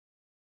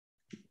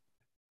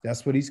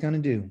 That's what he's going to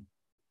do.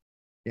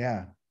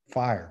 Yeah,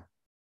 fire.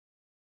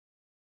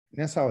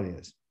 That's how it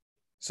is.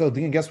 So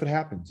then guess what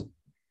happens?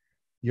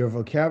 Your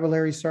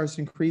vocabulary starts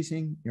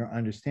increasing, your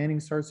understanding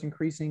starts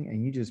increasing,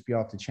 and you just be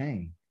off the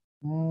chain.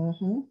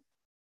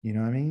 You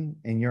know what I mean?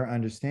 And your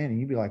understanding,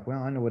 you'd be like,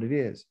 well, I know what it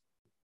is.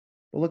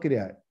 But look at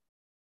that.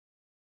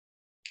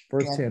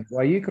 Verse 10,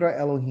 Vayikra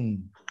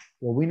Elohim.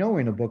 Well, we know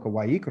we're in the book of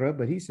Vayikra,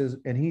 but he says,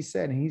 and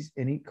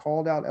he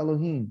called out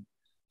Elohim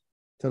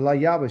to La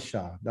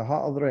Yabasha, the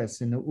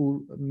Ha'adres, and the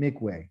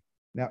Mikwe.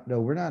 Now, no,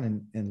 we're not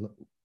in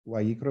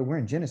Vayikra, we're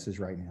in Genesis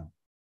right now.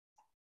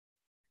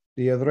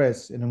 The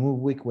Adres, and the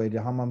Mikwe, the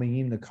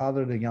Hamamayim, the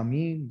Kadr, the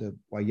Yamim, the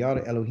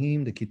Vayara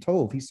Elohim, the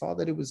Kitov. He saw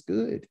that it was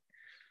good.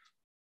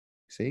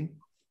 See?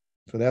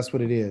 So that's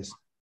what it is.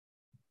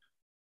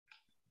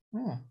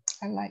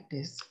 I like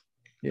this.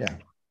 Yeah.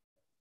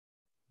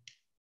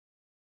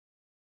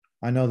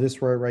 I know this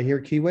word right here,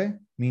 kiwe,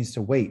 means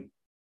to wait.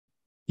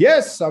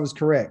 Yes, I was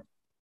correct.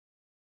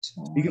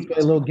 You can play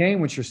a little game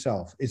with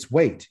yourself. It's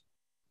wait.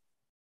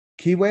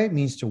 Kiwe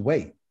means to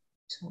wait.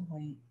 To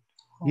wait.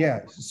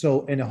 Yeah.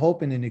 So in a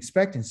hope and an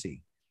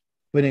expectancy.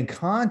 But in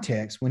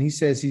context, when he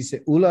said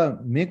Ula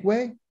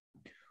Mikwe,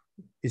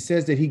 it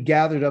says that he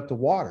gathered up the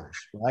waters,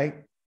 right?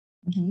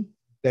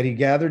 That he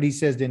gathered. He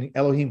says, then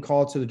Elohim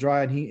called to the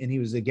dry, and he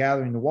was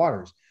gathering the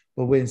waters.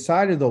 But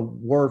inside of the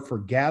word for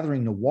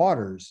gathering the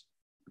waters,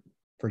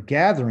 for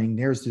gathering,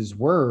 there's this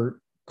word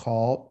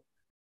called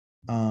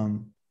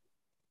kiwe,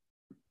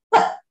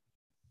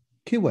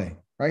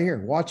 right here,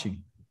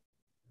 watching,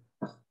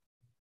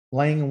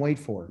 laying in wait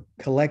for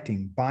it,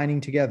 collecting,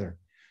 binding together.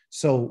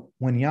 So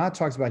when Yah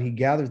talks about he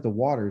gathered the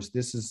waters,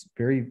 this is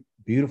very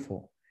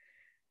beautiful.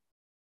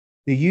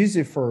 They use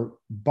it for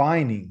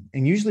binding.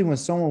 And usually when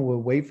someone would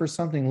wait for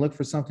something, look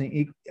for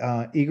something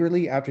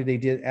eagerly, after they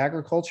did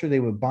agriculture, they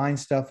would bind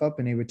stuff up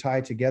and they would tie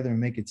it together and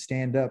make it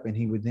stand up, and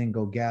he would then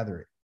go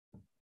gather it.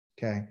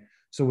 Okay.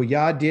 So what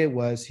Yah did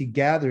was he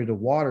gathered the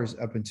waters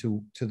up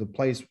into the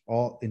place,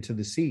 all into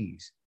the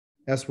seas.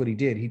 That's what he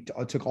did. He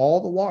took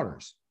all the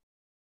waters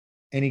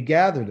and he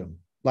gathered them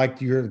like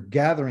you're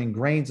gathering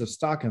grains of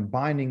stock and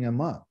binding them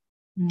up.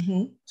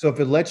 So if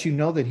it lets you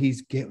know that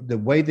the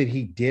way that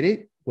he did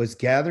it was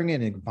gathering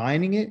it and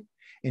binding it,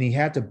 and he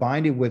had to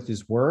bind it with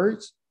his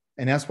words,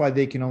 and that's why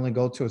they can only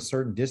go to a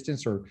certain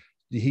distance, or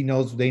they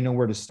know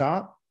where to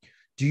stop.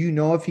 Do you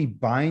know if he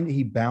bound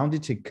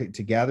it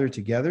to gather it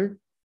together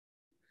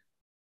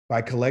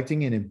by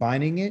collecting it and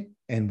binding it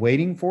and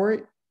waiting for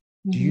it?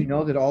 Do you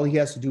know that all he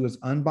has to do is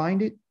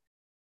unbind it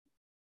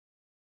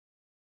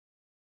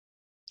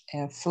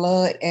and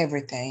flood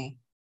everything?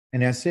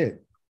 And that's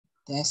it.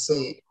 That's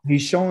it.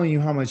 He's showing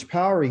you how much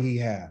power he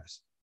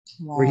has.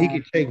 Wow. Where he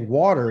can take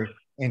water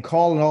and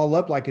call it all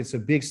up like it's a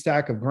big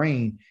stack of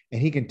grain,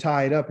 and he can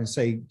tie it up and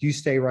say, you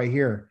stay right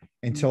here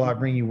until I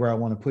bring you where I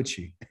want to put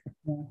you.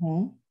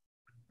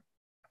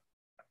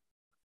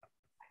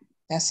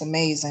 That's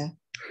amazing.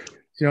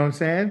 You know what I'm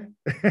saying?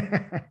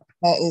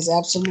 That is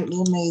absolutely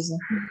amazing.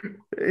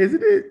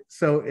 Isn't it?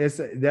 So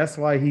that's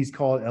why he's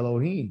called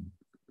Elohim.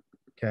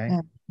 Okay.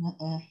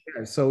 Yeah,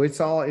 so it's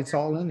all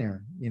in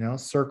there, you know,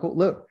 circle.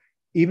 Look,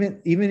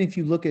 even if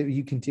you look at,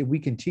 we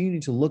continue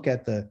to look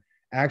at the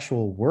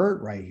actual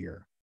word right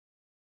here.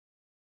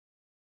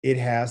 it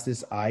has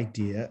this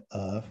idea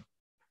of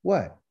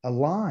what? A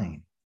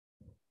line.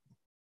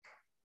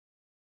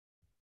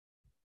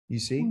 You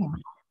see?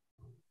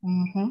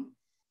 Mm-hmm.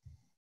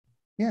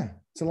 Yeah,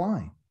 it's a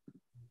line.